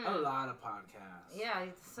 A lot of podcasts.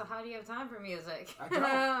 Yeah. So how do you have time for music?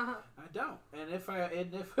 I don't. And if I do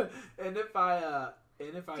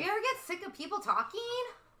you ever get sick of people talking?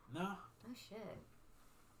 No. Oh shit.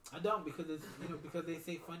 I don't because it's because they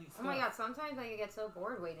say funny stuff. Oh my god! Sometimes I get so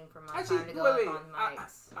bored waiting for my time to go up on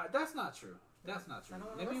mics. That's not true. That's not true.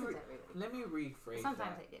 Let me rephrase.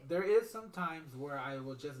 Sometimes I do. There is some times where I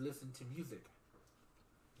will just listen to music.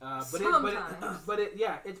 It's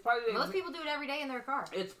probably most people do it every day in their car.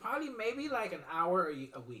 It's probably maybe like an hour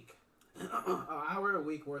a week, an hour a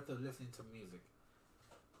week worth of listening to music,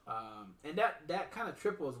 and that kind of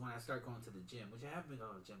triples when I start going to the gym, which I haven't been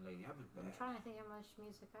going to the gym lately. I'm trying to think how much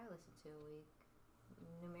music I listen to a week,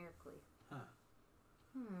 numerically.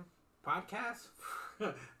 Podcasts,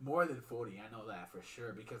 more than 40. I know that for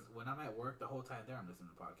sure because when I'm at work, the whole time there, I'm listening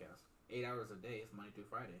to podcasts. 8 hours a day. It's Monday through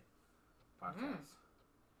Friday. Podcasts.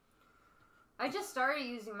 I just started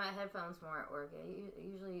using my headphones more at work. I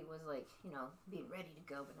usually was like, being ready to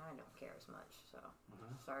go, but now I don't care as much. So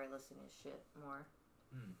I started listening to shit more.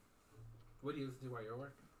 What do you listen to while you're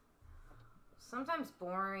working? Sometimes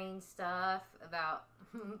boring stuff about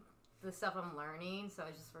the stuff I'm learning, so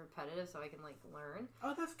it's just repetitive, so I can learn.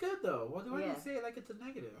 Oh, that's good though. Why do you say it like it's a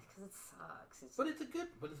negative? Because it sucks. But it's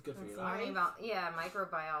good for your life. Learning about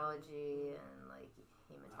microbiology and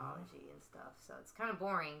hematology and stuff, so it's kind of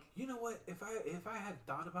boring. You know what? If I had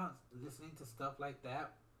thought about listening to stuff like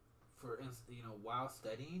that, for instance, while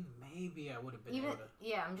studying, maybe I would have been able to.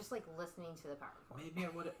 Yeah, I'm just listening to the PowerPoint. Maybe I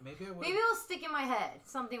would. Maybe it'll stick in my head.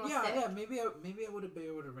 Something will stick. Yeah. Maybe I would have been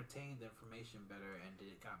able to retain the information better and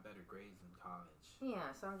got better grades in college.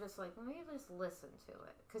 Yeah, so I'm just maybe just listen to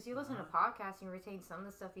it because you listen to podcasts and you retain some of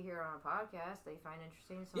the stuff you hear on a podcast that you find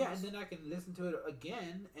interesting. And then I can listen to it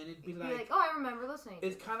again and it'd be like, oh, I remember listening.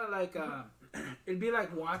 It's kind of like it'd be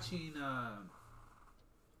like watching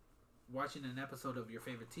an episode of your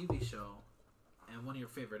favorite TV show and one of your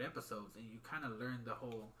favorite episodes, and you kind of learn the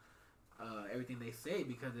whole everything they say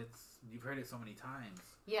because you've heard it so many times.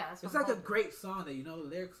 Yeah, it's like a great song that you know the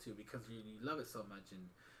lyrics to because you love it so much.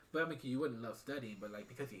 But I mean, you wouldn't love studying, but like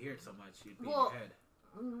because you hear it so much, you'd be in your head.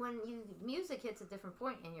 When music hits a different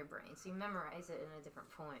point in your brain, so you memorize it in a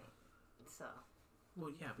different point. So.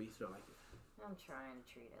 Well, yeah, but you still like it. I'm trying to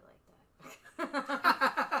treat it like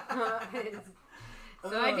that.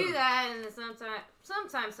 So I do that, and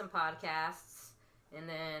sometimes some podcasts, and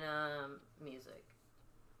then music.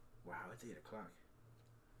 Wow, it's 8:00.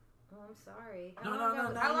 Oh, I'm sorry. No,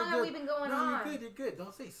 How long have we been going on? No, you're good.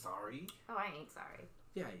 Don't say sorry. Oh, I ain't sorry.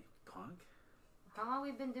 Yeah, you punk. How long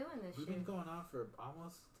we been doing this We've been going on for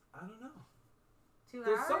almost, I don't know. 2 hours?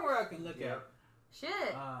 There's somewhere I can look at.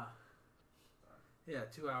 Shit. Yeah,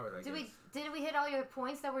 2 hours, I guess. Did we hit all your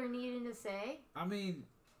points that we're needing to say? I mean,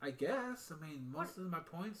 I guess. I mean, most of my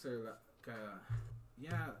points are like,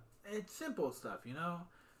 it's simple stuff, you know?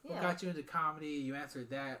 Yeah. What got you into comedy? You answered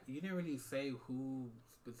that. You didn't really say who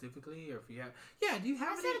specifically, or if you have. Yeah, do you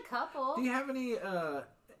have any? I said a couple. Do you have any?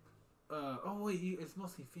 It's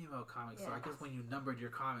mostly female comics. Yeah. So I guess when you numbered your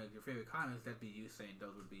favorite comics, that'd be you saying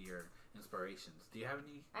those would be your inspirations. Do you have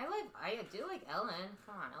any? I do like Ellen.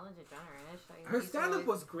 Come on, Ellen DeGeneres. Her stand-up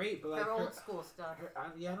was great, but like her old school stuff. I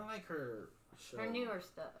don't like her show. Her newer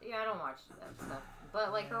stuff. Yeah, I don't watch that stuff.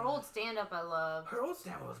 But like her old stand-up, I love. Her old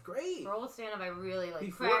stand-up was great. Her old stand-up, I really like.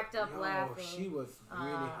 Cracked up laughing. She was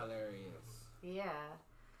really hilarious. Yeah.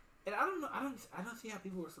 And I don't know. I don't see how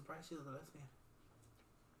people were surprised she was a lesbian.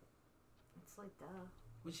 It's like, duh.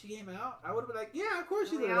 When she came out, I would have been like, yeah, of course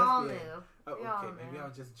she's a lesbian. All knew. Oh, okay, maybe I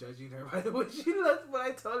was just judging her by the way she looked, but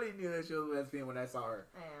I totally knew that she was a lesbian when I saw her.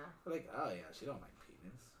 Yeah. Like, oh yeah, she don't like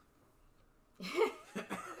penis.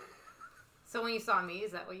 So when you saw me,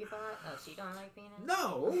 is that what you thought? Oh, she don't like penis?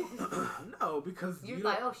 No, no, because you're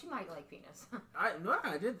like, oh, she might like penis. I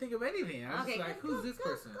didn't think of anything. I was just like, who's this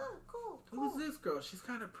person? Cool. Who's this girl? She's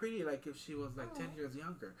kind of pretty, like if she was like 10 years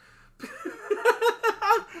younger.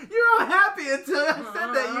 You're all happy until I said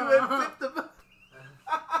that you went flip the.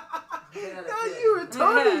 No,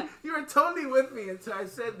 you were totally with me until I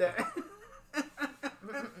said that.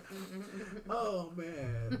 Oh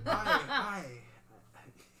man, I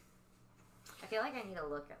feel like I need to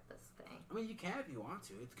look at this thing. I mean, you can if you want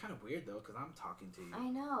to. It's kind of weird though, because I'm talking to you. I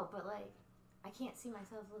know, but like, I can't see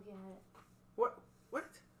myself looking at it. What?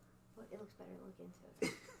 It looks better to look into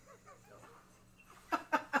it.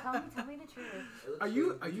 Tell me the truth. Are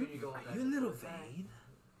you a little vain?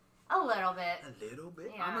 A little bit. A little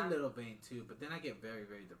bit? Yeah. I'm a little vain too, but then I get very,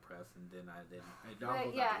 very depressed, and then I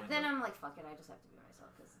then I'm like, fuck it, I just have to be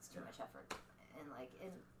myself because it's too much effort, and like,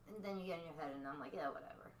 and then you get in your head, and I'm like, yeah,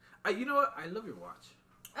 whatever. You know what? I love your watch.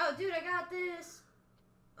 Oh, dude, I got this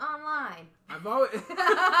online. I've always. I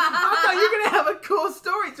thought you were gonna have a cool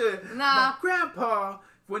story to it. Nah. My grandpa,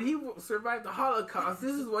 when he survived the Holocaust,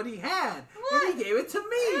 this is what he had, what? and he gave it to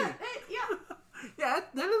me. Yeah. Yeah,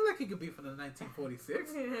 that looks like it could be from the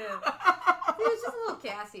 1946. Yeah. It's just a little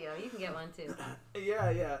Casio. You can get one too.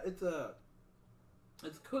 Yeah. It's a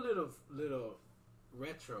cool little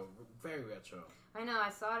retro, very retro. I know. I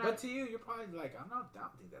saw it. But to you, you're probably like, I don't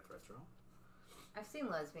think that's retro. I've seen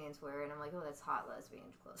lesbians wear it, and I'm like, oh, that's hot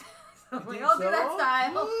lesbian clothes. So I'm like, I'll do that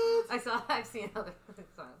style. What? I've seen other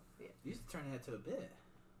songs. Yeah. You used to turn that to a bit.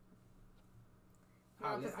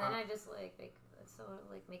 No, because then I just like make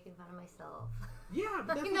making fun of myself. Yeah,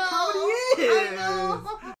 but that's what comedy is. I know.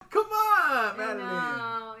 Come on, Madeline.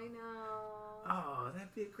 I know. Oh,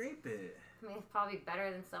 that'd be a great bit. I mean, it's probably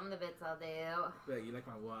better than some of the bits I'll do. But you like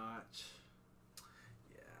my watch?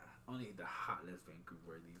 Yeah. Only the hot lesbian could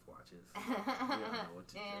wear these watches. We all know what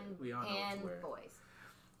to do. We all know what to wear. Boys.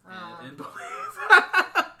 And boys.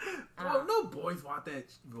 Well, no boys want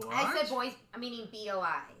that watch. I said boys. I'm meaning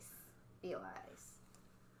BOIs. BOIs.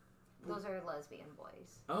 Those are lesbian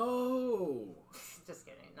boys. Oh. Just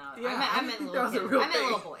kidding. No, yeah, I meant little kids. I meant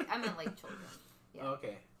little boys. I meant like children. Yeah.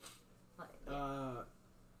 Okay.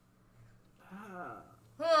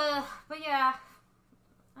 But yeah,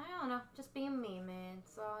 I don't know. Just being me, man.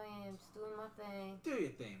 That's all I am. Just doing my thing. Do your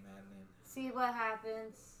thing, Madeline. See what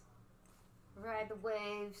happens. Ride the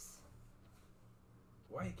waves.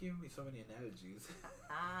 Why are you giving me so many analogies?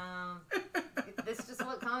 This is just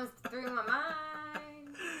what comes through my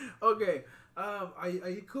mind. Okay. Are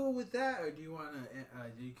you cool with that, or do you want to?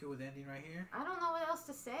 Are you cool with ending right here? I don't know what else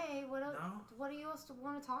to say. What else? No? What do you else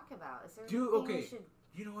want to talk about? Is there okay. we should...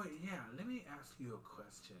 You know what? Yeah. Let me ask you a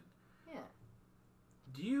question. Yeah.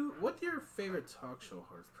 What's your favorite talk show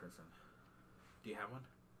host person? Do you have one?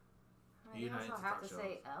 I also have to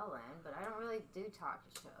say Ellen, but I don't really do talk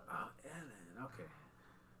shows. Oh, Ellen. Okay.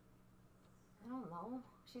 I don't know.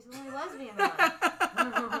 She's the only lesbian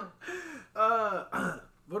one.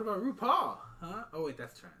 What about RuPaul? Huh? Oh wait,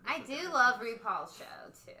 that's trans. I do love RuPaul's show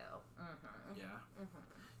too. Mm-hmm. Yeah. Mm-hmm.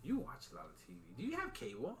 You watch a lot of TV. Do you have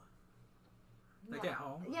cable? Like at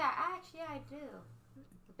home? Yeah, actually, I do.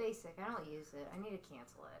 The basic. I don't use it. I need to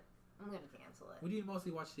cancel it. I'm gonna cancel it. What do you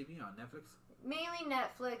mostly watch TV on? Netflix? Mainly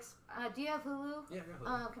Netflix. Do you have Hulu? Yeah, I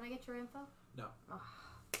got Hulu. Can I get your info? No. Oh,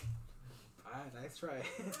 Nice try.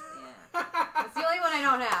 yeah. That's the only one I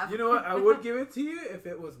don't have. You know what? I would give it to you if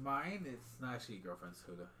it was mine. It's not actually your girlfriend's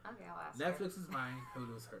Hulu. Okay, I'll ask her. Netflix is mine.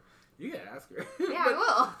 Hulu's her. You gotta ask her. Yeah, I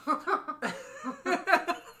will.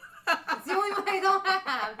 It's the only one I don't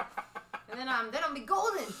have. And then I'll be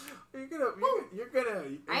golden. You're gonna.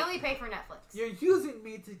 I only pay for Netflix. You're using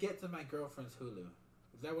me to get to my girlfriend's Hulu.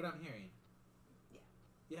 Is that what I'm hearing? Yeah.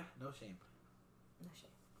 Yeah. No shame. No shame.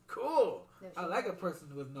 Cool. No I shame. like a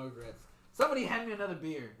person with no regrets. Somebody hand me another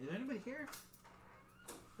beer. Is there anybody here?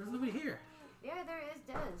 There's nobody here. Yeah, there is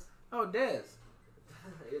Des. Oh, Des.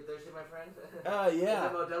 You thirsty, my friend? Yeah. Is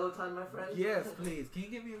it Modelo time, my friend? Yes, please. Can you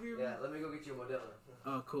get me a beer? Yeah, let me go get you a Modelo.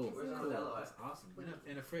 Oh, cool. Where's the Cool. Modelo That's at? awesome.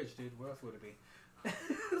 In a fridge, dude. Where else would it be?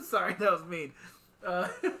 Sorry, that was mean.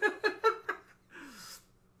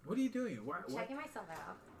 What are you doing? What? Checking myself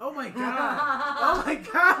out. Oh my god! Oh my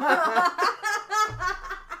god!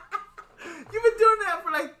 You've been doing that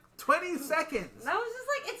for like 20 seconds. That was just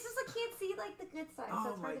like, it's just I can't see like the good side. So Oh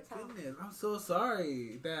it's my hard to tell. goodness! I'm so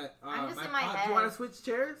sorry that. I'm just in my Do head. you want to switch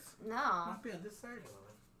chairs? No, I'll be on this side.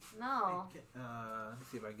 no, Hey, let me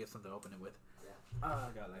see if I can get something to open it with. Yeah. I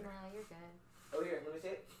got like. no, you're good. Oh, here, let me see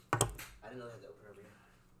it. I didn't know they had to open over here.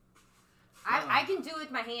 I can do it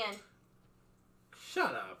with my hand.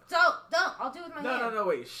 Shut up. Don't. I'll do it with my hand. No,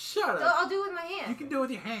 wait. Shut Don't, up. I'll do it with my hand. You can do it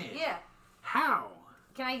with your hand. Yeah. How?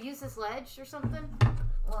 Can I use this ledge or something?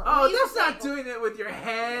 Well, Oh, let me use that's the not table. doing it with your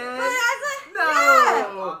hand. But No.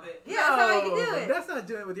 Pop it. Yeah, that's how I can do it. That's not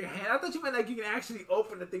doing it with your hand. I thought you meant like you can actually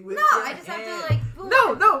open the thing with No, your I just hand. have to like. Boom.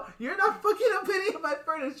 No, you're not fucking up any of my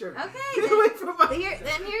furniture. Okay. Get away from my. Here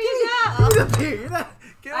Give you me go. the beer. You're not.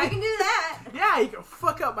 Get I away. can do that. Yeah, you can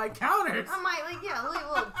fuck up my counters. I might like leave a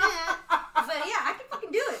little dent, but yeah, I can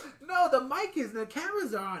fucking do it. No, the mic is, the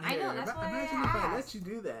cameras are on I here. know, that's why I Imagine if I let asked. you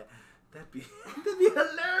do that. That'd be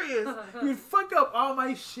hilarious. You'd fuck up all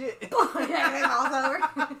my shit. Yeah, it falls over.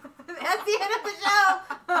 That's the end of the show.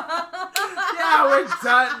 Yeah, we're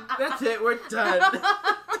done. That's it. We're done.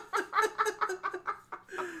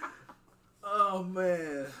 Oh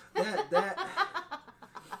man, that.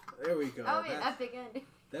 There we go. Oh, man, epic ending.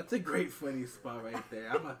 That's a great funny spot right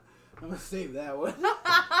there. I'm gonna save that one.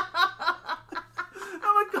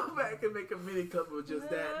 I'm gonna go back and make a mini clip of just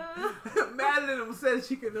that. Madeline said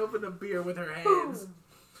she can open a beer with her hands.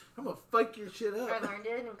 I'm gonna fuck your shit I up. learned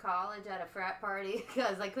it in college at a frat party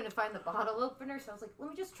because I couldn't find the bottle opener, so I was like, let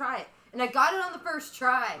me just try it. And I got it on the first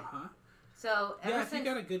try. Uh-huh. So ever Yeah, if you since,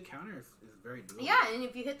 got a good counter, it's very doable. yeah, and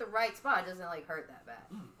if you hit the right spot, it doesn't like hurt that bad.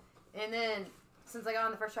 Mm. And then since I got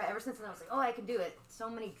on the first try, ever since then I was like, oh, I can do it. So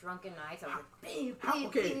many drunken nights, I was like, bam, bam,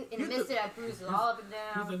 Okay, bam, and I here's missed the- it. I bruised it all up and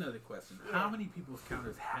Here's down. another question. Yeah. How many people's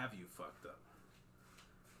counters have you fucked up?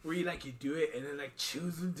 Where you like you do it and then like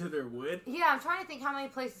choose them to their wood? Yeah, I'm trying to think how many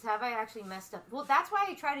places have I actually messed up. Well, that's why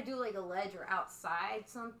I try to do like a ledge or outside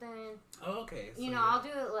something. Oh, okay. So You know, I'll do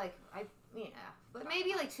it like but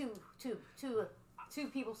maybe like two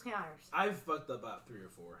people's counters. I've fucked up about 3 or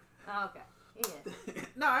 4. Oh, okay, yeah,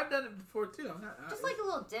 No, I've done it before too. I'm not. just like a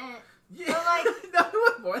little dent. Yeah. but, like- No, it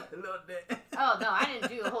was more than a little bit. Oh no, I didn't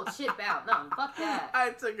do a whole chip out. No, fuck that. I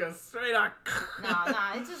took a straight on. No,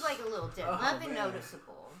 it's just like a little dent. Oh, Nothing man.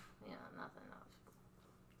 noticeable. Yeah, nothing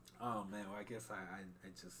noticeable. Oh man, well I guess I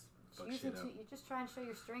just fucked shit up. You're just trying to show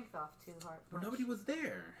your strength off too hard. Well, nobody was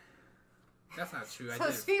there. That's not true. So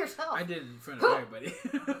I see yourself. did it in front of everybody.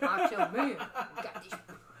 Macho man. Got these.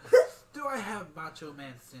 Do I have Macho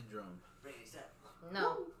Man syndrome? Raise up.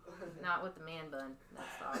 No, not with the man bun.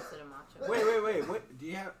 That's the opposite of macho. Wait. What do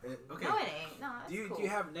you have? Okay. No, it ain't. No, it's Do cool. you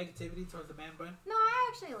have negativity towards the man bun? No,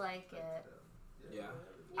 I actually like it. Yeah. Yeah.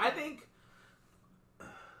 I think.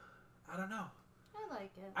 I don't know. I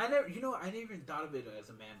like it. I never even thought of it as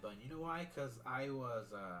a man bun. You know why? Because I was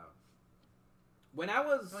when I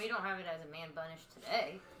was Well, you don't have it as a man bunish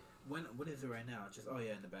today. what is it right now? Just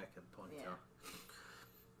in the back of the ponytail.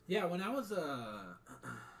 Yeah. Yeah, when I was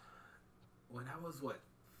what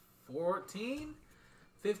 14,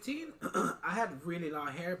 15, I had really long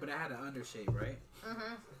hair, but I had an undershave, right?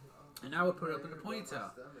 Mhm. And I would put it up in a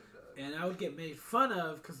ponytail, and I would get made fun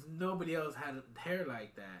of because nobody else had hair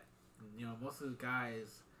like that. You know, most of the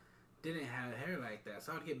guys didn't have hair like that,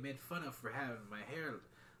 so I would get made fun of for having my hair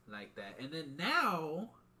like that. And then now,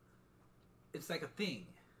 it's like a thing.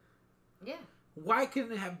 Yeah. Why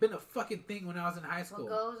couldn't it have been a fucking thing when I was in high school?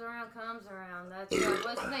 What goes around comes around. That's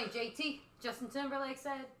what's his name? JT. Justin Timberlake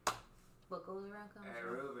said. What goes around comes Hey,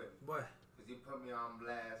 around. Ruben. What? Because you put me on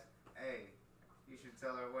blast. Hey, you should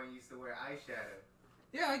tell her when you used to wear eyeshadow.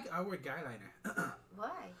 Yeah, I wear guy liner.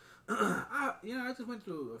 Why? I just went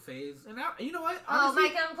through a phase, and you know what? Oh, Honestly, My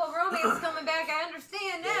Chemical Romance is coming back. I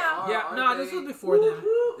understand now. Yeah, no, this was before them.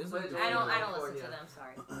 This was I don't listen to them.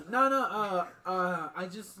 Sorry. No.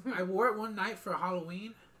 I wore it one night for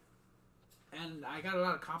Halloween, and I got a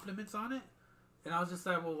lot of compliments on it. And I was just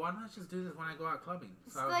like, well, why not just do this when I go out clubbing?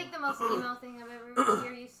 It's So like the most emo thing I've ever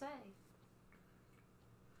heard you say.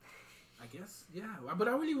 I guess, yeah. But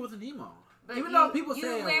I really wasn't emo. But Even though people you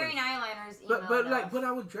say wearing I eyeliner is emo but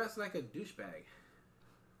I would dress like a douchebag.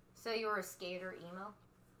 So you were a skater emo?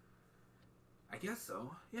 I guess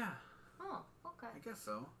so. Yeah. Oh, okay. I guess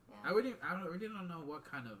so. Yeah. I really don't know what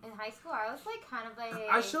kind of. In high school, I was like kind of like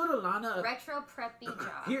I showed Alana retro preppy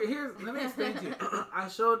job. Here's let me explain to you. I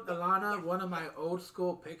showed Alana one of my old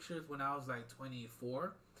school pictures when I was like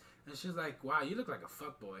 24, and she's like, "Wow, you look like a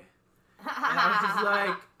fuckboy." And I was just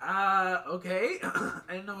like, okay. I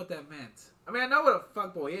didn't know what that meant. I mean, I know what a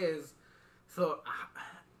fuckboy is, so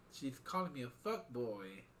she's calling me a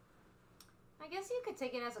fuckboy. I guess you could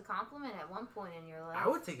take it as a compliment at one point in your life. I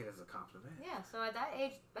would take it as a compliment. Yeah, so at that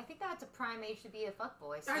age, I think that's a prime age to be a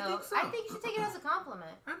fuckboy. So I think so. I think you should take it as a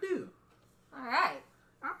compliment. I do. All right.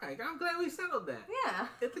 All right, I'm glad we settled that. Yeah.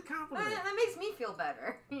 It's a compliment. That makes me feel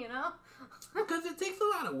better, you know? Because it takes a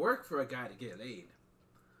lot of work for a guy to get laid.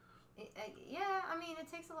 Yeah, I mean, it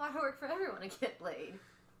takes a lot of work for everyone to get laid.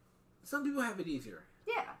 Some people have it easier.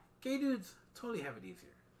 Yeah. Gay dudes totally have it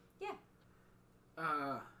easier. Yeah.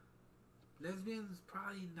 Lesbians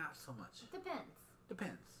probably not so much. Depends.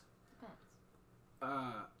 Depends. Depends.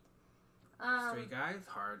 Straight guys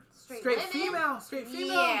hard. Straight female.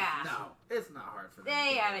 Yeah. No, it's not hard for them.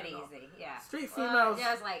 They to have get it laid at all. easy, yeah. Straight females.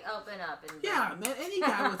 Just like open up and Yeah, man. Any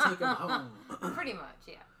guy will take them home. Pretty much,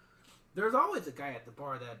 yeah. There's always a guy at the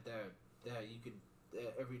bar that you could.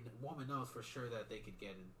 Every woman knows for sure that they could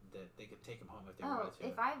get that they could take him home if they wanted to.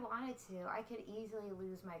 If I wanted to, I could easily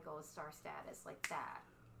lose my gold star status like that.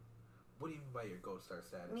 What do you mean by your gold star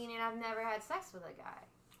status? Meaning I've never had sex with a guy.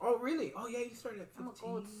 Oh, really? Oh, yeah, you started at 15. I'm a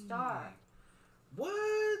gold star.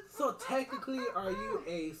 What? So technically, are you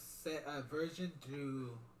a virgin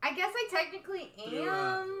to... I guess I technically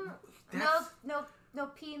am. No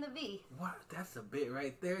P in the V. What? That's a bit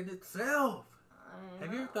right there in itself.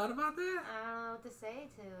 Have you ever thought about that? I don't know what to say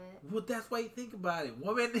to it. Well, that's why you think about it.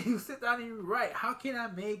 Woman, you sit down and you write, how can I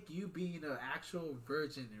make you being an actual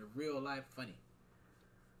virgin in real life funny?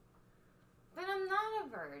 But I'm not a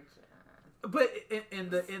virgin. But in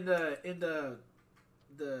the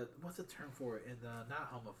what's the term for it? In the not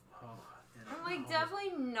homo. I'm like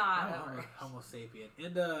definitely not a virgin. Homo sapien.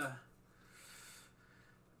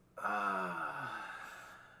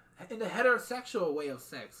 In the heterosexual way of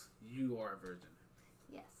sex, you are a virgin.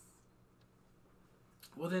 Yes.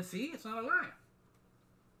 Well, then see, it's not a lie.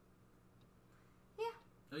 Yeah.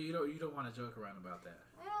 No, you don't want to joke around about that.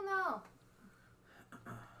 I don't know.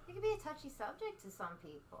 It could be a touchy subject to some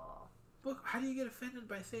people. Well, how do you get offended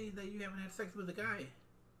by saying that you haven't had sex with a guy?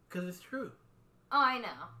 Because it's true. Oh, I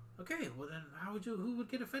know. Okay, well then, who would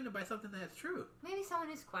get offended by something that's true? Maybe someone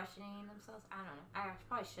who's questioning themselves. I don't know. I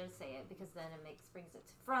probably should say it because then it brings it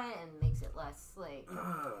to front and makes it less like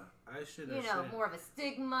I should. more of a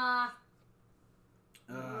stigma.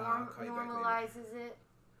 Normalizes it.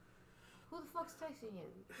 Who the fuck's texting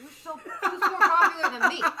you? Who's more popular than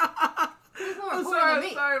me? Who's more important than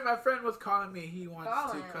me? Sorry, my friend was calling me. He wants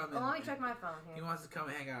to come. Let me check my phone here. He wants to come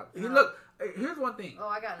and hang out. Look, here's one thing. Oh,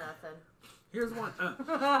 I got nothing. Here's one.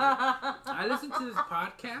 I listened to this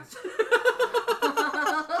podcast.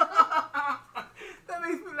 That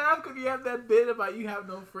makes me laugh because you have that bit about you have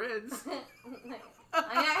no friends.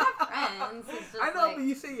 I have friends. It's just I know, but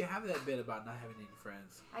you say you have that bit about not having any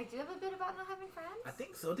friends. I do have a bit about not having friends. I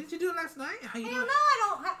think so. Did you do it last night? How you Hell doing? no, I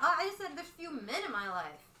don't. I just said there's few men in my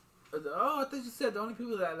life. Oh, I thought you said the only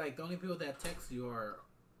people that text you are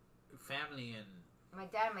family and My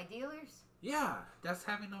dad and my dealers. yeah, that's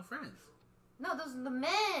having no friends. No, those are the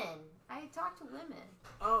men. I talk to women.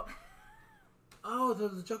 Oh,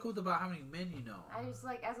 there's a joke about how many men you know. I just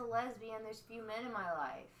like as a lesbian, there's few men in my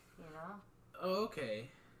life. You know. Oh, okay.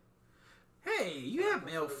 Hey, you have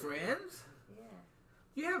male friends. Yeah.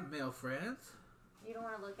 You have male friends. You don't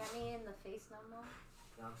want to look at me in the face no more?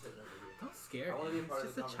 No, I'm sitting over here. Don't scare I wanna him. be part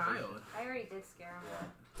It's of just the a child. conversation. I already did scare him.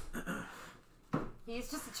 Yeah. He's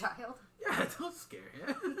just a child. Yeah, don't scare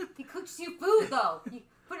him. He cooks you food, though. You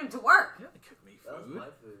put him to work. Yeah, cook me That was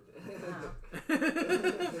food. my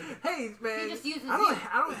food. Hey man, He just uses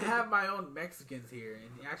I don't have my own Mexicans here, and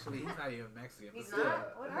actually he's not even Mexican. He's but still.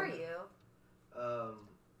 not? What are you?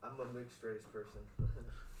 I'm a mixed race person.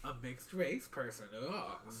 A mixed race person.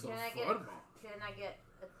 Oh, so Can I get- formal. Can I get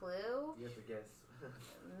a clue? You have to guess.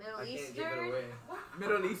 Middle I can't give it Eastern? away.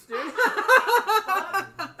 Middle Eastern.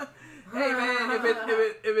 Hey man,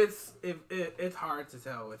 if it's hard to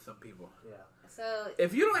tell with some people. Yeah. So,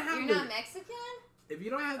 If you don't have you're the not Mexican? if you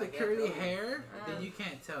don't have the I can't curly tell. hair, then you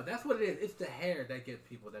can't tell. That's what it is. It's the hair that gets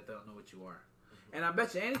people that don't know what you are. And I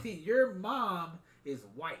bet you anything, your mom is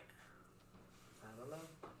white. I don't know.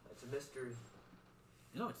 It's a mystery.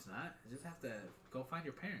 No, it's not. You just have to go find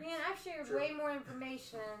your parents. Man, I've shared True. way more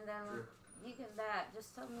information than True. you can that.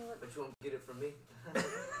 Just tell me what. But you won't get it from me.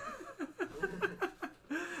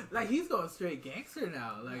 Like he's going straight gangster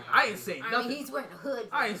now. Like I ain't saying I nothing. mean, he's wearing a hood.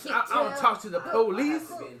 I so don't can't tell. talk to the I police.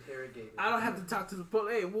 have to be interrogated. I don't have to talk to the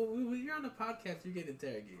police. Hey, well, when you're on the podcast, you get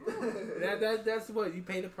interrogated. That's what you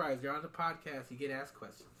pay the price. You're on the podcast, you get asked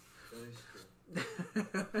questions. That is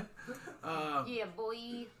true. Yeah,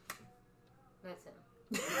 boy. That's him.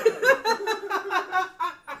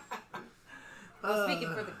 Speaking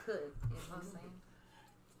for the could, you know what I'm saying?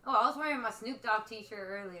 Oh, I was wearing my Snoop Dogg t-shirt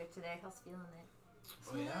earlier today. I was feeling it.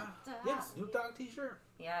 Oh yeah, Snoop Dogg. yeah, Snoop Dogg t-shirt.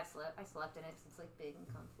 Yeah, I slept in it 'cause it's like big and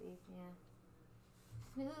comfy. Yeah.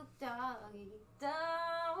 Snoop Doggy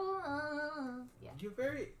Dogg. Yeah. You're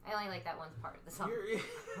very. I only like that one part of the song.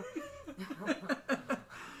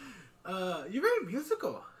 You're very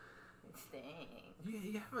musical. Dang.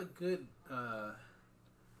 You have a good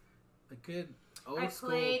old I school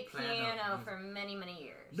played piano piano music. for many, many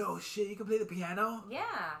years. No shit, you can play the piano. Yeah.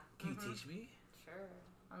 Can you Mhm. teach me? Sure.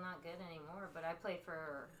 I'm not good anymore, but I played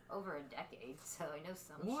for over a decade, so I know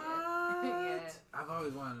some What? shit. Yeah. I've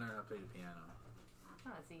always wanted to learn how to play the piano.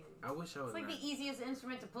 Oh, it's easy. I wish I It's would. like learn. the easiest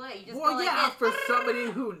instrument to play. You just Well, go like yeah, this. for somebody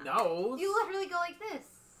who knows. You literally go like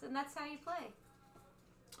this, and that's how you play.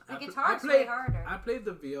 The I pl- guitar's I way played- harder. I played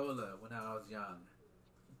the viola when I was young,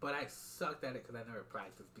 but I sucked at it because I never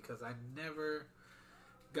practiced. Because I never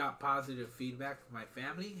got positive feedback from my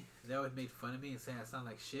family. They always made fun of me and saying I sound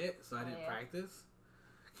like shit, so I didn't yeah. practice.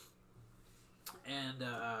 And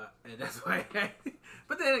that's why.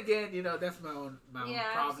 But then again, you know, that's my own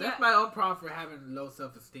Yeah, problem. see, That's my own problem for having low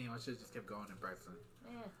self-esteem. I should just kept going in person.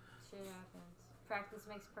 Yeah, shit happens. Practice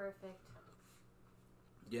makes perfect.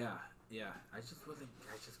 Yeah. I just couldn't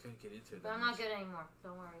get into it. But that I'm not much. good anymore.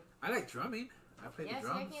 Don't worry. I like drumming. I play Yeah, the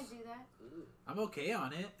see, I drums. can't do that. Ooh. I'm okay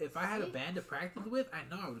on it. If I had a See? band to practice with, I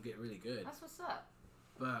know I would get really good. That's what's up.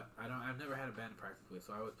 But I've never had a band to practice with,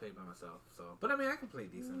 so I always play by myself. So, but I mean, I can play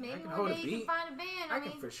decent. Maybe I can one hold day a you can beat. find a band. I I can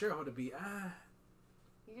mean, for sure hold a beat.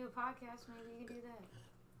 you do a podcast, maybe you can do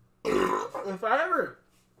that. If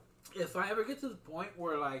I ever get to the point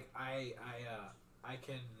where like I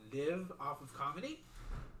can live off of comedy,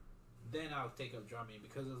 then I'll take up drumming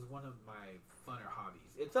because it's one of my funner hobbies.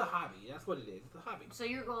 It's a hobby. That's what it is. It's a hobby. So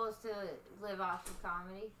your goal is to live off of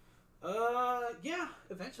comedy? Yeah,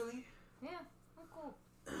 eventually. Yeah. Oh, cool.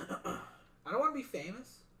 I don't want to be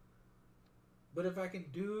famous, but if I can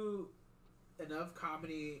do enough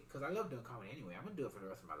comedy, because I love doing comedy anyway, I'm gonna do it for the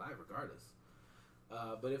rest of my life regardless.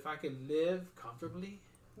 But if I can live comfortably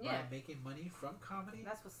Yeah. by making money from comedy,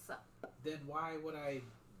 That's what's up. then why would I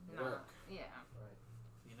No. work? Yeah.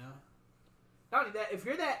 You know. Not only that,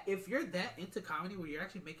 if you're that into comedy where you're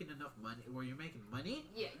actually making enough money, where you're making money,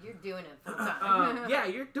 Yeah, you're doing it full time. yeah,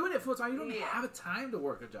 you're doing it full time. You don't Yeah. have a time to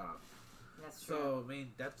work a job. That's true. So I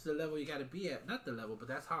mean, that's the level you got to be at. Not the level, but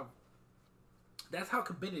that's how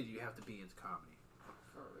committed you have to be into comedy.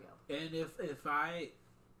 For real. And if I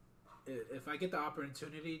get the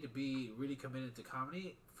opportunity to be really committed to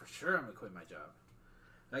comedy, for sure I'm gonna quit my job.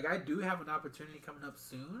 Like I do have an opportunity coming up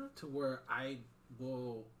soon to where I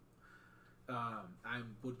will, I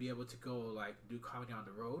would be able to go like do comedy on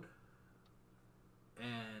the road,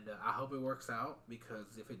 and I hope it works out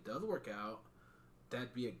because if it does work out,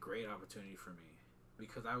 that'd be a great opportunity for me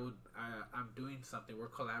because I'm doing something. We're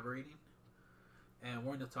collaborating, and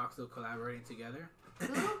we're in the talks of collaborating together.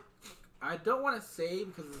 I don't want to say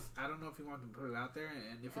because I don't know if you want to put it out there,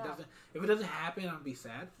 and if it doesn't happen, I'll be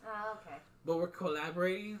sad. Oh, okay. But we're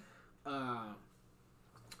collaborating, and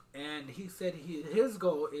he said his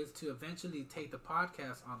goal is to eventually take the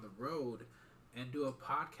podcast on the road and do a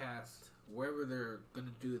podcast wherever they're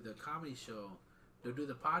gonna do the comedy show. They'll do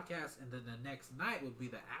the podcast, and then the next night would be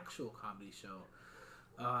the actual comedy show.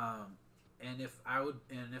 And if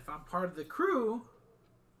I'm part of the crew,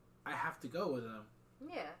 I have to go with them.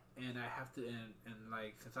 Yeah. And I have to, and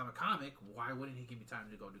like, since I'm a comic, why wouldn't he give me time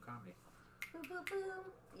to go do comedy? Boom, boom,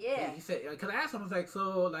 boom. Yeah. He said, because I asked him, I was like,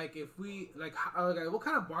 so, like, if we, like, what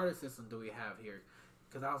kind of barter system do we have here?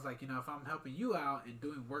 Because I was like, if I'm helping you out and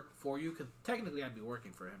doing work for you, because technically I'd be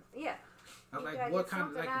working for him. Yeah. I was like, what kind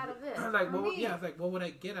of, like, out of it like, well, yeah, I was like, what would I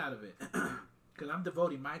get out of it? Because I'm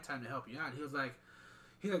devoting my time to help you out. He was like,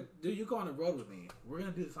 dude, you go on the road with me. We're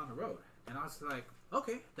gonna do this on the road. And I was like,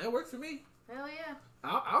 okay, that works for me. Hell yeah.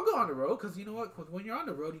 I'll go on the road because you know what? 'Cause when you're on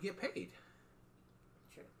the road, you get paid.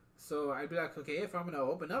 True. So I'd be like, okay, if I'm gonna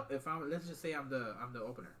open up, let's just say I'm the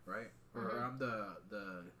opener, right? Or I'm the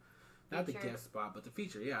not feature. the guest spot, but the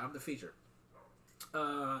feature. Yeah, I'm the feature.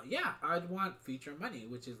 Yeah, I'd want feature money,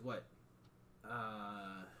 which is what?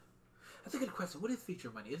 That's a good question. What is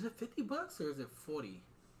feature money? Is it $50 or is it 40?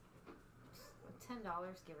 $10,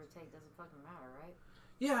 give or take, doesn't fucking matter, right?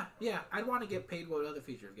 Yeah. I'd want to get paid what other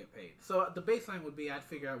features get paid. So the baseline would be I'd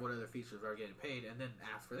figure out what other features are getting paid and then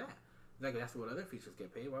ask for that. Like, that's what other features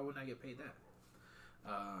get paid. Why wouldn't I get paid that?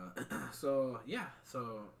 So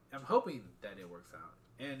I'm hoping that it works out.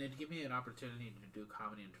 And it'd give me an opportunity to do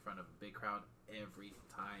comedy in front of a big crowd every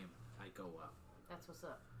time I go up. That's what's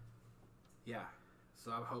up. Yeah.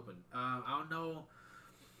 So I'm hoping. I'll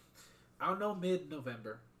know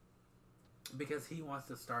mid-November because he wants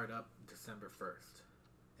to start up December 1st.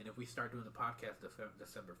 And if we start doing the podcast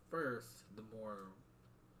December 1st, the more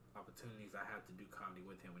opportunities I have to do comedy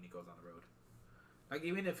with him when he goes on the road. Like,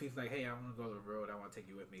 even if he's like, hey, I want to go to the road, I want to take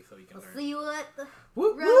you with me so you can learn. See what the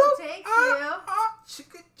Whoop, road whoop. takes you.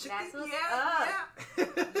 Chicka, That's what's yeah, up. Yeah.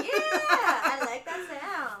 Yeah, I like that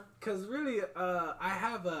sound. Because really, I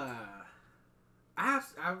have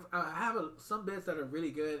some bits that are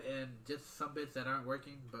really good and just some bits that aren't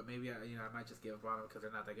working. But maybe I might just give up on them because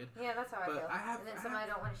they're not that good. Yeah, that's how I But feel. and then some I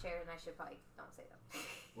don't want to share, and I should probably don't say them.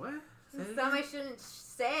 What? Say Some again? I shouldn't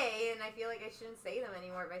say, and I feel like I shouldn't say them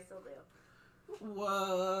anymore, but I still do.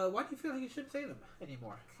 Why do you feel like you shouldn't say them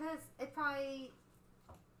anymore? Because it probably,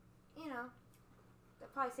 they'll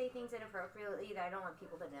probably say things inappropriately that I don't want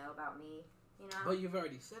people to know about me. But you've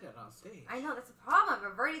already said it on stage. I know, that's a problem.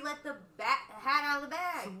 I've already let the hat out of the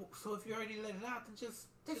bag. So if you already let it out, then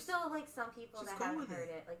There's still, like, some people just that go haven't with heard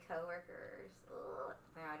it. it. Like, coworkers. Ugh.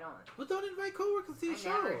 No, I don't. Well, don't invite coworkers to your I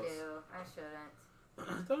shows. never do. I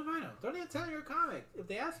shouldn't. Don't invite them. Don't even tell them you're a comic. If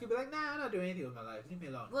they ask you, be like, nah, I'm not doing anything with my life. Leave me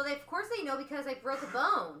alone. Well, of course they know because I broke a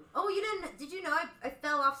bone. Oh, you didn't? Did you know I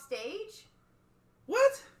fell off stage?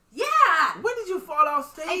 What? Yeah! When did you fall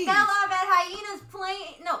off stage? I fell off at Hyenas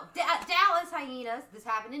playing. No, Dallas Hyenas. This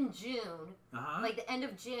happened in June. Like the end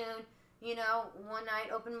of June. One night,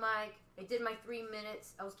 open mic. I did my 3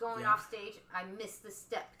 minutes. I was going off stage. I missed the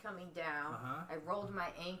step coming down. I rolled my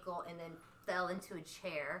ankle and then fell into a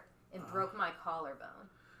chair and broke my collarbone.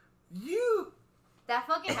 That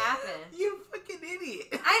fucking happened. You fucking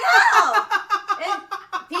idiot. I know! And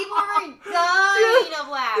people were dying of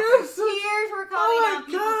laughter. so- Tears were coming down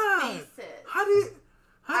people's faces. How do you...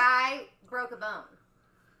 I broke a bone.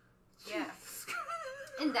 Yeah. Jesus Christ.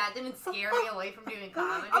 And that didn't scare me away from doing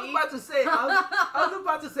comedy. I was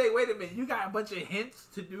about to say, wait a minute, you got a bunch of hints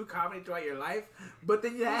to do comedy throughout your life, but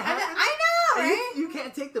then that happens. I know, and right? you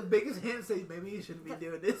can't take the biggest hint and say, maybe you shouldn't be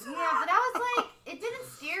doing this. Yeah, but I was like, it didn't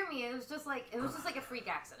scare me. It was just like a freak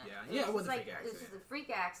accident. It was a like, freak It was accident. just a freak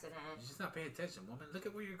accident. You're just not paying attention, woman. Look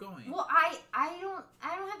at where you're going. Well, I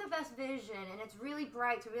don't have the best vision, and it's really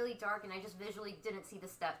bright to really dark, and I just visually didn't see the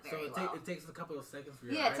step very well. It takes a couple of seconds for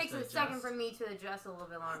your Yeah, eyes it takes to a second adjust. for me to adjust a little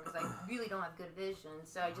bit longer because I really don't have good vision,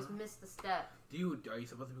 so I just missed the step. Are you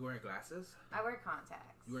supposed to be wearing glasses? I wear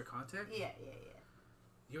contacts. You wear contacts? Yeah.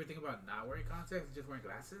 You ever think about not wearing contacts and just wearing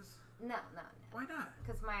glasses? No. Why not?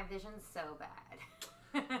 Because my vision's so bad.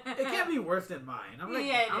 It can't be worse than mine. I'm like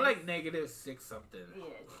Yeah, it I'm is. like -6 something. Yeah,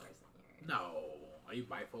 it's worse than yours. No. Are you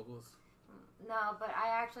bifocals? No, but I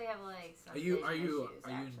actually have like some Are you vision issues,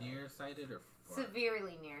 actually. nearsighted or far?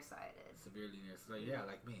 Severely nearsighted? Severely nearsighted? Yeah,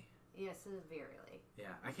 like me. Yeah, severely. Yeah,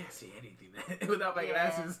 I can't see anything without my Yeah.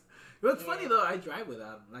 glasses. What's Yeah. funny though, I drive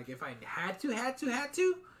without them. Like if I had to,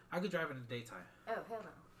 I could drive in the daytime. Oh, hell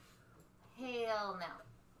no. Hell no.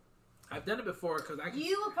 I've done it before because I can.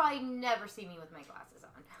 You will probably never see me with my glasses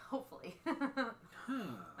on. Hopefully. Huh.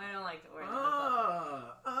 I don't like to wear them.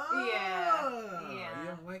 Yeah. Yeah. You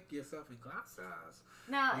don't like yourself in glasses.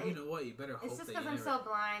 No, Well, you know what? You better hope it's just that because you I'm never... so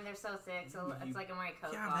blind. They're so sick. So You- it's like I'm wearing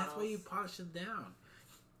Coke Yeah, bottles. that's why you polish them down.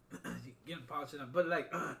 You get them polished down. But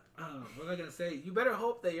like, what was I gonna say? You better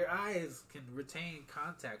hope that your eyes can retain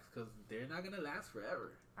contacts because they're not gonna last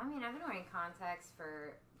forever. I mean, I've been wearing contacts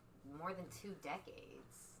for more than 2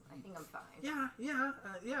 decades. I think I'm fine.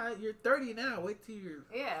 Yeah. You're 30 now. Wait till you're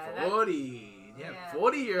 40. Yeah,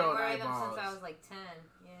 40-year-old I've been wearing them eyeballs. since I was like 10.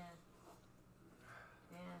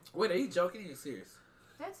 Yeah. Wait, are you joking? Or are you serious?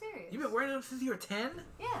 That's serious. You've been wearing them since you were 10?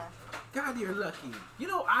 Yeah. God, you're lucky. You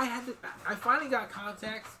know, I finally got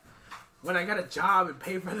contacts when I got a job and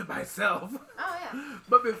paid for them myself. Oh yeah.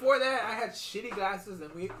 But before that, I had shitty glasses,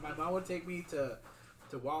 and my mom would take me to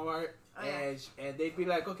Walmart, and they'd be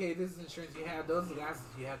like, "Okay, this is insurance you have. Those are the glasses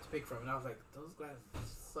you have to pick from." And I was like, "Those glasses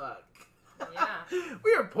suck." Yeah.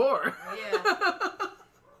 We are poor. Yeah.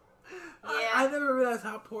 I never realized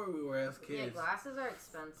how poor we were as kids. Yeah, glasses are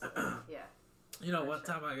expensive. Yeah. You know, one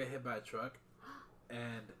time I got hit by a truck,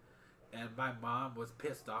 and my mom was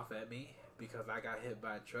pissed off at me because I got hit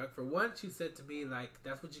by a truck. For one, she said to me, like,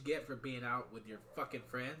 "That's what you get for being out with your fucking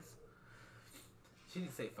friends." She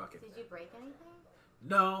didn't say fucking. Did you break anything?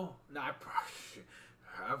 No,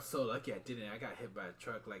 I'm so lucky I didn't. I got hit by a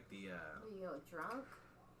truck like the. Were you drunk?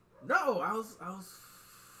 No, I was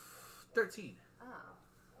 13. Oh.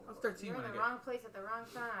 I was 13 You're when in I the got. wrong place at the wrong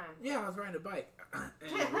time. Yeah, I was riding a bike and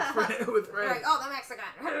with You're friends. like, oh, the Mexican.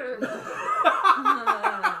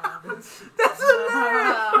 That's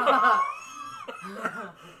hilarious.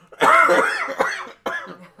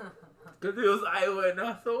 Because it was Iowa and I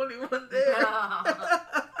was the only one there.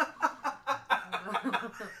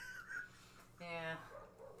 Yeah.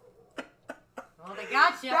 Well, they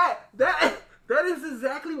got you. That is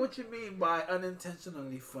exactly what you mean by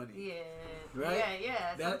unintentionally funny. Yeah. Right?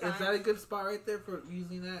 Yeah. Is that a good spot right there for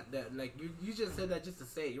using that? That like you just said that just to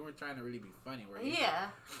say it. You weren't trying to really be funny, were you? Yeah.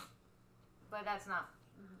 But that's not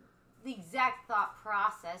the exact thought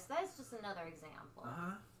process. That's just another example.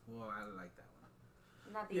 Well, I like that one.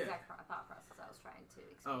 Not the exact thought process I was trying to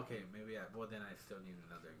explain. Oh, okay, maybe. Well, then I still need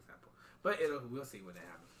another example. But we'll see when it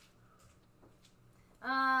happens.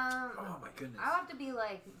 Oh my goodness. I have to be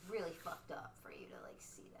like really fucked up for you to like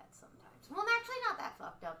see that sometimes. Well, actually, not that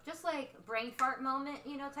fucked up. Just like brain fart moment,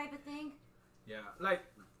 type of thing. Yeah, like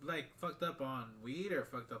fucked up on weed or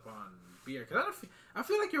fucked up on beer. Cause I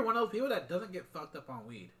feel like you're one of those people that doesn't get fucked up on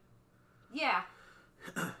weed. Yeah.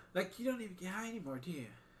 Like you don't even get high anymore, do you?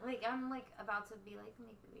 Like I'm like about to be like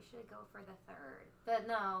maybe we should go for the third, but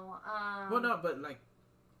no. Well, no, but like.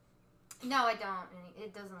 No, I don't.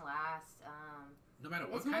 It doesn't last. No matter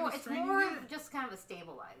what it's kind of strain it's more you get? of just kind of a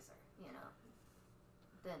stabilizer,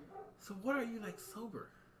 Then. So what are you like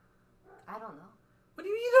sober? I don't know. What do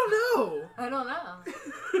you mean you don't know? I don't know.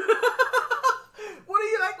 What are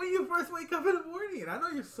you like when you first wake up in the morning? I know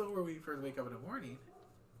you're sober when you first wake up in the morning.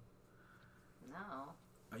 No.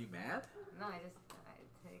 Are you mad? No, I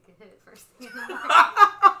take a hit first thing in the morning.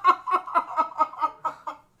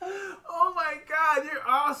 Oh my god, you're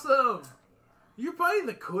awesome! You're probably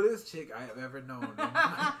the coolest chick I have ever known.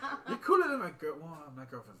 You're cooler than my girl. Well, my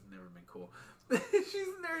girlfriend's never been cool.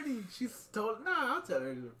 She's nerdy. She's told. No, I'll tell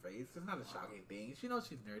her to her face. It's not a shocking thing. She knows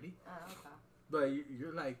she's nerdy. Oh, okay. But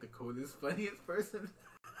you're like the coolest, funniest person.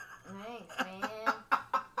 Thanks, man.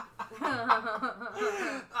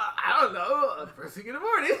 I don't know. First thing in the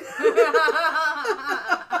morning.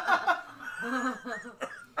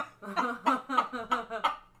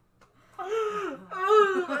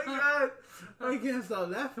 Oh my god. I can't stop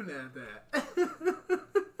laughing at that. Yeah.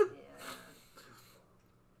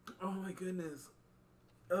 Oh my goodness.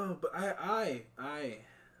 Oh, but I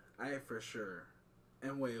for sure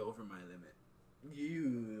am way over my limit.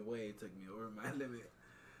 You way took me over my limit.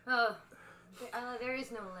 Oh, there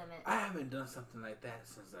is no limit. I haven't done something like that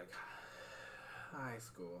since like high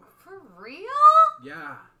school. For real?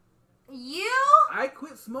 Yeah. You? I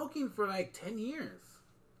quit smoking for like 10 years.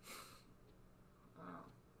 Oh.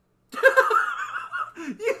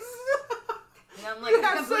 And I'm like the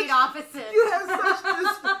complete opposite. You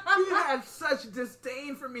had such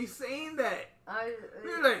disdain for me saying that.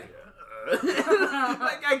 You're like,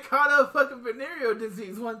 like I caught a fucking venereal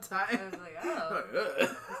disease one time. I was like, oh,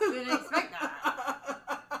 didn't expect that.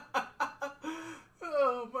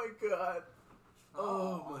 Oh my god.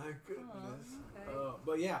 Oh my goodness. Okay.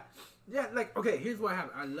 But yeah, like okay. Here's what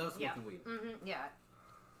happened. I love smoking weed, Yeah.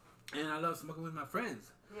 and I love smoking with my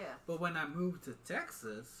friends. Yeah. But when I moved to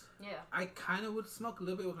Texas, I kind of would smoke a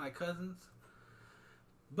little bit with my cousins.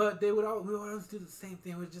 But we would always do the same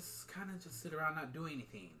thing. We just kind of just sit around, not do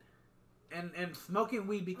anything. And smoking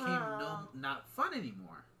weed became not fun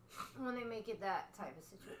anymore. When they make it that type of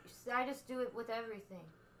situation, I just do it with everything.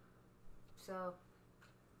 So.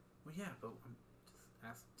 Well, yeah, but I'm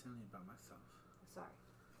just telling you about myself. Sorry.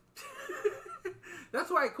 That's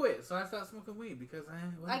why I quit. So I stopped smoking weed because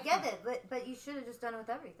I get it, but you should have just done it with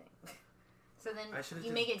everything. So then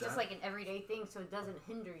you make it just like an everyday thing, so it doesn't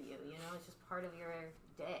hinder you. It's just part of your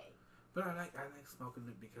day. But I like smoking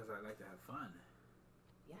it because I like to have fun.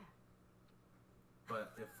 Yeah.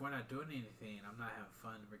 But if we're not doing anything, I'm not having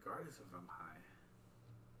fun regardless if I'm high.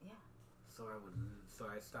 Yeah. So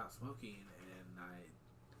I stopped smoking, and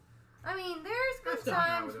I mean, there's been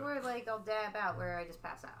times where like I'll dab out where I just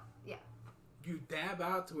pass out. Yeah. You dab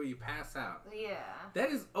out to where you pass out. Yeah. That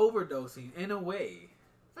is overdosing in a way.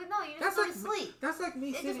 But no, you just go to sleep. That's like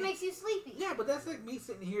me. It just makes you sleepy. Yeah, but that's like me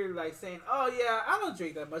sitting here like saying, "Oh yeah, I don't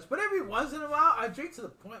drink that much," but every once in a while I drink to the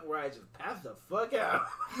point where I just pass the fuck out.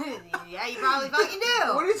 Yeah, you probably fucking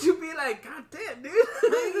do. Wouldn't you be like, "God damn, dude"?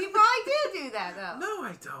 You probably do that though. No,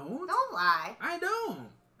 I don't. Don't lie. I don't.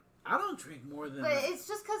 I don't drink more than. But it's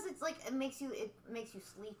just because it's like it makes you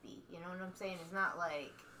sleepy. You know what I'm saying? It's not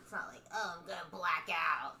like oh, I'm gonna black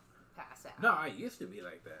out, pass out. No, I used to be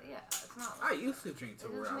like that. Yeah, it's not. I used to drink to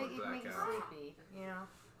where I would black make you out. sleepy. You know.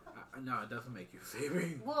 No, it doesn't make you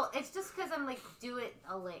sleepy. Well, it's just because I'm like do it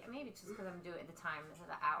late. Maybe it's just because I'm doing it the time,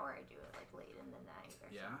 the hour I do it like late in the night or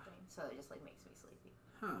something. So it just like makes me sleepy.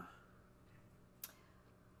 Huh.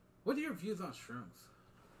 What are your views on shrooms?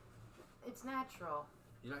 It's natural.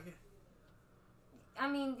 You like it? I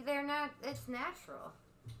mean, they're not. It's natural.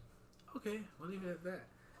 Okay, we'll leave it at that.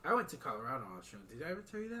 I went to Colorado on shrooms. Did I ever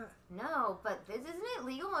tell you that? No, but isn't it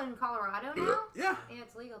legal in Colorado now? Yeah. Yeah,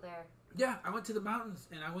 it's legal there. Yeah, I went to the mountains,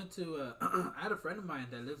 and I went to, I had a friend of mine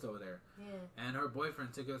that lives over there. Yeah. And her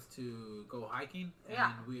boyfriend took us to go hiking, and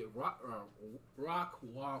Yeah. we rock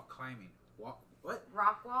wall climbing. What?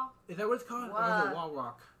 Rock wall? Is that what it's called? What? Or is it wall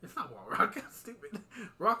rock? It's not wall rock. That's stupid.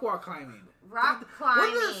 Rock wall climbing. Rock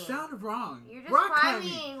climbing. What does it sound wrong? You're just rock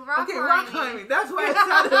climbing. Rock okay, climbing. rock climbing. That's why it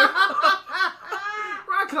sounded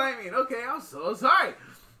rock climbing. Okay, I'm so sorry.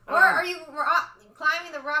 Or are you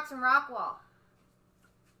climbing the rocks in Rockwall?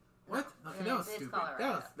 What? Okay, that was stupid.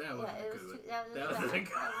 Colorado. That was good. That was really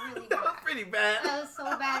bad. That was pretty bad. That was so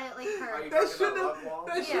bad it like Are hurt. you That talking should've- about Rock Wall?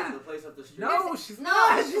 that should've- The place up the street? No, she's No.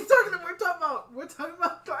 not. She's talking. We're talking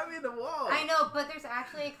about climbing the wall. I know, but there's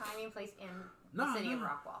actually a climbing place in the city of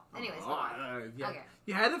Rockwall. Anyways, Oh, go on. yeah. Okay.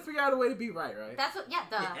 You had to figure out a way to be right? That's what. Yeah,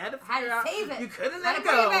 You had to had figure to out. save it. You couldn't Had let to it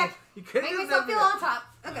bring it go. back. You couldn't Make just myself let feel it on go. top.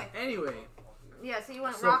 Okay. Anyway. Yeah, so you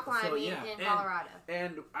went So- rock so, climbing yeah, in and- Colorado.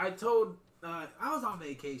 And I told. I was on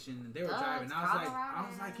vacation and they were driving. it's I was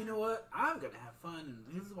Colorado. like, you know what? I'm gonna have fun.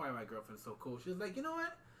 And this is why my girlfriend's so cool. She was like, you know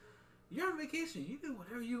what? You're on vacation. You do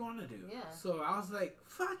whatever you want to do. Yeah. So I was like,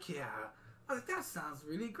 fuck yeah. I was like, that sounds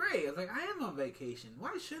really great. I was like, I am on vacation.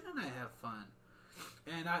 Why shouldn't I have fun?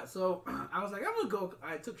 And I was like, I'm gonna go.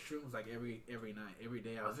 I took shrooms like every night, every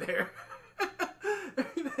day I was there.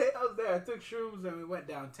 Every day I was there, I took shrooms and we went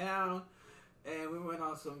downtown, and we went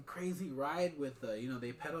on some crazy ride with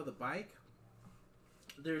they pedal the bike.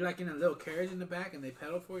 They're like in a little carriage in the back, and they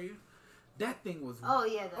pedal for you. That thing was. Oh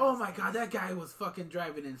yeah. Oh my god, that guy was fucking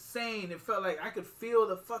driving insane. It felt like I could feel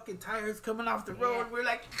the fucking tires coming off the road. Yeah. We're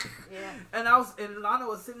like, Yeah. and Lana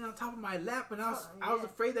was sitting on top of my lap, and I was Yeah.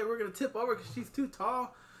 afraid that we were gonna tip over because she's too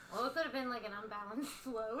tall. Well, it could have been like an unbalanced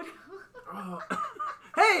load. Oh.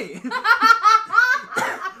 Hey!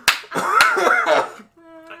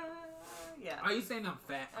 Yeah. Are you saying I'm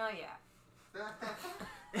fat? Oh yeah.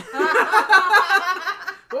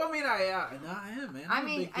 Well, I mean, I am, man. I I'm a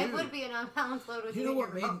mean, big it dude. would be an unbalanced load with You know and what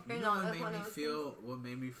your made girlfriend on what it, made one me of those feel things. what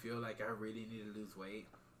made me feel like I really need to lose weight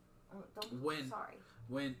Oh, sorry.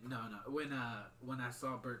 when I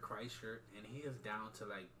saw Bert Kreischer and he is down to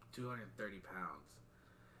like 230 pounds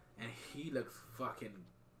and he looks fucking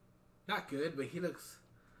not good, but he looks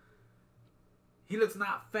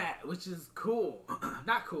not fat, which is cool.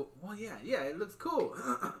 Not cool. Well, yeah, it looks cool.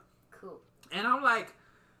 Cool. And I'm like,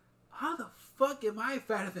 how the fuck am I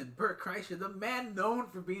fatter than Bert Kreischer, the man known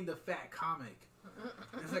for being the fat comic?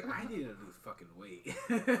 It's like, I need to lose fucking weight.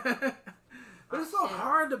 But it's so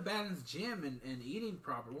hard to balance gym and eating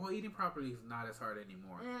proper. Well, eating properly is not as hard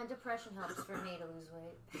anymore. Yeah, depression helps for me to lose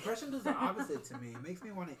weight. Depression does the opposite to me. It makes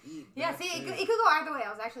me want to eat. Yeah, see, it could go either way. I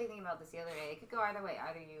was actually thinking about this the other day. It could go either way.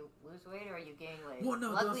 Either you lose weight or you gain weight. Well,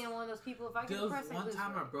 no, Luckily, I'm one of those people. If I get depressed, I one lose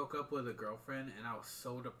time weight. I broke up with a girlfriend and I was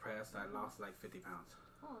so depressed I lost like 50 pounds.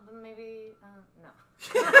 Oh, then maybe no.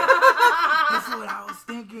 That's what I was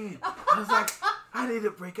thinking. I was like, I need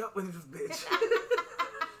to break up with this bitch.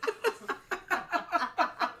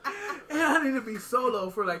 And I need to be solo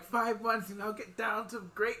for like 5 months and I'll get down to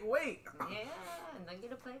great weight. Yeah, and then get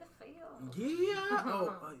to play the field. Yeah.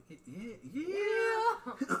 Oh, yeah.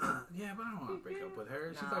 Yeah, but I don't want to break up with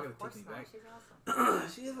her. She's not going to take me back. She's awesome.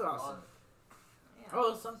 She is awesome. Yeah.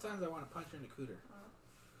 Oh, sometimes I want to punch her in the cooter.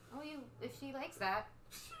 Oh, if she likes that.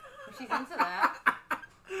 If she's into that.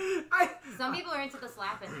 Some people are into the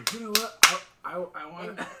slapping You know what? I want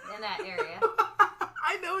in that area. I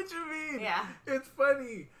I know what you mean. Yeah. It's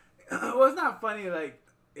funny. Well, it's not funny. Like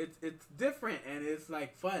it's different and it's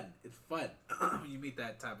like fun. It's fun when you meet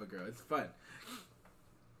that type of girl. It's fun.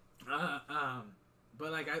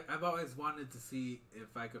 But like I've always wanted to see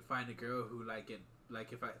if I could find a girl who like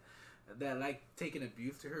taking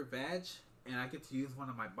abuse to her vag, and I get to use one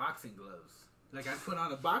of my boxing gloves. Like I put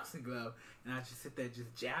on a boxing glove and I just sit there and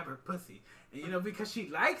just jab her pussy, and you know because she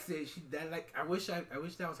likes it. I wish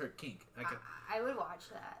that was her kink. Like I would watch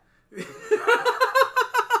that.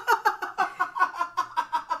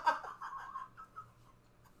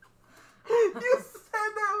 You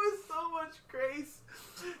said that with so much grace.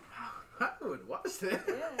 I would watch that.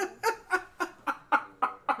 Yeah.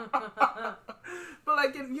 But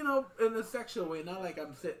like in a sexual way, not like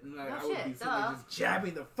I'm sitting like I would be sitting there just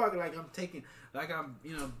jabbing the fuck like I'm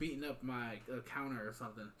beating up my counter or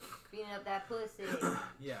something. Beating up that pussy.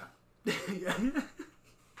 Yeah. Yeah.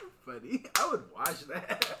 Funny. I would watch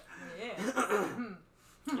that. Yeah.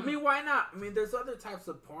 I mean, why not? I mean, there's other types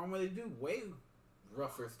of porn where they do way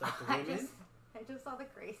rougher stuff to women. I just saw the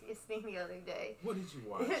craziest thing the other day. What did you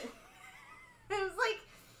watch? It was like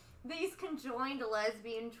these conjoined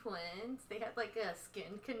lesbian twins. They had like a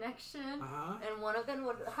skin connection, and one of them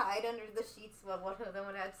would hide under the sheets while one of them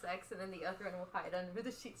would have sex, and then the other one would hide under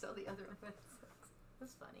the sheets while the other one had sex. It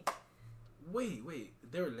was funny. Wait,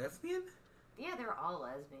 they were lesbian? Yeah, they were all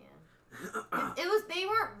lesbian. They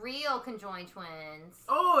weren't real conjoined twins.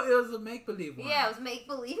 Oh, it was a make-believe one. Yeah, it was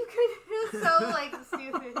make-believe. It was so like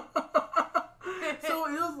stupid. So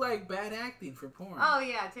it was like bad acting for porn. Oh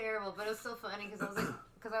yeah, terrible. But it was so funny because I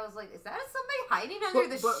was like, is that somebody hiding under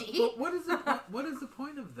the sheet? But what is the point? What is the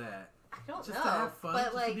point of that? I don't know. Just to have fun, but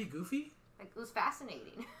just like, to be goofy. Like, it was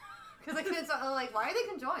fascinating because like it's like, why are they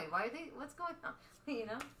conjoined? What's going on? You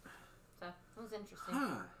know. So it was interesting.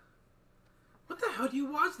 Huh. What the hell do you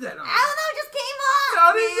watch that on? I don't know. It just came on.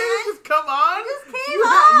 How did it just come on? It just came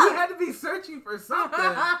on. You had to be searching for something.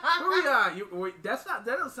 That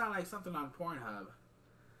don't sound like something on Pornhub.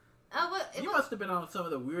 You must have been on some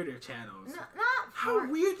of the weirder channels. Not How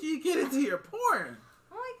weird do you get into your porn?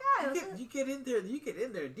 Oh my god! You get in there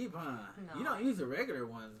deep, huh? No. You don't use the regular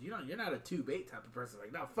ones. You're not a 2-bait type of person.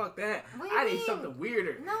 Like, no, fuck that. I need something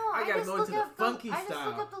weirder. No, I gotta go into the funky I style. just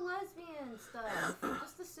look up the lesbian stuff,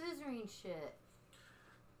 just the scissoring shit.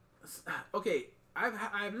 Okay,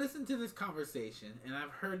 I've listened to this conversation and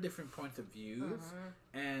I've heard different points of views,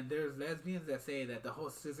 and there's lesbians that say that the whole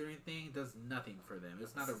scissoring thing does nothing for them.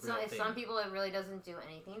 It's not a real thing. Some people it really doesn't do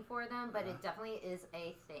anything for them, but it definitely is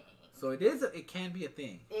a thing. So it can be a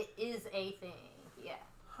thing. It is a thing, yeah.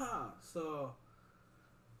 Huh. So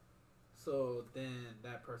then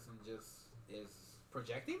that person just is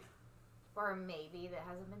projecting? Or maybe that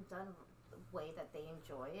hasn't been done the way that they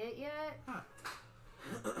enjoy it yet. Huh.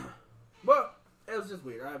 Well, it was just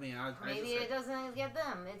weird. I mean, maybe it doesn't get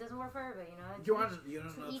them. It doesn't work for everybody, you know. You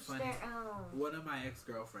don't know what's funny? Their own. One of my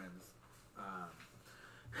ex-girlfriends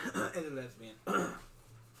is a lesbian,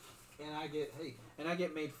 and I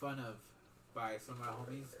get made fun of by some of my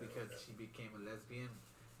homies because she became a lesbian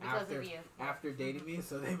after dating me.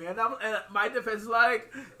 So they made and my defense is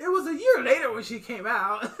like, it was a year later when she came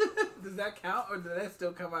out. Does that count, or does that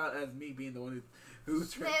still come out as me being the one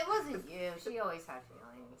who's? It wasn't you. She always had feelings.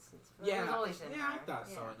 It was always in I there. thought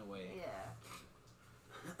so in a way. Yeah.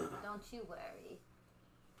 Don't you worry.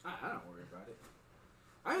 I don't worry about it.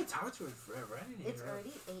 I haven't talked to her in forever. It's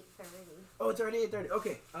already 8:30. Oh, it's already 8:30.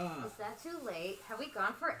 Okay. Is that too late? Have we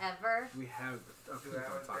gone forever? We have. Okay, we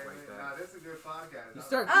don't talk like that. Nah, this is a good podcast. Is it?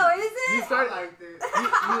 You started. I liked it.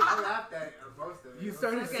 I laughed at most of it. You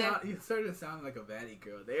started to sound like a baddie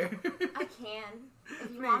girl there. I can.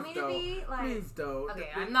 If you want me to be like. Please don't.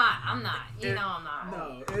 Okay, I'm not. You know I'm not.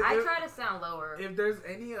 No. I try to sound lower. If there's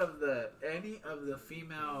any of the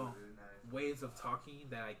female ways of talking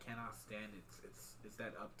that I cannot stand, it's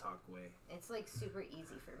that up talk way. It's like super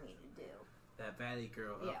easy for me to do. That baddie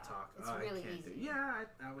girl up talk. It's really easy. Yeah,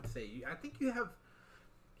 I would say I think you have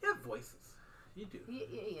voices. You do.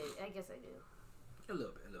 Yeah, I guess I do. A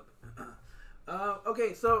little bit.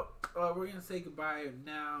 Okay, so we're gonna say goodbye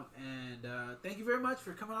now, and thank you very much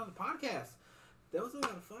for coming on the podcast. That was a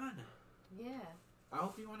lot of fun. Yeah. I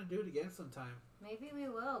hope you want to do it again sometime. Maybe we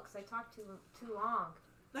will, because I talked too long.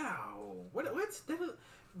 No, what's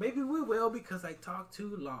maybe we will because I talk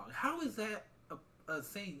too long. How is that a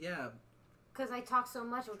saying? Yeah. Because I talk so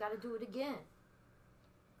much, we got to do it again.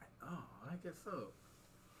 Oh, I guess so.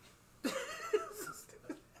 So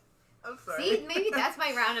stupid. I'm sorry. See, maybe that's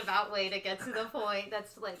my roundabout way to get to the point.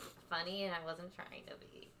 That's like funny, and I wasn't trying to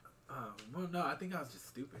be. Well, no, I think I was just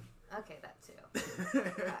stupid. Okay, that too.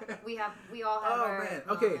 We all have Oh our man.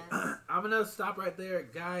 Okay, moments. I'm gonna stop right there,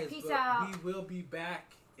 guys. Peace but out. We will be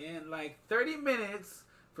back in like 30 minutes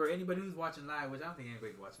for anybody who's watching live. Which I don't think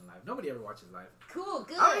anybody's watching live. Nobody ever watches live. Cool,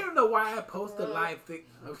 good. I don't even know why I post a live thing.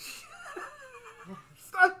 Oh,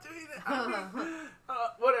 stop doing that.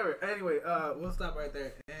 Whatever. Anyway, we'll stop right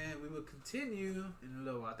there, and we will continue in a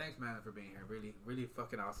little while. Thanks, man, for being here. Really, really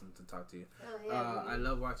fucking awesome to talk to you. Oh, yeah, I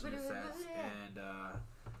love watching your sets, and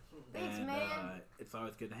thanks, man. it's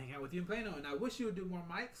always good to hang out with you and Plano. And I wish you would do more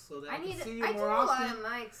mics so that I can see you I do more a often. lot of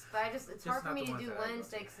mics, but it's Just hard for not me the to ones do that I go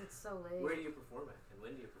Wednesday to. because it's so late. Where do you perform at? And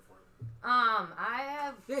when do you perform? I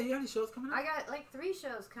have. Yeah, you got any shows coming up? I got like 3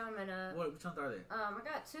 shows coming up. Which ones are they? I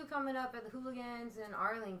got 2 coming up at the Hooligans in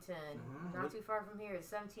Arlington, not too far from here, the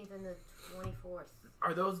 17th and the 24th.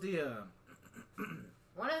 Are those the?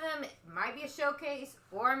 One of them might be a showcase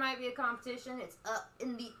or it might be a competition. It's up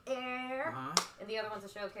in the air. And the other one's a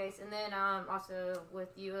showcase. And then also with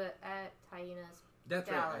you at Hyenas. That's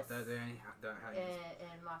Dallas. right.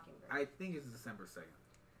 And Mockingbird. I think it's December 2nd.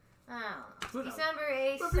 I don't know. Who knows? December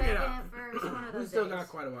 8th, We'll figure it out. 2nd, 1st, one of those We still days. got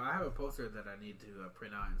quite a while. I have a poster that I need to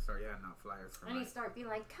print out and start handing out flyers for I need to start being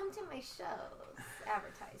like, come to my shows.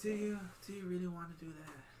 Advertising. Do you really want to do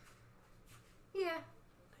that? Yeah.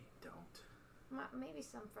 They don't. Maybe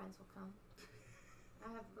some friends will come.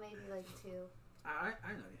 I have maybe like 2. I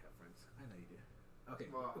know you have friends. I know you do. Okay.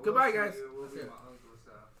 Well, Goodbye, we'll guys. see you. We'll That's be it. my uncle,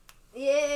 so. Yeah.